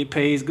 it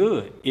pays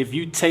good. If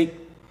you take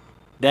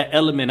that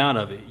element out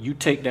of it, you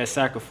take that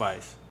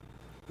sacrifice,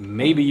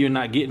 maybe you're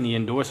not getting the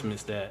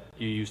endorsements that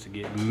you used to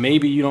get.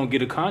 Maybe you don't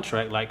get a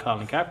contract like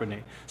Colin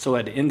Kaepernick. So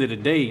at the end of the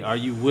day, are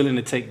you willing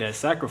to take that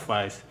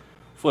sacrifice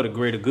for the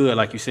greater good?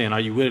 Like you're saying, are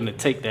you willing to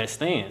take that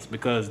stance?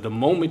 Because the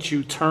moment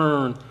you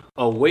turn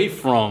away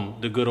from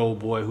the good old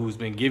boy who's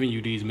been giving you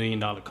these $1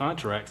 million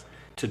contracts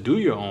to do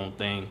your own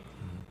thing,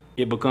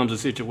 it becomes a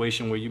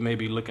situation where you may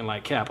be looking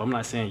like Cap. I'm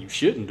not saying you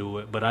shouldn't do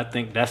it, but I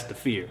think that's the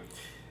fear.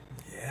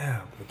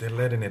 Yeah, but they're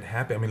letting it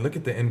happen. I mean, look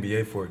at the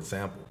NBA, for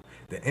example.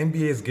 The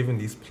NBA is giving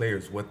these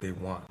players what they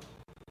want.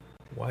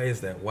 Why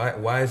is that?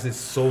 Why is this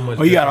so much?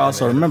 Well, you got to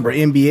also remember,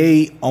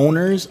 NBA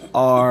owners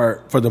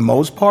are, for the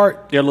most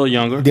part, they're a little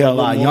younger. They're a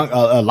lot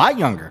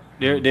younger.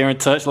 They're in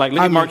touch. Like,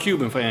 look at Mark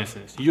Cuban, for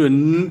instance.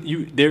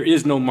 There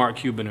is no Mark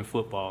Cuban in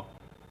football.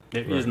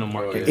 There is no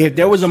Mark Cuban. If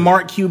there was a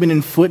Mark Cuban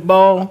in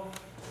football,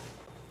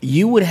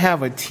 you would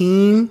have a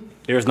team.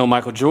 There's no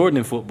Michael Jordan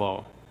in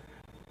football.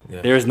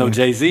 Yeah. There's no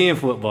Jay-Z in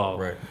football.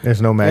 Right.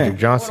 There's no Magic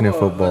Johnson in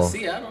football.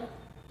 Seattle.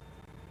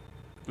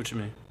 What you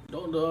mean?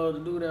 Don't the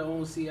dude that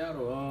owns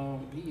Seattle,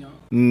 he young?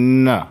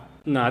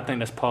 No, I think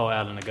that's Paul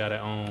Allen, the guy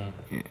that owned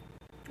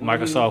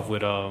Microsoft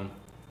with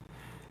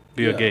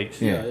Bill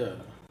Gates. Yeah.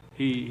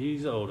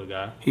 He's an older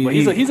guy. But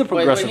he's a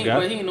progressive guy.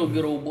 But he ain't no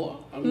good old boy.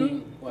 I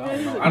mean,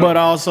 but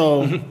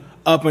also,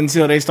 up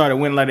until they started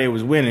winning like they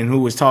was winning, who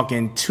was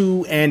talking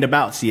to and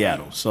about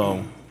Seattle.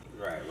 So,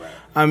 right.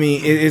 I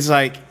mean, it's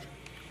like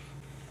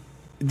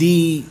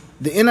the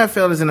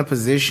NFL is in a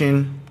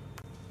position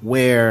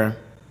where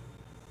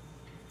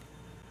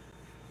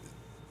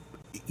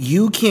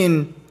you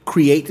can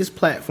create this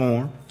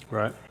platform,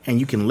 right, and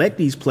you can let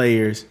these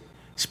players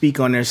speak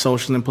on their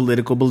social and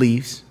political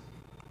beliefs,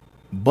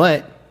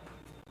 but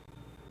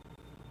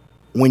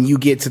when you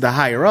get to the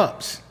higher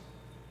ups,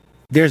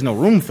 there's no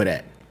room for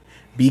that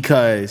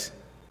because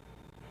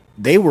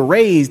they were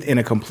raised in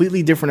a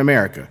completely different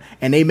America,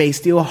 and they may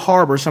still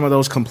harbor some of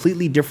those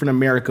completely different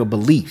America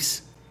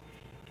beliefs.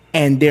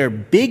 and their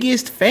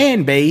biggest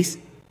fan base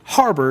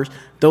harbors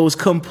those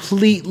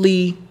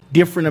completely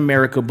different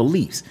America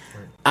beliefs.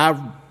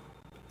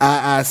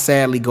 I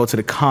sadly go to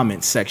the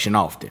comments section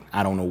often.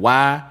 I don't know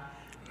why,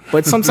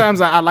 but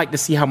sometimes I like to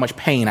see how much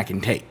pain I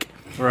can take.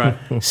 Right.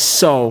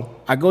 So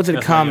I go to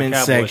the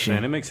comments section.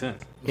 Fan. It makes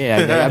sense.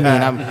 Yeah, I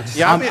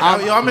mean,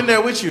 I'm in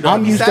there with you. Though.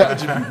 I'm used to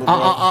people,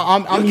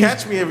 bro. You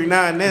catch me every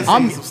now and then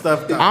saying some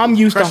stuff. I'm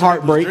used to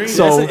heartbreak,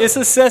 so it's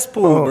a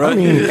cesspool, bro. I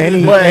mean,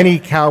 any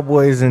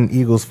Cowboys and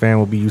Eagles fan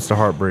will be used to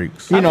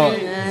heartbreaks. You know,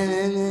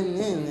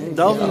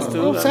 Dolphins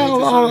too.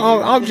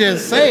 I'm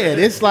just saying,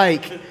 it's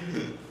like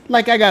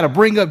I gotta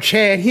bring up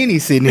Chad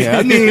Henne sitting here.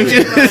 I mean,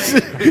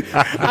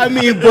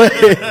 but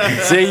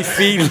Jay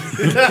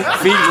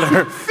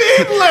Fiedler.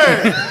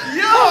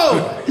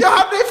 Yo,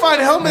 how do they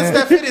find helmets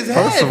that fit his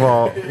head? First of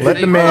all, let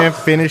the man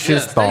finish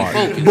his thought.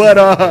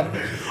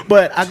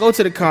 But I go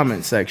to the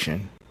comment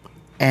section,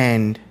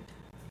 and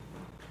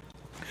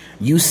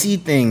you see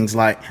things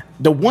like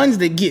the ones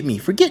that get me.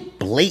 Forget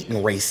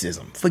blatant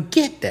racism.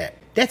 Forget that.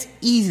 That's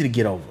easy to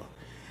get over.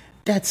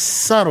 That's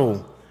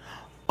subtle.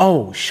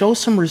 Oh, show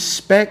some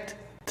respect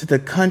to the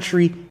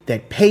country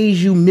that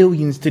pays you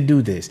millions to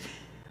do this.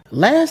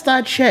 Last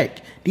I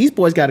checked, these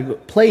boys got to go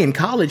play in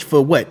college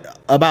for what?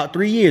 About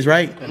 3 years,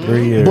 right?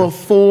 3 years.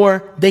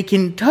 Before they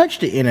can touch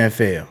the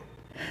NFL.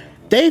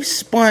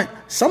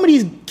 Some of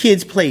these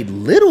kids played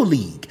Little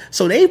League.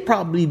 So they've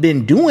probably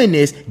been doing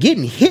this,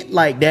 getting hit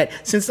like that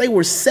since they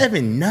were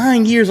 7,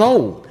 9 years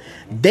old.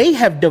 They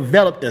have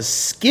developed a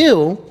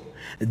skill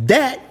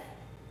that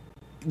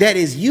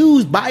is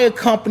used by a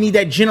company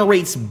that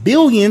generates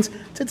billions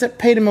to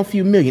pay them a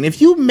few million. If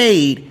you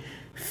made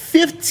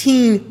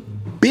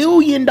 $15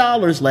 billion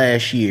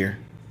last year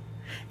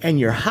and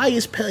your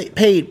highest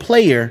paid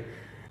player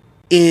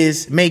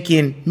is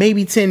making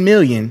maybe $10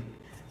 million,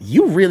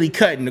 you really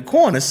cutting the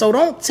corner. So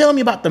don't tell me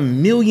about the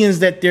millions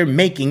that they're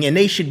making and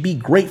they should be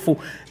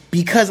grateful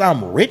because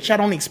I'm rich. I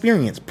don't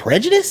experience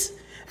prejudice.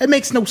 That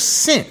makes no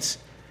sense.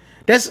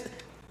 That's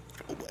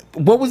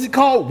what was it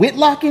called?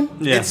 Whitlocking?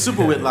 Yeah. It's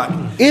super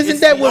whitlocking.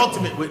 Isn't that the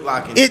ultimate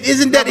whitlocking?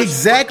 Isn't that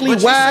exactly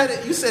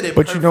why? You said it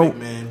but perfect,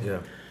 man. Yeah.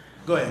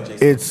 Go ahead,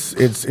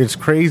 Jason. It's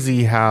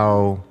crazy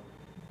how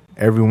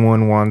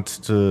everyone wants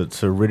to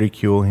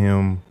ridicule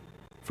him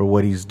for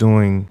what he's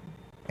doing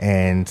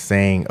and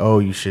saying, oh,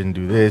 you shouldn't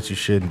do this, you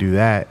shouldn't do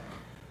that.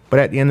 But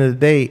at the end of the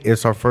day,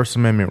 it's our First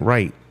Amendment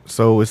right.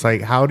 So it's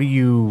like, how do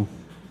you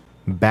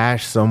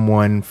bash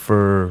someone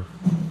for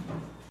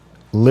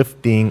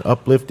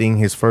uplifting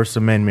his First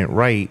Amendment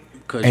right,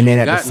 and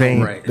then at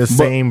the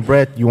same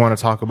breath you want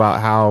to talk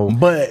about how?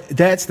 But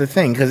that's the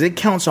thing, because it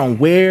counts on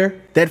where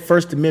that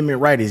First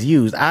Amendment right is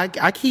used.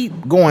 I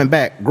keep going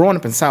back. Growing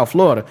up in South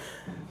Florida,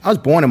 I was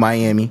born in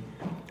Miami.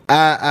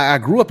 I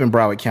grew up in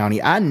Broward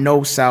County. I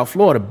know South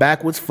Florida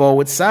backwards,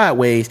 forwards,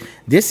 sideways.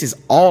 This is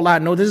all I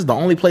know. This is the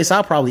only place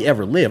I'll probably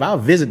ever live. I'll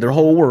visit the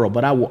whole world,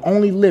 but I will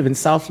only live in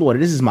South Florida.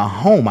 This is my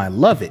home. I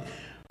love it.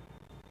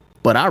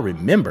 But I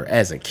remember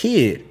as a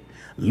kid,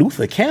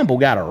 Luther Campbell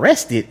got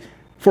arrested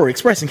for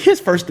expressing his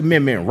First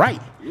Amendment right.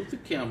 Luther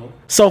Campbell.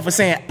 So for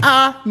saying,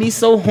 me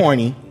so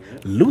horny,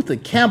 Luther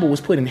Campbell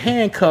was put in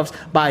handcuffs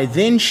by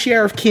then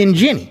Sheriff Ken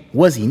Jenney.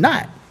 Was he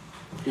not?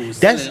 Who was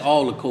selling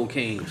all the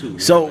cocaine too.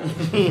 So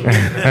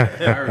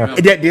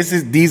this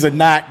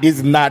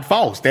is not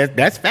false.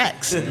 That's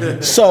facts.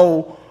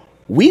 So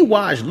we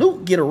watched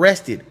Luke get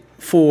arrested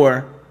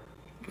for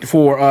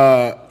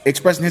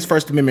expressing his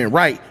First Amendment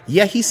right.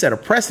 Yeah, he set a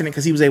precedent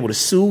because he was able to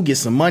sue, get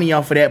some money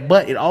off of that,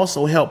 but it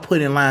also helped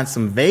put in line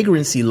some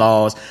vagrancy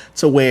laws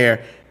to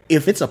where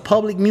if it's a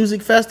public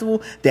music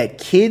festival that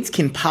kids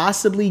can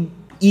possibly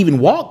even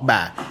walk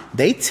by,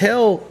 they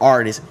tell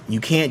artists,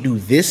 you can't do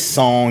this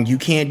song, you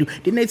can't do...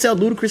 Didn't they tell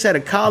Ludacris at a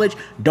college,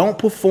 don't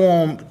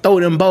perform Throw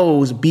Them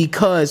Bows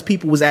because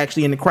people was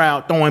actually in the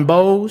crowd throwing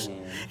bows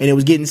and it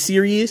was getting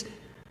serious?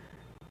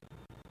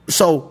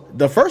 So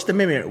the First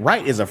Amendment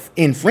right is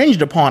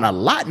infringed upon a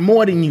lot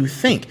more than you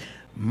think.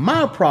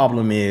 My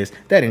problem is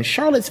that in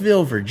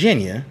Charlottesville,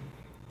 Virginia,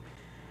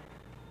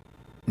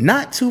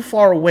 not too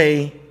far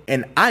away,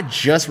 and I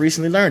just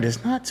recently learned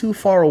this, not too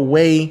far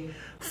away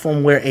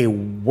from where a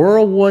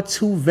World War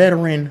II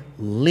veteran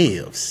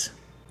lives,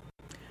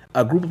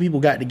 a group of people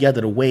got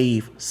together to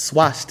wave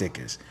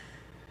swastikas.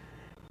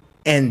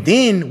 And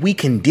then we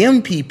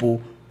condemn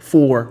people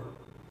for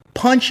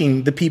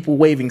punching the people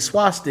waving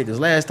swastikas.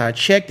 Last I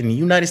checked, in the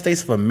United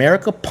States of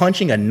America,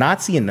 punching a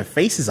Nazi in the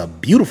face is a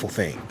beautiful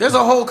thing. There's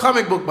a whole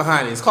comic book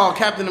behind it. It's called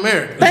Captain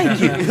America. Thank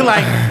you.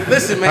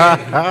 Listen,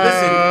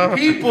 man.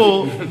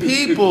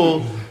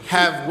 People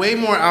have way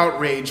more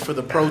outrage for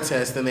the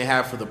protest than they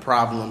have for the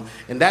problem,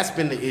 and that's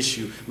been the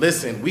issue.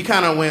 Listen, we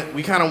kind of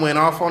went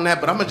off on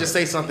that, but I'm gonna just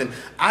say something.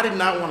 I did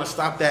not want to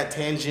stop that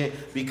tangent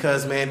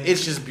because, man,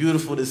 it's just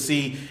beautiful to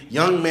see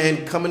young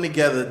men coming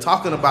together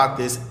talking about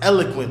this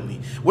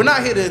eloquently. We're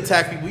not here to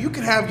attack people. You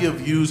can have your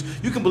views.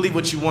 You can believe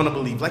what you want to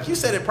believe. Like you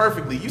said it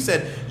perfectly. You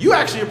said you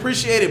actually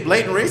appreciated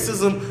blatant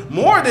racism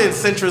more than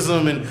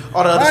centrism and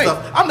all the other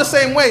stuff. I'm the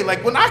same way. Like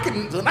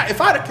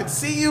if I could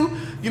see you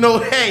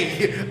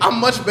hey, I'm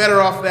much better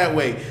off that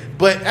way.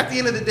 But at the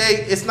end of the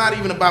day, it's not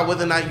even about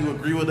whether or not you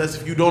agree with us.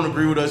 If you don't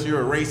agree with us,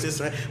 you're a racist.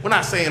 Right? We're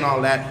not saying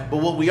all that. But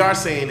what we are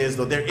saying is,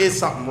 though, there is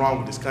something wrong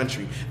with this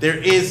country. There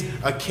is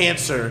a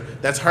cancer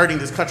that's hurting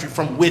this country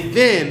from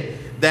within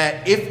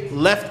that, if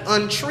left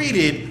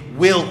untreated,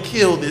 will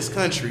kill this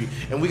country.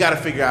 And we got to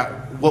figure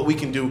out what we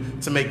can do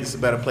to make this a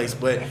better place.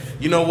 But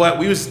you know what?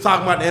 We was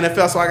talking about the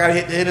NFL, so I got to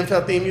hit the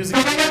NFL theme music.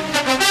 We're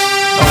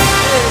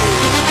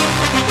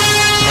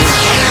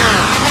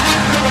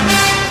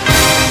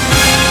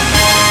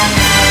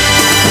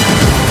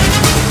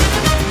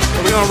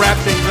gonna wrap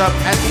things up.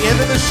 At the end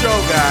of the show,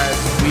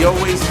 guys, we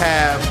always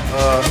have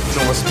a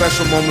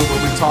special moment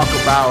where we talk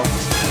about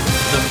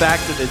the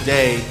fact of the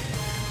day.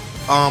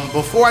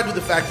 Before I do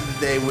the fact of the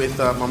day with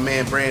my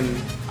man Brandon,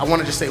 I want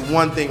to just say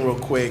one thing real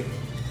quick.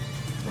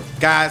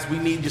 Guys, we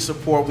need your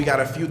support. We got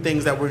a few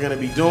things that we're going to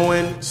be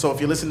doing. So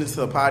if you're listening to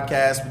the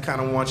podcast, we kind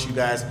of want you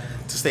guys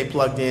to stay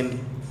plugged in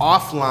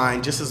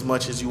offline just as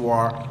much as you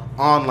are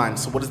online.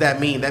 So what does that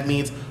mean? That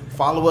means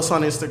follow us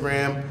on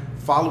Instagram.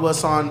 Follow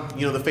us on,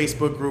 the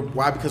Facebook group.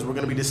 Why? Because we're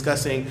going to be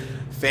discussing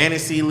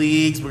fantasy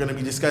leagues. We're going to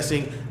be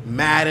discussing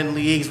Madden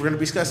leagues. We're going to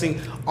be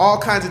discussing all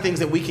kinds of things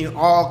that we can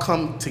all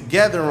come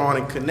together on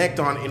and connect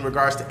on in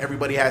regards to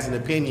everybody has an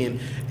opinion.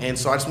 And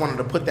so I just wanted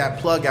to put that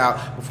plug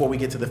out before we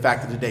get to the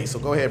fact of the day. So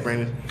go ahead,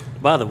 Brandon.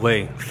 By the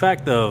way,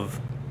 fact of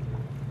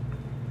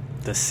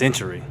the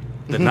century.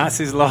 The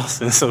Nazis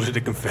lost, and so did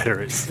the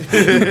Confederates.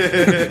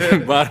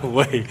 By the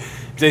way,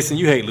 Jason,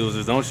 you hate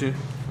losers, don't you?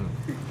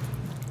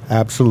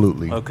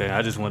 Absolutely. Okay,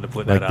 I just wanted to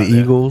put that like out the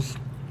there. Eagles.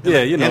 Yeah,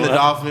 and the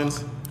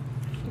Dolphins.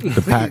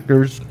 The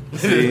Packers.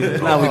 See,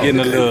 now we're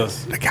getting a little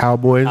the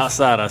Cowboys.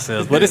 outside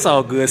ourselves, but it's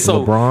all good.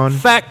 So, LeBron.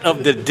 Fact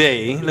of the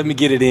day, let me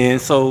get it in.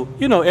 So,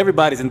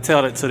 everybody's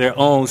entitled to their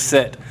own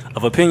set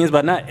of opinions,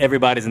 but not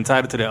everybody's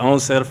entitled to their own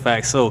set of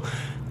facts. So,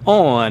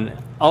 on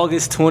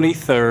August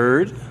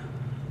 23rd,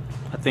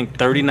 I think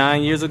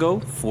 39 years ago,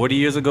 40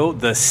 years ago,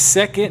 the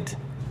second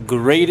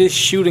greatest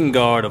shooting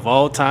guard of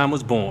all time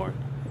was born.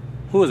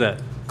 Who was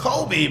that?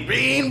 Kobe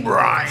Bean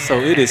Bryant. So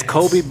it is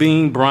Kobe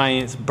Bean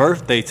Bryant's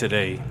birthday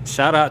today.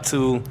 Shout out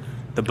to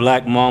the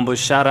Black Mamba.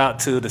 Shout out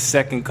to the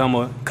second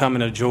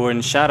coming of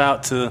Jordan. Shout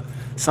out to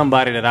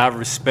somebody that I've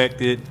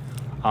respected,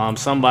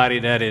 somebody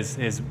that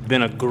has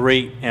been a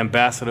great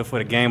ambassador for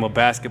the game of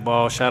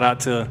basketball. Shout out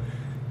to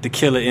the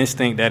killer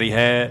instinct that he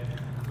had.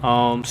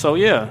 Kobe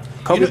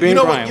Bean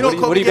Bryant.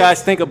 What do you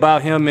guys think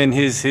about him and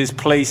his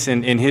place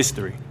in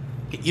history?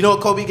 You know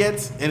what Kobe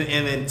gets?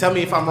 And tell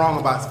me if I'm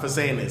wrong for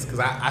saying this, because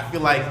I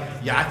feel like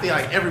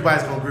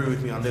everybody's going to agree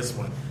with me on this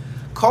one.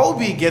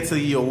 Kobe gets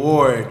the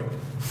award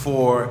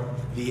for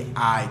the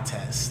eye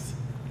test.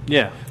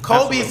 Yeah.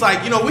 Kobe's we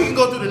can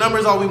go through the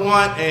numbers all we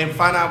want and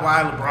find out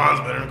why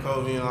LeBron's better than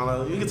Kobe and all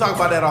that. You can talk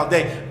about that all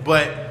day.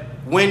 But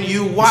when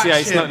you watch him.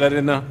 He snuck that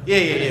in there? Yeah.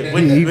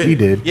 He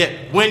did. Yeah.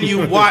 When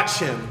you watch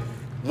him,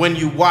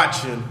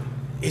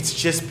 it's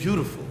just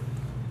beautiful.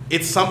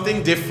 It's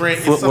something different.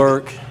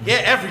 Footwork.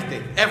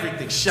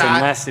 Everything. Shot.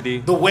 Tenacity.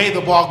 The way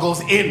the ball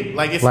goes in. It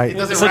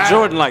doesn't it's a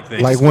Jordan-like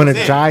thing. Like when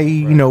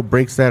Ajayi,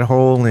 breaks that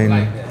hole and,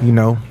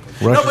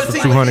 rushes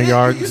for 200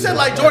 yards. You said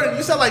like Jordan,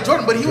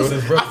 but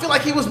I feel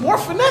like he was more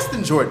finesse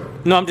than Jordan.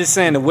 No, I'm just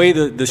saying the way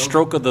the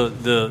stroke of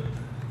the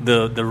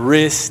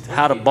wrist,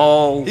 how the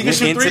ball he can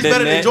shoot threes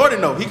better than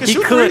Jordan though. He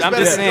could. I'm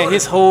just saying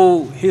his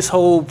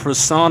whole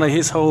persona,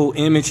 his whole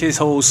image, his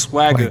whole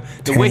swagger,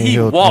 the way he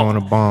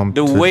walked,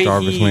 the way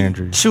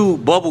he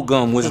chewed bubble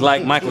gum was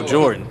like Michael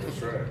Jordan.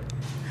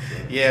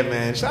 Yeah,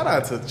 man. Shout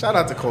out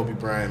to Kobe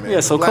Bryant, man. Yeah,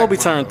 so Kobe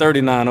turned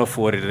 39 or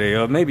 40 today,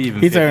 or maybe even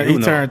 50. He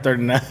turned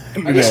 39.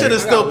 He should have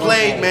still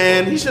played,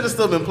 man. He should have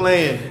still been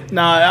playing.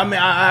 No, I mean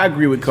I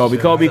agree with Kobe.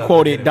 Kobe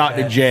quoted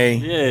Dr.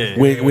 J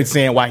with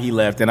saying why he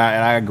left, and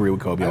I agree with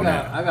Kobe on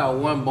that. I got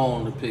one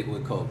bone to pick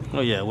with Kobe.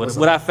 Oh yeah,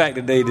 what I fact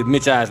today that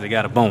Mitch Isley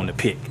got a bone to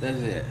pick.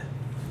 That's it.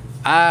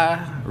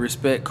 I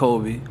respect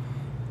Kobe.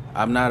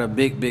 I'm not a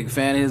big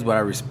fan of his, but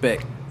I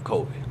respect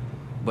Kobe.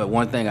 But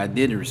one thing I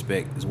didn't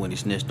respect is when he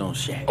snitched on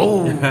Shaq.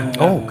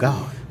 Oh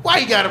God! Why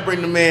you gotta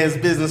bring the man's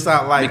business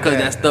out like that? Because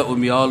that stuck with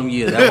me all them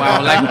years. That's why I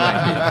don't like him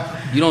like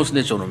that. You don't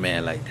snitch on a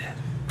man like that.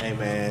 Hey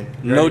man,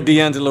 no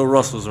D'Angelo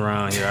Russells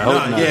around here. I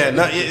hope not.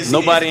 Yeah, it's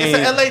an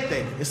LA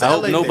thing. I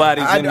hope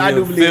nobody's in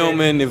here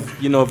filming.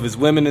 If it's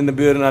women in the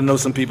building, I know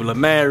some people are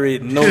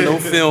married. No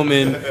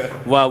filming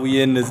while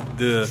we in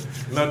the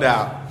no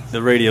doubt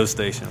the radio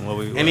station.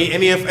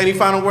 Any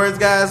final words,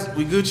 guys?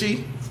 We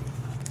Gucci.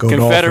 Go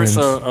Confederates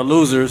Dolphins. are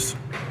losers.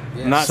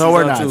 Yeah. Nazis so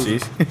are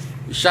Nazis.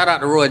 Shout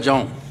out to Roy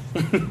Jones.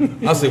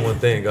 I'll say one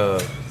thing.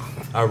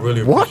 I really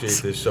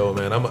appreciate this show,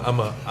 man.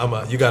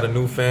 You got a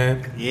new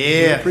fan.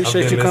 Yeah,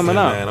 appreciate you coming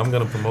out, man. I'm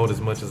gonna promote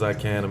as much as I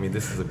can. I mean,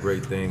 this is a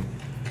great thing.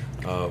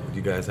 What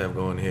you guys have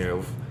going here.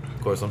 Of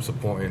course, I'm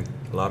supporting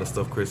a lot of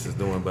stuff Chris is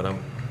doing, but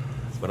I'm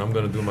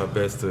gonna do my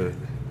best to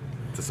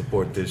to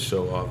support this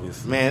show,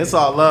 obviously. Man, it's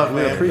all love,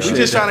 man. We're appreciate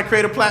just that. trying to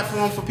create a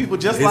platform for people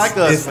just like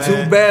us, It's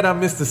man. too bad I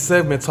missed the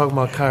segment talking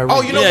about Kyrie.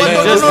 Oh, you know Yeah, what? you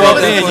No, just no,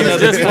 walked listen, in. You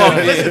just walked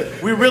in.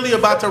 listen. We're really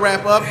about to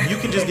wrap up. You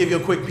can just give you a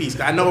quick piece.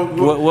 I know we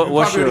What's probably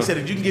already your- said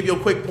it. You can give you a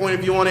quick point of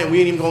view on it, and we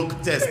ain't even going to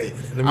contest it.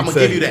 Let I'm me going to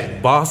tell give you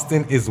that.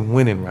 Boston is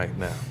winning right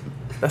now.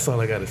 That's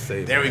all I got to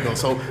say. There we go.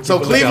 So Keep a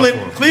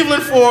lookout for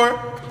Cleveland him.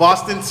 4,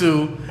 Boston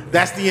 2.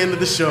 That's the end of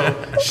the show.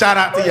 Shout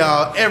out to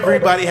y'all.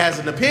 Everybody has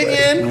an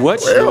opinion.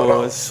 What's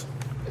yours?